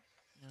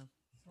 Yeah.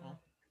 Well,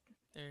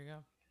 there you go.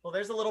 Well,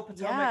 there's a little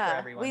Potomac for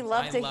everyone. We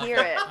love to hear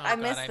it. I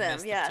miss them.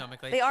 Yeah,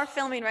 they are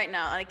filming right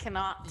now, and I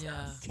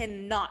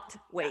cannot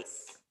wait.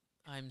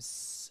 I'm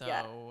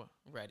so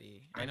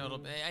ready. I know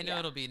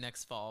it'll be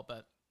next fall,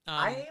 but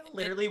I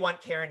literally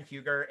want Karen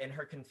Huger in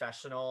her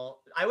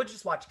confessional. I would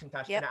just watch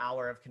an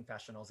hour of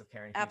confessionals of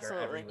Karen Huger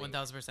every week.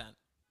 1000%.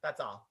 That's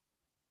all.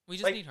 We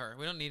just need her.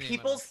 We don't need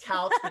People's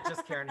Couch, but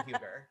just Karen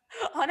Huger.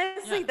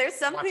 Honestly, there's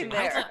something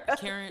there.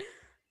 Karen.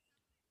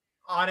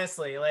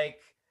 Honestly, like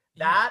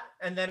that,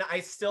 and then I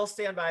still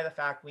stand by the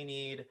fact we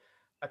need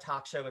a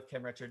talk show with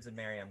Kim Richards and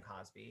Miriam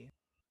Cosby.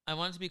 I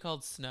want it to be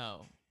called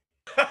Snow.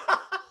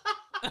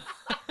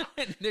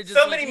 They're just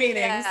So like, many meanings.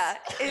 Yeah.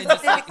 and Is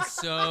just this like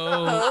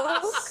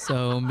Coke?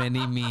 so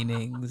many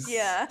meanings.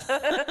 Yeah.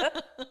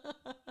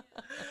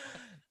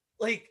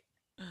 Like,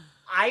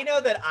 I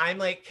know that I'm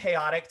like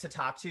chaotic to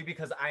talk to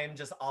because I am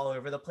just all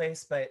over the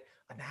place, but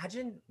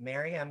imagine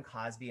Mary M.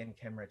 Cosby and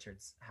Kim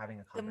Richards having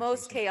a The conversation.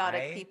 most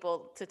chaotic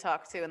people to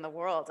talk to in the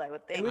world, I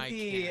would It think. would I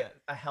be can't.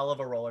 a hell of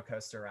a roller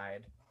coaster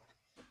ride.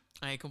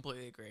 I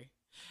completely agree.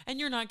 And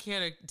you're not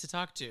chaotic to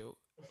talk to.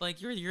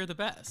 Like you're the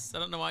best. I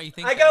don't know why you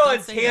think I that. go Don't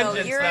on say tangents,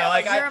 that. you're though.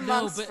 Like, you're I-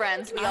 amongst but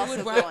friends. We I also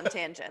would go ra- on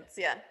tangents.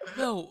 Yeah.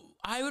 No,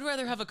 I would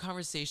rather have a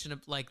conversation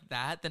like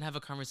that than have a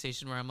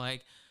conversation where I'm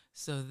like,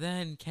 so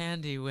then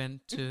Candy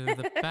went to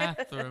the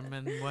bathroom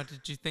and what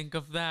did you think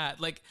of that?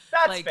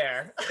 That's like,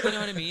 fair. You know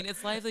what I mean?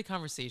 It's lively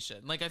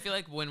conversation. Like I feel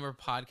like when we're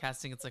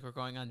podcasting, it's like we're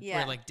going on,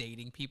 Yeah. we're like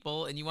dating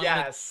people, and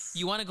Yes.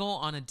 you want to go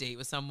on a date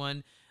with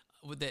someone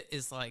that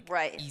is like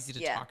Right, easy to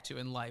yeah. talk to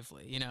and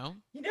lively. You know?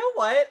 You know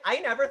what? I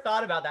never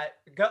thought about that.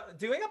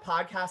 Doing a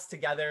podcast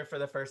together for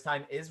the first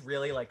time is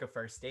really like a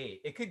first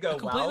date. It could go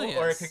It well completely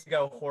or it is. could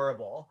go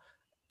horrible.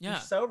 Yeah. You're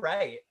so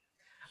right.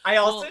 I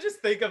also Well- just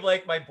think of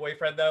like my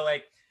boyfriend though,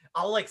 like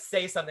I'll like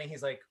say something,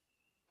 he's like,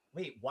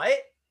 wait, what?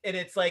 And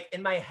it's like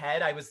in my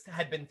head,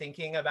 had been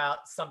thinking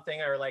about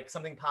something or like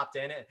something popped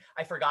in and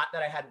I forgot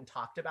that I hadn't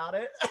talked about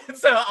it.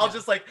 So I'll Yeah.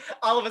 just like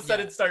all of a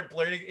sudden Yeah. start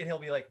blurting and he'll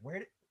be like, what are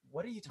you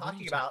What are you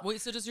talking about? Wait,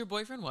 so does your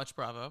boyfriend watch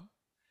Bravo?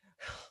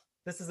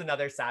 This is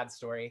another sad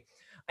story.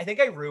 I think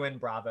I ruined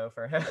Bravo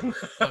for him.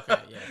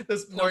 Okay, yeah.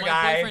 This No, poor my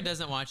guy. boyfriend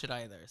doesn't watch it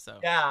either. So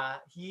Yeah,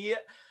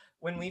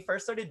 when we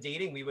first started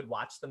dating, we would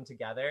watch them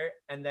together,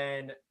 and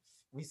then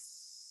we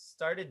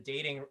started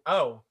dating.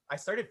 Oh, I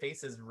started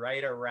Faces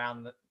right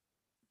around.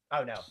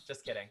 Oh no,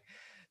 just kidding.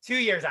 2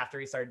 years after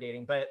we started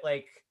dating, but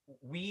like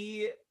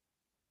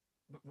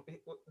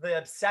the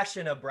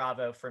obsession of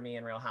Bravo for me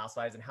in Real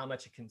Housewives and how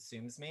much it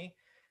consumes me.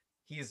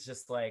 He's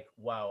just like,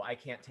 whoa, I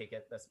can't take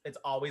it. It's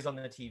always on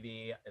the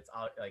TV. It's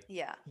all like,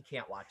 Yeah. he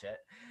can't watch it.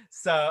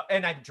 So,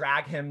 and I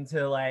drag him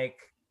to like,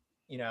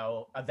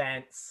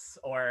 events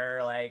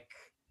or like,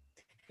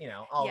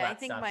 all Yeah, that I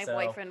think stuff. my So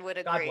boyfriend would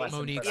God agree. bless him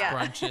for Monique's that.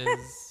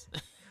 brunches.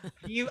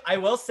 I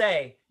will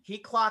say, he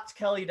clocked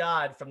Kelly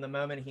Dodd from the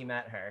moment he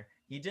met her.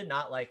 He did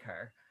not like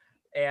her.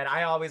 And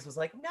I always was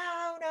like,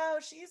 no,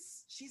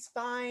 she's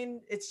fine.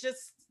 It's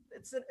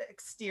an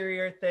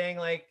exterior thing.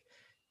 Like,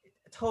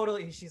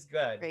 totally, she's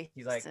good.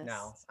 He's like, no,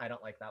 Racist. I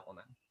don't like that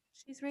woman.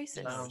 She's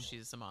racist. No, Um,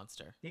 she's a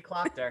monster. He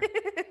clocked her.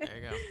 There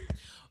you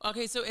go.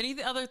 Okay, so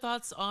any other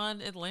thoughts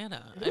on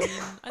Atlanta? I mean,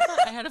 I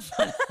thought I had a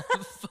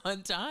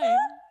fun time.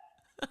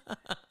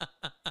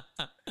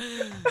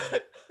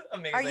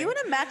 Amazing. Are you in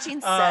a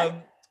matching set?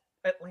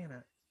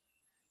 Atlanta.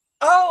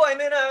 Oh, I'm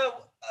in a.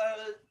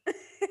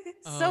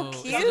 So Oh,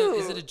 cute.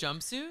 Is it a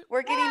jumpsuit?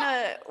 We're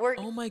getting we're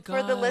Oh my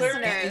god. for the That is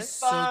listeners.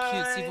 so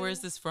cute. Steve, Fun. where is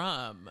this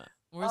from?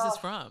 Where is this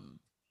from?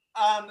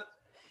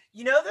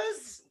 You know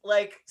those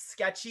like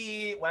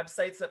sketchy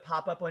websites that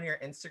pop up on your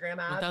Instagram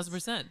ads?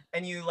 1000%.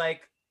 And you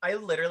like, I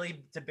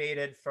literally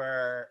debated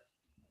for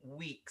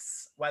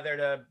weeks whether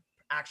to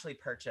actually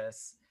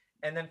purchase.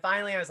 And then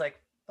finally I was like,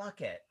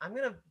 fuck it. I'm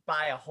going to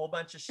buy a whole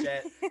bunch of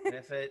shit.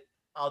 And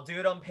I'll do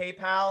it on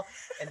PayPal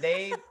and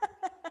they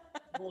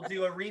will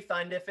do a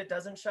refund if it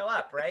doesn't show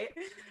up. Right.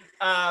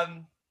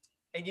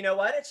 And you know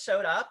what? It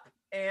showed up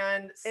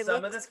and It some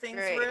of the looks things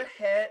great. were a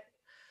hit.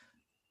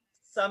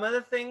 Some of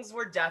the things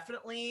were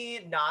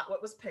definitely not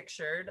what was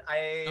pictured.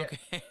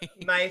 Okay.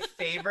 My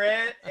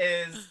favorite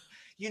is,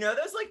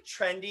 those like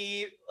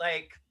trendy,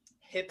 like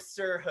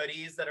hipster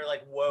hoodies that are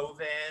like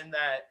woven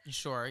that,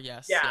 Sure,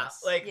 yes. yeah,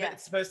 Yes. like Yeah.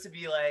 it's supposed to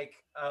be like,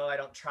 oh, I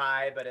don't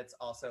try, but it's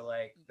also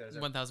like, those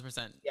are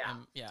 1000%. Yeah.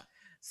 Yeah.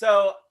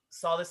 So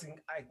saw this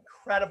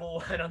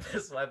incredible one on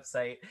this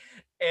website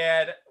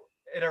and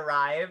it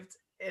arrived.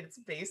 It's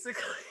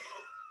basically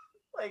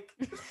like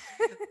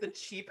the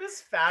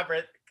cheapest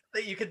fabric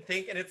that you could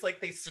think. And it's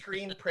like they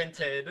screen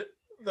printed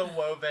the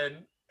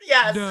woven.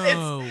 Yes,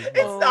 No.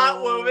 it's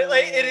not woven.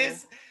 Like it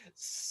is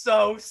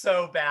so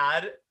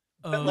bad.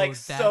 But Oh, like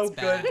so that's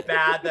bad. good,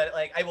 bad that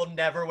like I will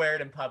never wear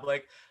it in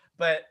public,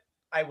 but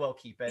I will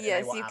keep it. and I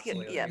Yes, will you can-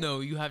 absolutely yeah. keep it. No,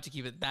 you have to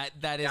keep it.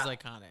 That is Yeah.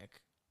 iconic.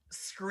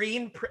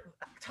 Screen print.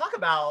 Talk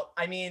about,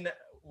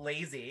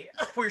 lazy.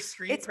 We're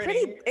screen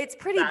printing. It's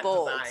pretty that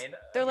bold. design.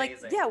 They're like,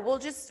 Amazing. yeah, we'll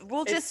just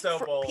so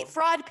bold.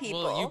 fraud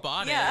people. Well, you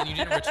bought it Yeah. and you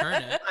didn't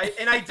return it.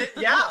 I did.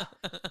 Yeah,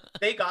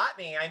 they got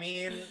me. I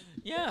mean,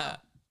 Yeah.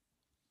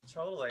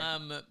 totally.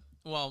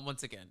 Well,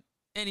 once again,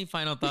 any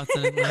final thoughts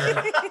on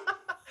Atlanta?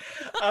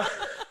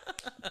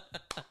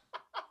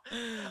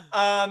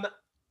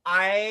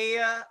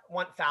 I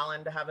want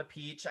Fallon to have a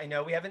peach. I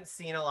know we haven't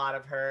seen a lot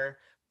of her,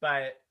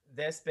 but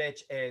this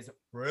bitch is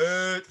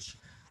rich.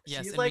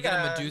 Yes, She's and like we get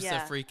a a- Medusa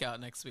Yeah. freak out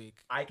next week.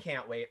 I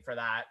can't wait for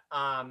that.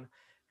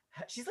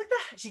 She's like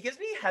she gives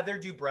me Heather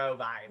Dubrow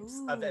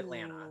vibes of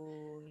Atlanta.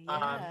 Ooh,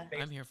 yeah. They-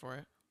 I'm here for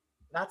it.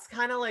 That's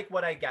kind of like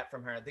what I get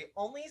from her. The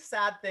only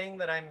sad thing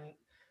that I'm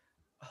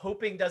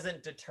hoping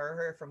doesn't deter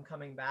her from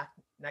coming back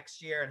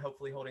next year and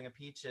hopefully holding a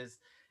peach is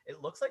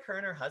it looks like her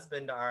and her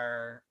husband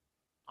are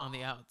on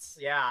the outs.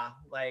 Yeah,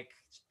 like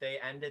they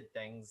ended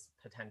things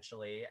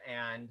potentially,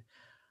 and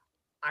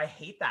I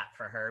hate that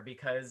for her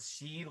because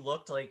she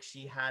looked like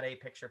she had a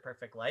picture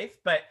perfect life,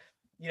 but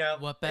you know,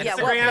 What better Yeah,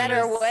 what Instagram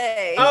better is-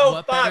 way? Oh,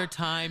 what better fuck.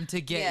 time to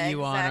get Yeah,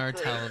 you on our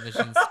exactly.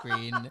 television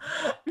screen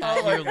Oh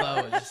at my your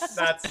gosh, lowest?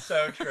 That's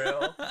so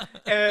true.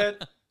 And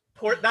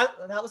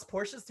that was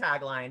Portia's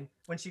tagline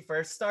when she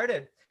first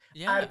started. I had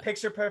Yeah. a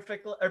picture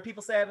perfect, or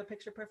people say I have a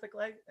picture perfect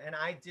life, and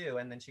I do.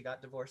 And then she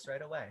got divorced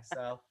right away.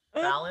 So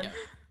Fallon Yeah.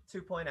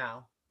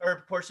 2.0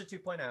 or Portia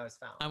 2.0 is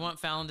Fallon. I want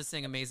Fallon to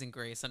sing Amazing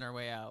Grace on our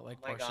way out, like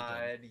Oh my Portia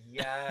god, did.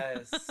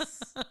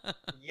 yes.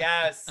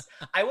 Yes.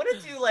 I want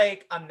to do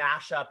like a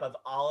mashup of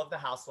all of the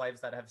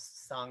housewives that have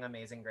sung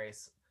Amazing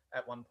Grace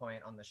at one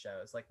point on the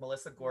shows. Like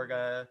Melissa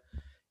Gorga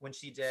when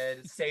she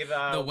did Save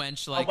The a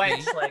wench A like me.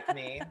 Wench Like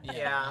Me.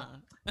 Yeah.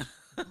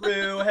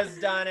 Rue has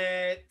done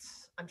it.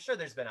 I'm sure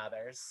there's been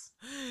others.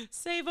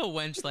 Save a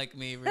wench like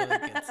me really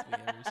gets me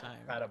every time.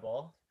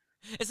 Incredible.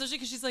 Especially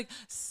because she's like,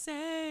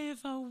 save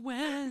a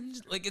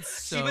wench. Like, it's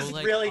so, She was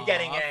like, really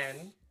getting off.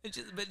 in.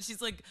 But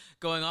she's like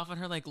going off on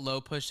her like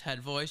low push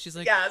head voice. She's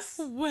like, Yes.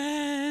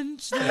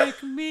 wench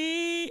like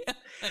me.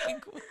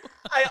 Like,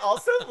 I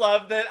also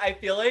love that I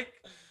feel like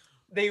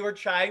they were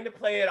trying to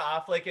play it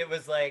off like it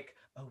was like,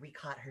 oh, we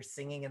caught her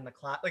singing in the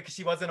class. Like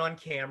she wasn't on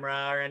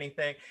camera or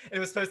anything. It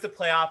was supposed to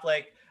play off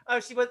like, oh,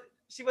 she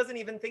wasn't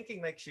even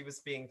thinking like she was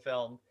being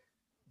filmed.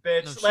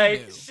 Bitch, No, she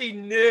like knew. she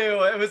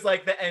knew it was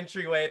like the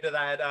entryway to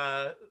that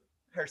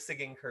her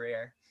singing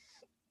career.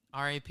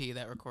 R.I.P.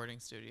 that recording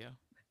studio.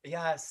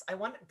 Yes.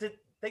 Did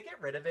they get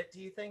rid of it, do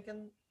you think?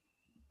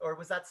 Or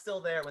was that still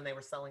there when they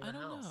were selling the I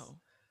don't house? know.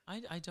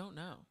 I don't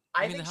know.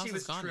 I mean, think the house she is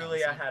was gone now, truly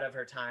so- ahead of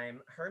her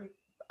time. Her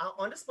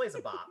On Display's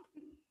a bop.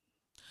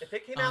 If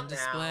it came On out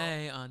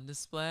display, now, on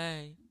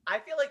display. I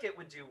feel like it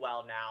would do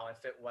well now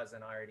if it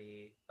wasn't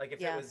already like if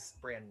Yeah. it was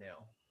brand new.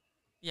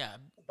 Yeah.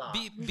 Bop.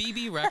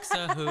 BB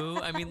Rexa, who?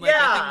 I mean, like, I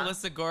Yeah. think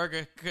Melissa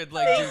Gorga could,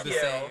 like, Thank do the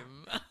you.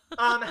 same.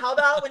 How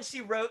about when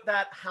she wrote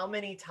that "How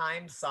Many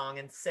Times" song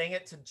and sang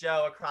it to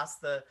Joe across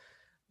the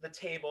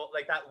table,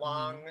 like that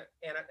long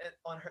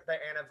on their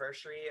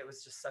anniversary? It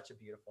was just such a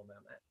beautiful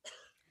moment.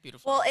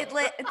 Beautiful. Well,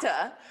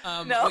 Atlanta.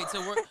 No. Wait, so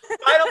we're...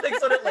 I don't think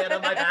so in Atlanta.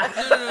 My bad.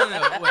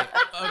 No. Wait.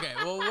 Okay.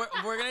 Well,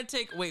 we're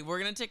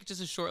gonna take just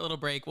a short little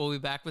break. We'll be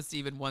back with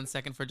Steve in 1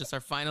 second for just our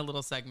final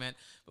little segment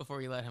before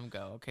we let him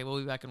go. Okay, we'll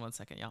be back in 1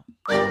 second, y'all.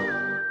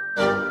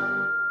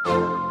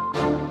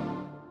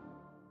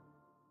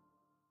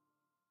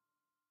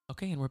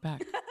 Okay, and we're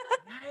back.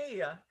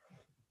 Hey.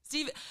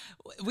 Steve,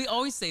 we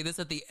always say this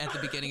at the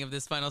beginning of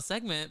this final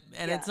segment,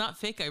 and Yeah. it's not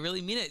fake. I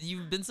really mean it.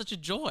 You've been such a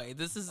joy.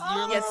 This is Oh,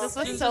 your Yes, this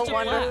was you're so such a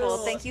wonderful.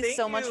 blast. Thank you Thank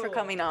so much for you.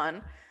 coming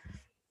on.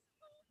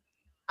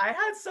 I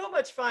had so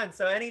much fun.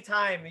 So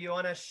anytime you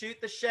want to shoot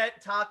the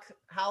shit, talk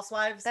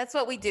housewives, That's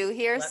what we do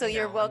here. Let So me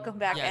you're know. welcome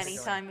back Yes.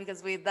 anytime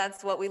because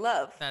that's what we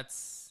love.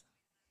 That's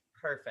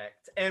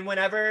perfect. And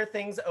whenever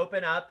things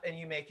open up and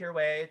you make your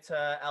way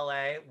to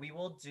LA, we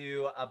will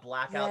do a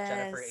blackout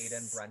Jennifer Aiden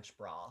Yes. brunch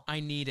brawl. I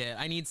need it.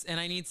 I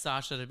need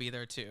Sasha to be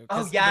there too. Oh,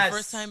 'Cause yes.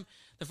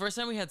 The first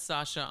time we had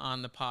Sasha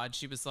on the pod,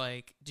 she was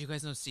like, "Do you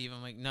guys know Steve?"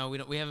 I'm like, "No,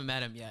 we haven't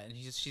met him yet." And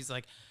she's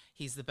like,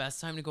 "He's the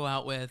best time to go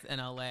out with in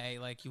LA.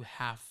 Like, you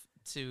have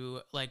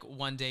to like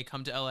one day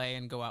come to LA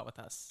and go out with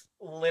us."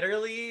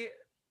 Literally,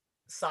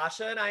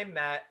 Sasha and I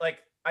met,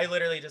 like, I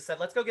literally just said,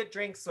 let's go get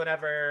drinks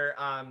whenever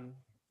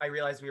I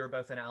realized we were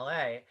both in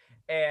LA.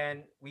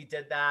 And we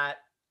did that,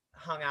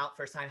 hung out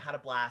first time, had a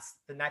blast.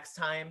 The next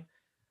time,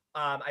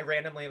 I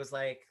randomly was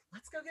like,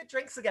 let's go get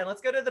drinks again.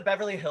 Let's go to the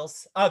Beverly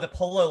Hills, the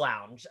Polo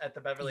Lounge at the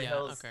Beverly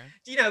Hills. Okay.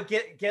 You know,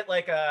 get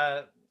like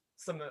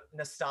some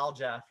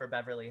nostalgia for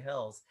Beverly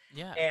Hills.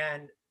 Yeah.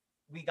 And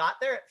we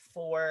got there at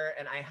 4,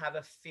 and I have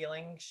a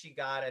feeling she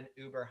got an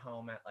Uber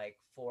home at like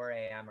 4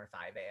 a.m. or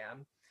 5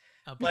 a.m.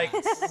 A Like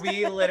blast.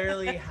 we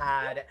literally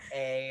had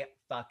a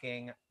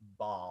fucking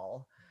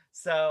ball.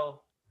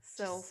 So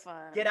So just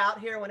fun. get out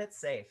here when it's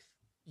safe.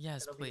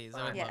 Yes, It'll be please.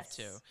 I would fun. love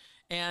to. Yes.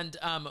 And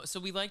so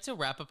we like to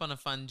wrap up on a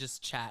fun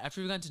just chat. After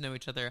we've gotten to know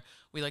each other,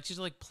 we like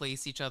to like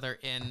place each other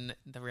in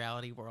the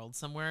reality world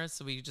somewhere.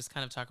 So we just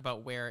kind of talk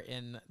about where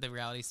in the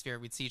reality sphere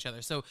we'd see each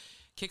other. So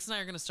Kix and I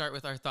are going to start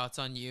with our thoughts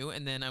on you,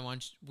 and then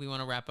we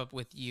want to wrap up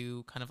with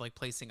you kind of like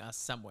placing us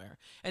somewhere.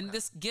 And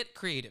this get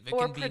creative. It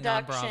Or can be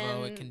non-Bravo.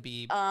 production, It can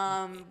be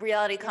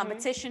reality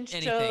competition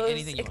Anything- shows.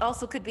 anything you It want.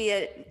 also could be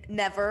a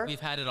never.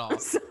 we've had it all.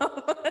 So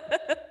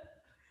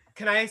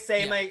Can I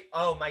say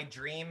Yeah. my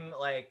dream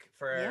like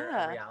for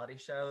Yeah. a reality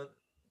show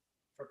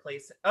for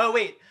placing? Oh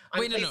wait, I'm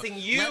Wait, no. placing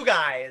you Let-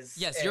 guys.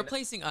 Yes, in- you're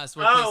placing us.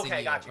 We're Oh, placing okay,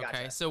 you. gotcha,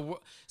 Okay, gotcha.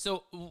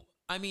 so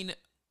I mean,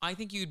 I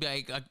think you'd be.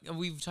 Like,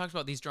 we've talked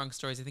about these drunk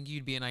stories. I think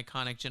you'd be an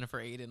iconic Jennifer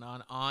Aiden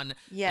on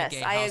Yes, a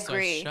gay I housewife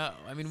agree. show.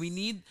 I mean, we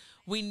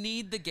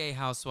need the gay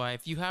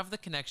housewife. You have the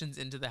connections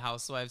into the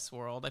housewives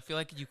world. I feel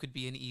like you could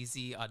be an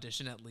easy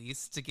audition at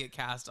least to get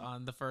cast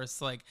on the first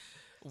like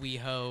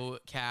WeHo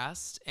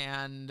cast.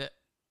 And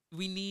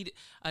we need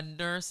a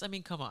nurse. I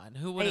mean, come on,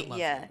 who wouldn't love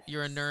yeah. you?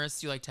 You're a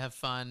nurse. You like to have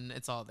fun.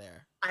 It's all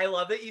there. I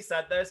love that you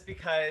said this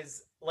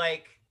because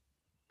like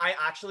I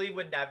actually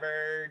would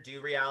never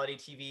do reality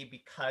TV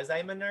because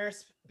I'm a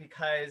nurse,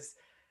 because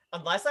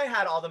unless I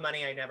had all the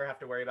money, I never have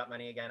to worry about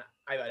money again.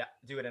 I would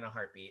do it in a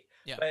heartbeat.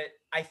 Yeah. But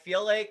I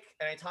feel like,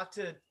 and I talked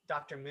to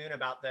Dr. Moon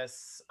about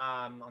this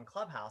on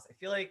Clubhouse, I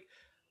feel like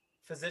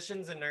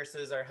physicians and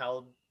nurses are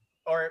held,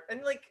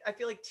 and like, I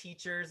feel like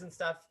teachers and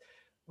stuff,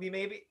 we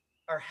maybe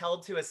are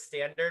held to a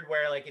standard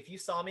where like, if you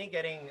saw me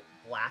getting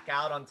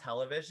blackout on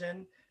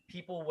television,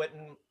 people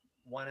wouldn't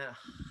want to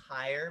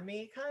hire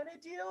me kind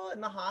of deal in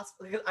the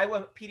hospital. Because I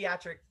was a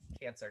pediatric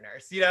cancer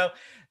nurse, you know,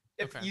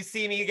 if you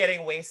see me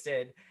getting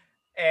wasted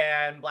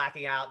and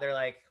blacking out, they're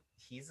like,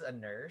 he's a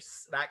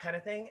nurse, that kind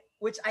of thing,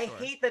 which I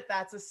hate that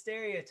that's a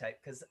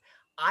stereotype, because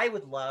I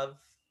would love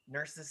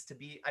nurses to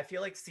be, I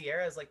feel like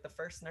Sierra is like the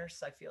first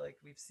nurse I feel like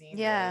we've seen.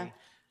 Yeah. Really,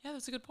 Yeah,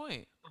 that's a good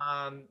point.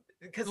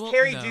 because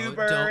Carrie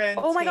Duber and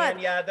oh my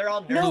Tanya, God. they're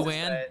all nurses.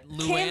 Luann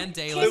Kim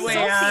Daly.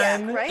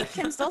 Zolciak, right?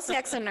 Kim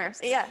Zolciak's a nurse.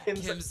 Yeah. Kim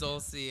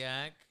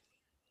Zolciak.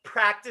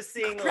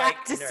 Practicing.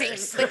 Like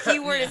nurse. The key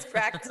word is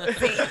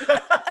practicing.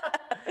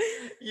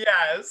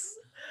 Yes.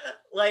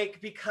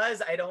 Like,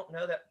 because I don't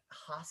know that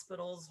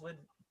hospitals would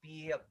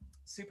be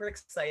super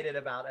excited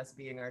about us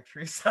being our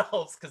true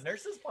selves, because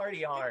nurses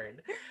party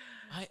hard.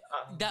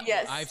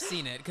 Yes. I've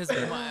seen it, because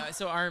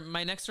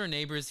my next door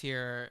neighbors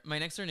here, my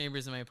next door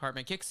neighbors in my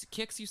apartment,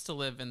 Kix used to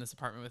live in this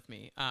apartment with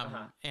me,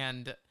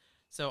 and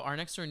so our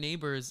next door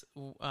neighbors,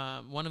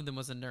 one of them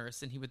was a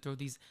nurse, and he would throw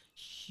these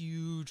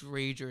huge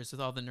ragers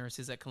with all the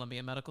nurses at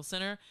Columbia Medical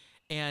Center,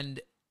 and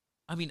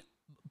I mean,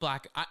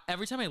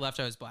 every time I left,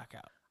 I was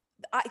blackout.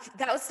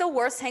 That was the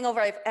worst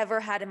hangover I've ever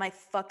had in my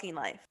fucking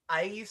life.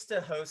 I used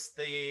to host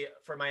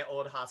for my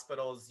old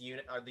hospital's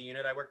unit, or the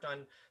unit I worked on,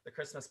 the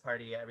Christmas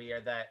party every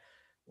year. That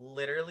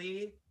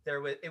literally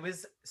it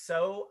was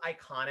so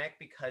iconic,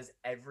 because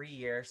every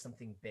year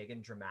something big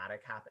and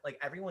dramatic happened. Like,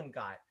 everyone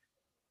got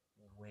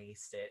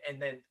wasted,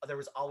 and then there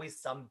was always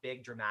some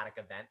big dramatic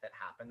event that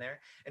happened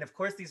there. And of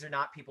course, these are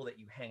not people that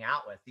you hang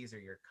out with, these are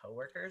your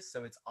coworkers,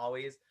 so it's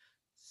always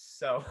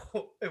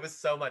it was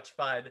so much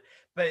fun.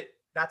 But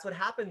that's what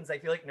happens. I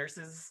feel like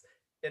nurses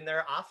in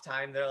their off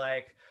time, they're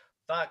like,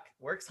 fuck,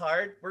 work's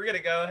hard, we're gonna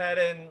go ahead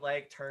and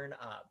like turn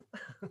up.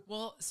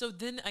 Well, so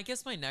then I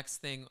guess my next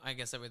thing, I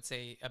guess I would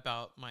say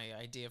about my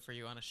idea for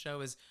you on a show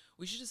is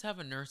we should just have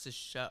a nurses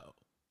show.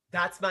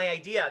 That's my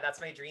idea.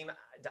 That's my dream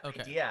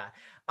idea.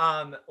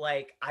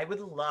 Like, I would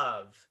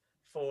love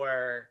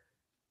for,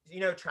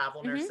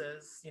 travel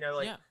nurses,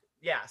 like,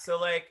 yeah. So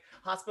like,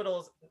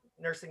 hospitals,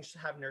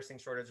 have nursing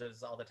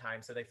shortages all the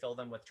time. So they fill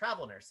them with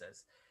travel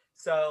nurses.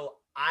 So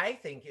I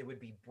think it would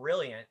be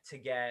brilliant to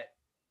get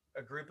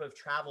a group of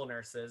travel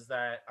nurses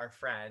that are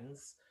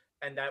friends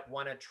and that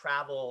want to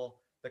travel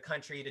the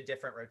country to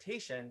different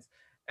rotations.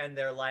 And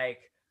they're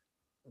like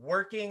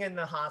working in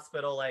the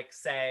hospital, like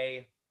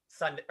say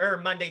Sunday or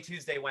Monday,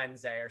 Tuesday,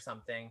 Wednesday or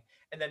something.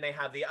 And then they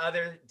have the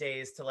other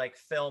days to like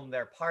film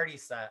their party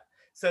set,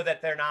 so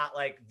that they're not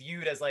like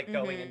viewed as like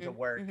going into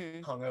work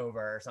hungover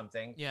or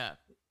something. Yeah.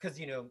 Cause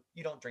you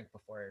don't drink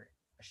before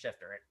a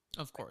shift or it.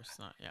 Of course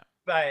not. Yeah.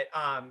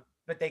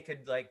 But they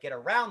could like get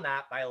around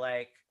that by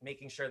like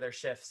making sure their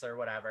shifts or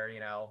whatever,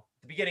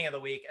 the beginning of the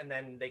week, and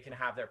then they can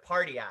have their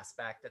party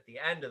aspect at the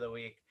end of the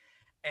week.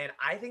 And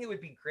I think it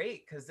would be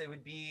great, because it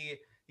would be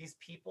these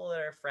people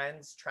that are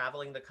friends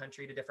traveling the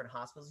country to different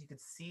hospitals. You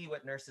could see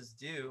what nurses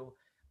do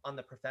on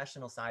the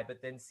professional side,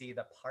 but then see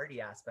the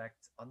party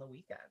aspect on the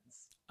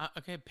weekends.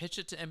 Okay, pitch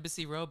it to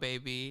Embassy Row,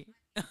 baby.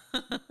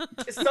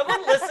 Is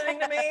someone listening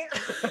to me?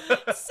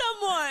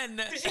 Someone!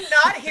 Did you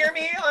not hear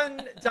me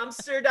on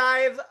Dumpster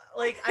Dive?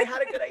 Like, I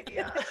had a good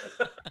idea.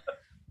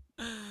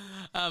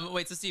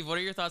 Wait, so Steve, what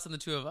are your thoughts on the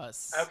two of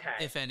us? Okay.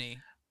 If any?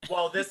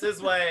 Well, this is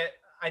what,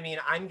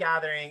 I'm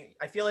gathering.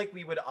 I feel like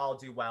we would all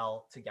do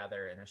well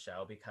together in a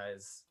show,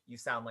 because you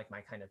sound like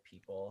my kind of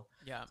people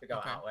to go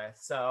out with.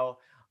 So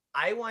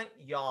I want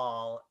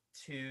y'all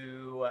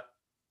to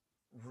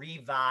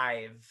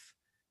revive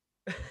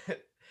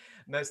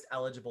Most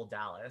Eligible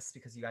Dallas,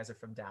 because you guys are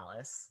from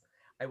Dallas.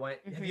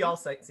 Have you all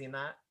seen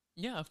that?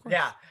 Yeah, of course.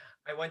 Yeah.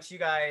 I want you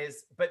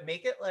guys, but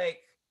make it like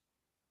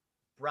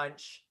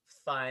brunch,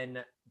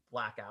 fun,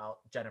 blackout,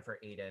 Jennifer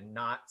Aiden,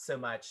 not so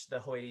much the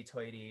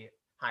hoity-toity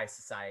high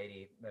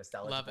society Most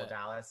Eligible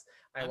Dallas.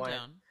 I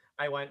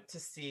want to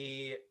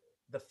see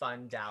the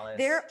fun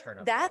Dallas turn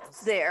up.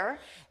 That's there.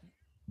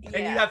 And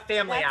you have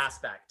family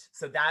aspect.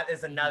 So that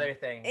is another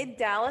thing. In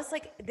Dallas,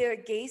 like their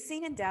gay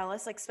scene in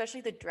Dallas, like especially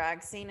the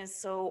drag scene, is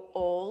so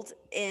old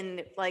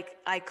and like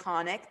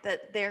iconic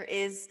that there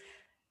is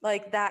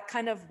like that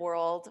kind of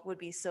world would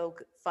be so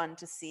fun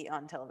to see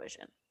on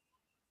television.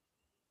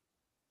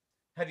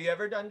 Have you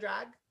ever done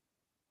drag?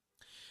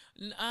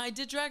 I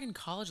did drag in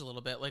college a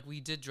little bit. Like we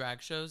did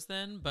drag shows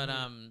then, but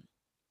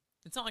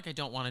it's not like I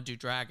don't want to do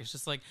drag. It's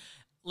just like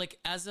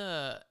as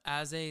a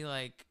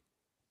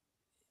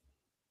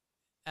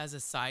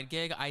side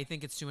gig, I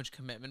think it's too much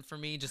commitment for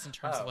me, just in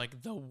terms of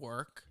like the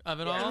work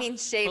of it all. I mean,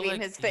 shaving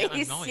his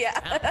face. Oh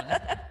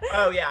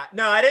yeah.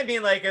 No, I didn't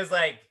mean like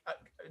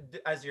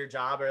as your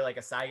job or like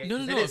a side gig. No.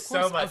 It is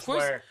so much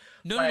more.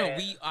 No.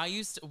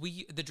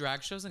 The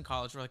drag shows in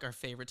college were like our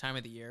favorite time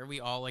of the year. We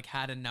all like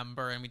had a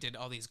number and we did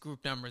all these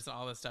group numbers and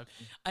all this stuff.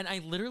 And I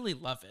literally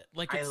love it.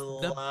 Like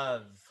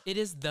it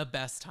is the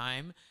best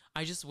time.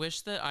 I just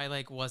wish that I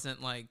like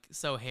wasn't like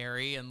so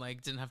hairy and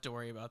like didn't have to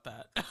worry about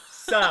that.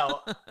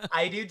 So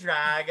I do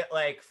drag,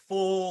 like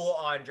full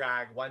on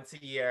drag once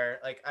a year.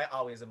 Like I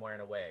always am wearing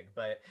a wig,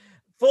 but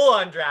full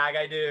on drag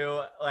I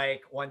do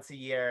like once a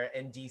year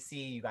in DC.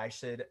 You guys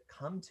should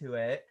come to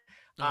it.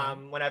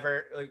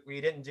 Whenever like, we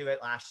didn't do it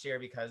last year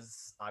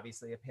because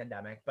obviously a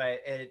pandemic,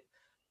 but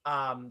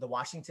the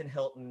Washington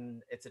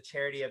Hilton, it's a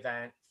charity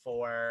event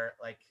for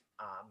like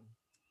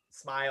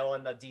Smile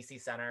in the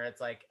DC Center.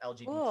 It's like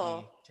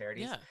LGBT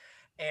charities. Yeah.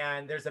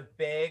 And there's a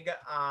big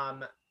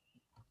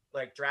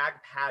like drag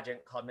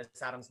pageant called Miss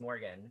Adams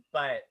Morgan.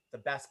 But the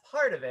best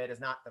part of it is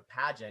not the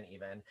pageant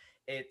even.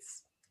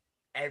 It's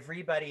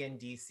everybody in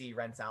DC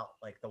rents out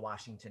like the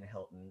Washington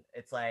Hilton.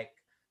 It's like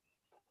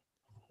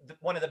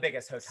one of the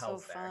biggest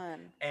hotels there.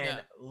 Fun.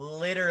 And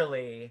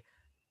literally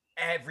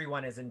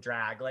everyone is in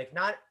drag. Like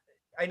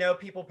I know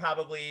people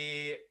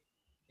probably,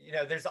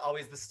 there's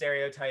always the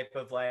stereotype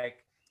of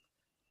like,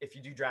 if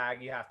you do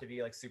drag, you have to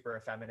be like super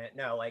effeminate.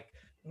 No, like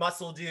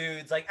muscle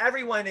dudes, like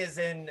everyone is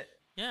in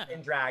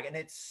drag, and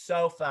it's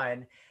so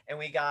fun. And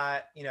we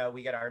got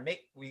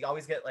we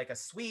always get like a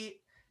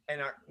suite,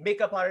 and our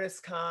makeup artists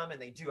come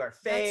and they do our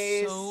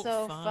face. That's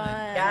so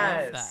fun.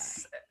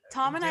 Yes.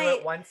 Tom and do I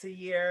it once a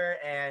year,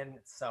 and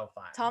it's so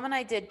fun. Tom and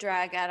I did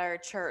drag at our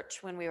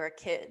church when we were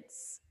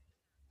kids.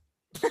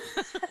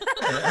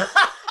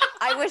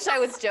 I wish I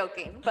was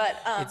joking, but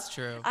it's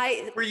true.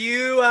 Were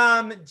you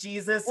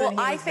Jesus? Well,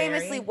 I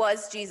famously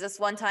was Jesus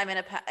one time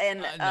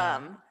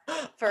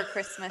for a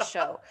Christmas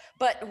show.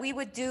 But we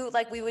would do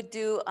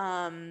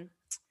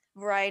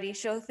variety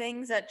show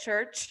things at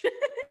church,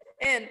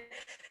 and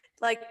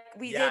like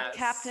we did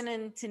Captain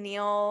and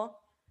Tennille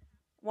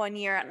one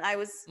year, and I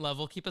was Love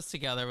Will Keep Us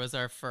Together was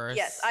our first.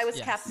 Yes, I was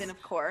Captain, of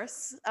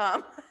course.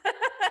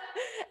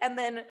 And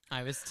then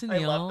I was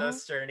Tennille. I love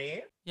this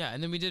journey. Yeah,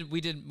 and then we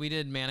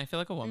did Man, I Feel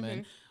Like a Woman.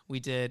 Mm-hmm. We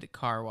did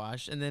Car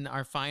Wash, and then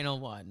our final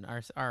one,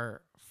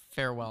 our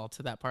farewell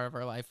to that part of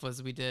our life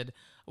was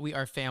We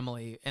Are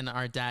Family, and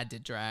our dad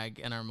did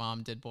drag, and our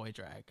mom did boy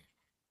drag.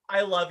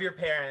 I love your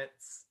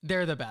parents.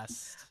 They're the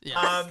best.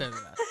 Yeah, they're the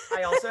best.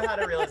 I also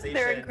had a realization.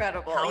 They're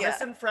incredible.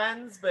 Countess and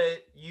Friends,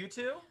 but you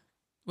two.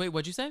 Wait,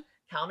 what'd you say?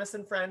 Countess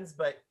and Friends,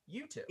 but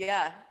you two.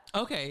 Yeah.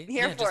 Okay.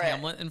 Here for just it.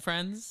 Hamlet and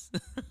Friends.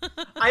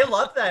 I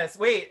love this.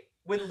 Wait,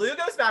 when Lou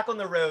goes back on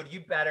the road,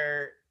 you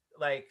better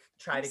like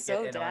try to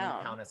get in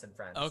on Countess and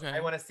Friends. Okay. I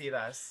want to see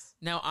this.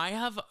 Now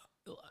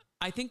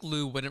I think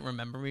Lou wouldn't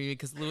remember me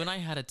because Lou and I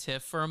had a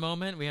tiff for a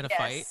moment. We had a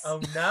fight.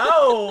 Oh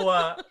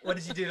no! What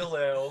did you do to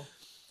Lou?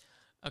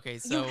 Okay,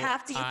 so you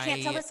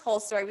can't tell this whole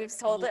story. We've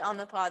told it on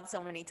the pod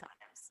so many times.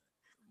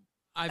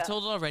 I've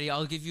told it already.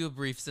 I'll give you a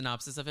brief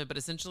synopsis of it, but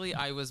essentially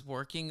I was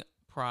working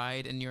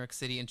Pride in New York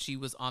City, and she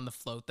was on the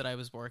float that I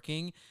was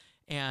working,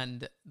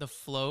 and the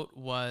float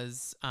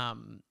was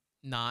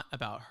not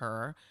about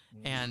her,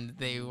 and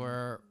they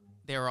were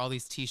all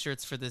these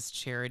t-shirts for this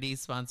charity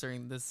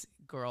sponsoring this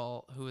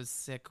girl who was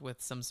sick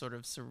with some sort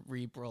of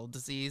cerebral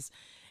disease,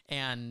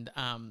 and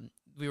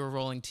we were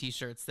rolling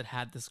t-shirts that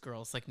had this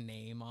girl's like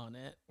name on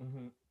it.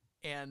 Mm-hmm.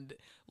 And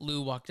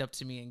Lou walked up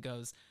to me and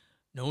goes,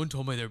 "No one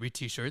told me there'd be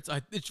t-shirts.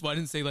 Why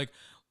didn't say like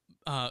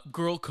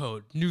Girl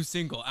Code, new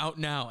single, out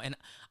now?" And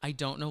I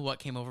don't know what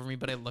came over me,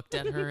 but I looked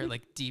at her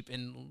like deep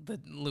in the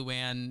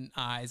Luann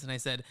eyes, and I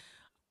said,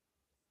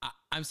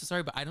 "I'm so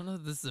sorry, but I don't know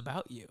that this is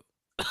about you."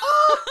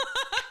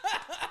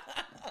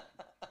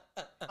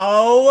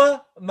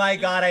 Oh my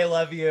God, I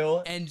love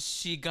you. And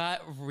she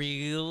got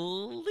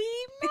really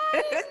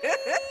mad.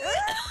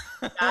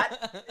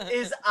 That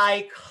is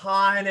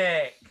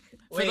iconic.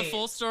 For the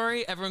full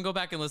story, everyone go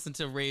back and listen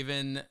to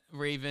Raven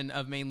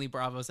of Mainly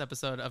Bravo's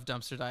episode of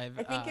Dumpster Dive.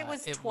 I think it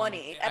was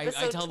 20.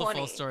 Episode I tell 20.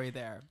 the full story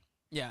there.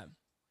 Yeah.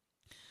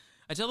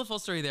 I tell the full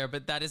story there,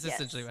 but that is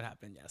essentially what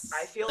happened, yes.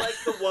 I feel like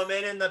the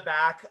woman in the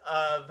back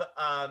of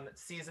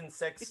season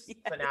 6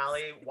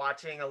 finale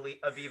watching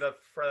Aviva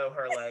throw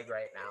her leg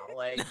right now.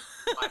 Like,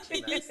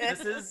 watching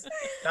this.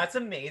 That's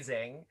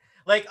amazing.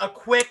 Like, a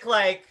quick,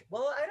 like,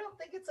 well, I don't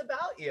think it's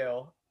about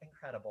you.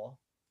 Incredible.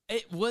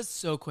 It was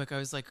so quick. I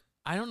was like,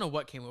 I don't know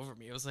what came over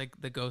me. It was like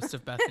the ghost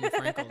of Bethany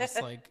Frankel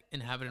just like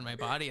inhabited my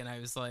body, and I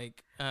was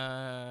like,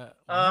 that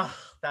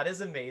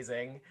is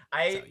amazing.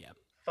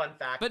 Fun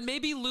fact. But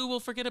maybe Lou will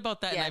forget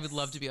about that, and I would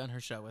love to be on her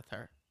show with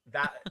her.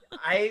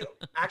 I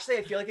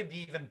feel like it'd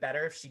be even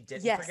better if she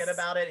didn't forget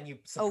about it and you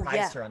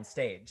surprised her on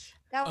stage.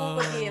 That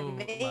would be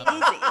amazing.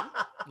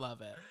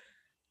 Love it.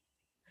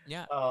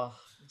 Yeah.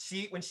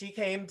 When she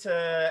came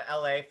to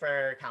LA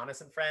for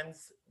Countess and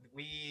Friends,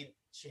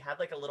 she had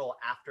like a little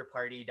after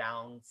party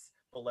down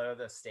below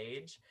the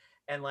stage,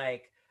 and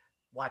like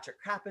Watcher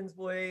Crappens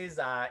Boys,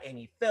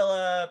 Annie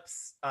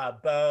Phillips,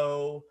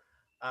 Bo,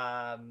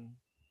 I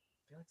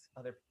feel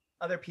like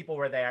other people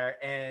were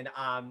there, and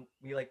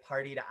we like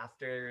partied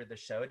after the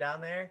show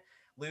down there.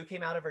 Lou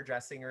came out of her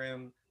dressing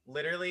room,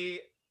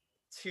 literally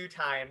 2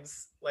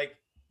 times, like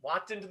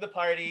walked into the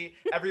party,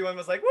 everyone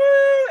was like,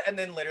 woo, and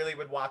then literally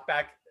would walk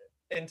back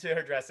into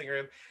her dressing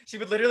room. She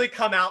would literally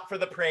come out for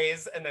the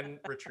praise and then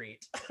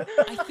retreat.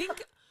 I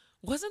think,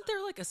 wasn't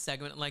there like a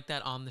segment like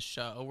that on the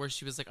show where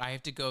she was like, I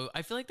have to go.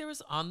 I feel like there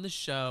was on the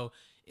show,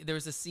 there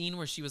was a scene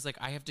where she was like,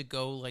 I have to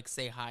go like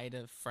say hi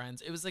to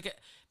friends. It was like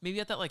maybe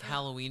at that like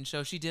Halloween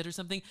show she did or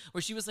something,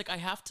 where she was like, I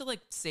have to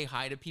like say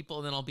hi to people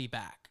and then I'll be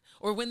back.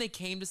 Or when they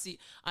came to see,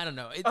 I don't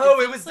know. It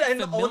was like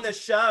on the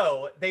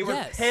show. They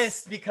were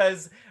pissed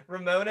because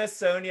Ramona,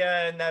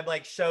 Sonia, and them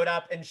like showed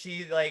up, and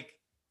she like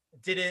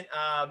didn't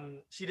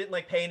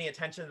like pay any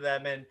attention to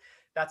them. And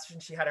that's when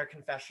she had her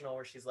confessional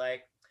where she's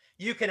like,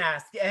 you can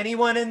ask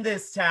anyone in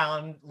this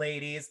town,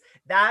 ladies.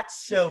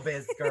 That's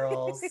showbiz,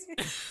 girls.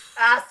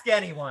 Ask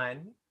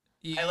anyone.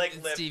 I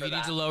like live Steve, for you that.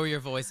 need to lower your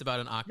voice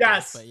about an octave.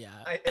 Yes, but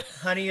yeah.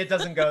 Honey, it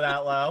doesn't go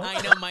that low.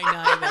 I know, mine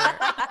neither.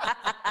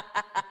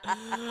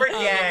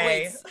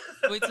 Yay.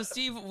 Wait, so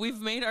Steve, we've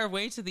made our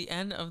way to the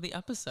end of the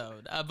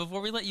episode.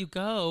 Before we let you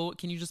go,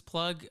 can you just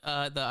plug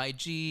the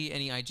IG,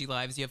 any IG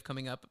lives you have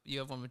coming up? You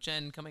have one with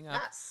Jen coming up,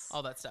 Yes.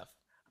 all that stuff.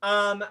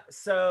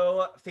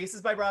 So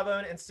Faces by Bravo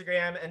on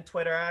Instagram and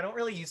Twitter. I don't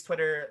really use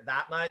Twitter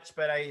that much,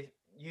 but I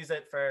use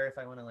it for if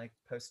I want to like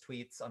post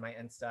tweets on my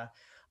Insta.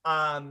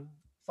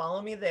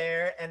 Follow me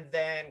there. And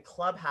then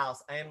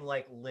Clubhouse. I am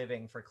like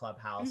living for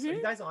Clubhouse. Are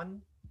you guys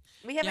on?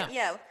 We haven't,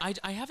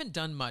 I haven't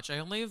done much. I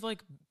only have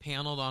like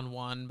paneled on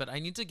one, but I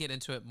need to get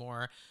into it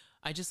more.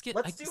 I just get.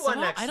 Let's do one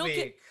next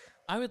week.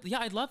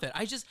 I'd love it.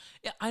 I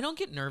don't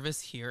get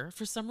nervous here.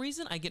 For some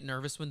reason, I get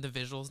nervous when the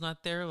visual's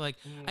not there. Like,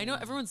 I know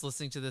everyone's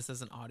listening to this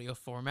as an audio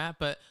format,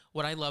 but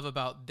what I love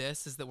about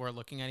this is that we're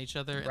looking at each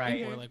other and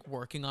like, we're like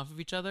working off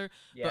of each other.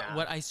 Yeah. But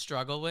what I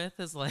struggle with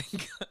is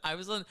like, I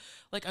was on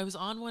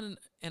one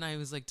and I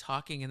was like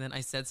talking and then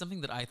I said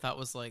something that I thought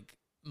was like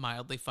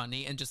mildly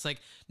funny and just like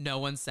no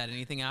one said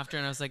anything after,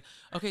 and I was like,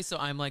 okay, so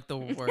I'm like the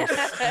worst.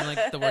 I'm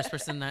like the worst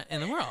person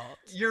in the world.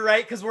 You're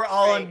right, because we're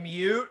all on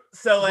mute,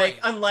 so like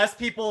unless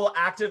people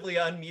actively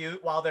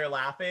unmute while they're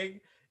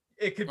laughing,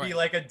 it could be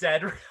like a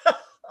dead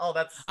Oh,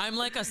 that's. I'm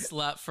like a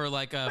slut for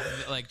like a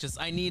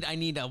just I need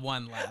a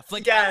one laugh.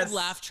 Like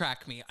laugh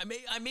track me.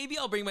 Maybe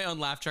I'll bring my own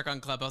laugh track on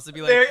Clubhouse and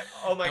be like,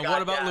 oh my God,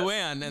 what about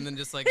Luann? And then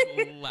just like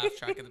laugh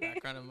track in the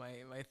background of my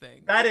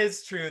thing. That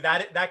is true.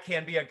 That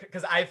can be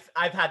because I've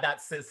had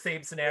that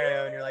same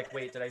scenario and you're like,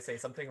 wait, did I say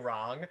something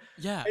wrong?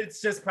 Yeah.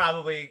 It's just part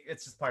of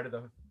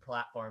the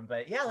platform,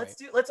 but yeah,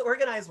 let's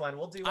organize one.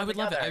 We'll do one. I would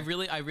together. love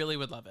it. I really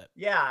would love it.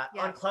 Yeah,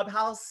 on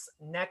Clubhouse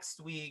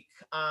next week.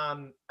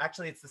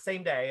 Actually, it's the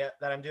same day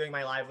that I'm doing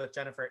my live with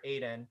Jennifer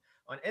Aiden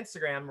on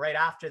Instagram. Right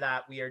after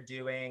that, we are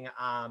doing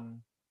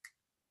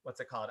what's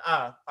it called?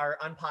 Our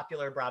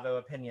unpopular Bravo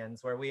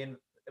opinions, where we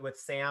with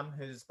Sam,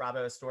 who's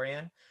Bravo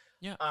historian.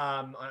 Yeah.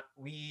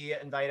 We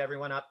invite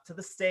everyone up to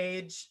the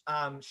stage.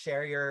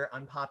 Share your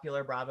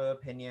unpopular Bravo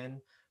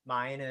opinion.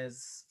 Mine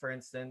is, for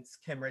instance,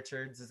 Kim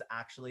Richards is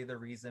actually the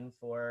reason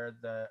for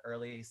the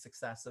early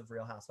success of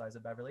Real Housewives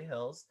of Beverly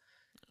Hills.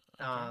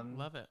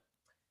 Love it.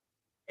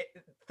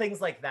 Things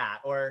like that.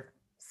 Or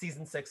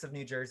season 6 of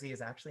New Jersey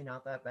is actually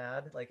not that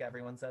bad, like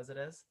everyone says it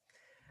is.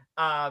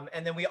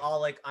 And then we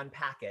all like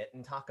unpack it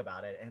and talk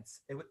about it. And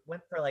it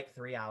went for like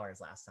 3 hours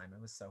last time.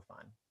 It was so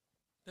fun.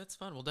 That's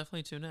fun. We'll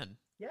definitely tune in.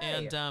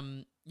 Yay.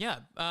 And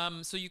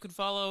so you can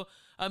follow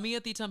me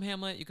at the Tom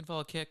Hamlet. You can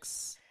follow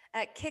Kix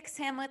at Kix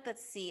Hamlet.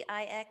 That's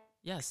CIX.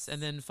 Yes, and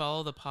then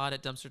follow the pod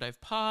at Dumpster Dive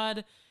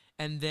Pod.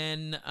 And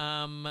then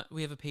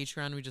we have a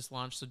Patreon we just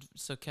launched,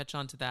 so catch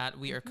on to that.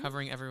 We are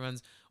covering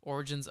everyone's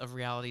origins of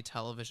reality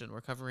television. We're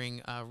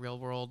covering Real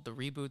World, the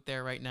reboot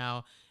there right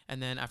now.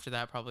 And then after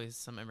that, probably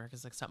some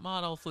America's Next Top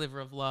Model, Flavor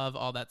of Love,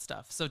 all that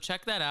stuff. So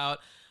check that out.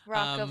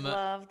 Rock of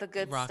Love, the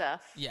good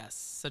stuff. Yes.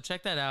 So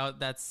check that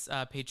out. That's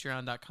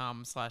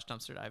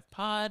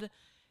patreon.com/dumpsterdivepod.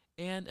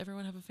 And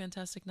everyone have a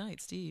fantastic night.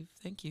 Steve,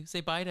 thank you.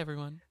 Say bye to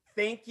everyone.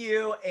 Thank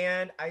you.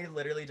 And I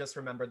literally just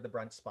remembered the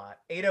brunch spot.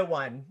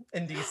 801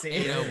 in DC.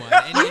 801.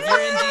 And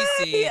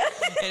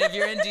if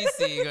you're in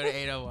DC, go to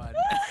 801.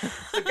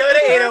 So go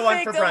to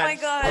 801 for brunch. Oh my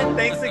God.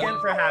 Thanks again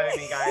for having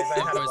me, guys.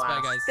 I had a blast.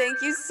 Bye, guys.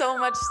 Thank you so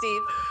much,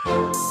 Steve.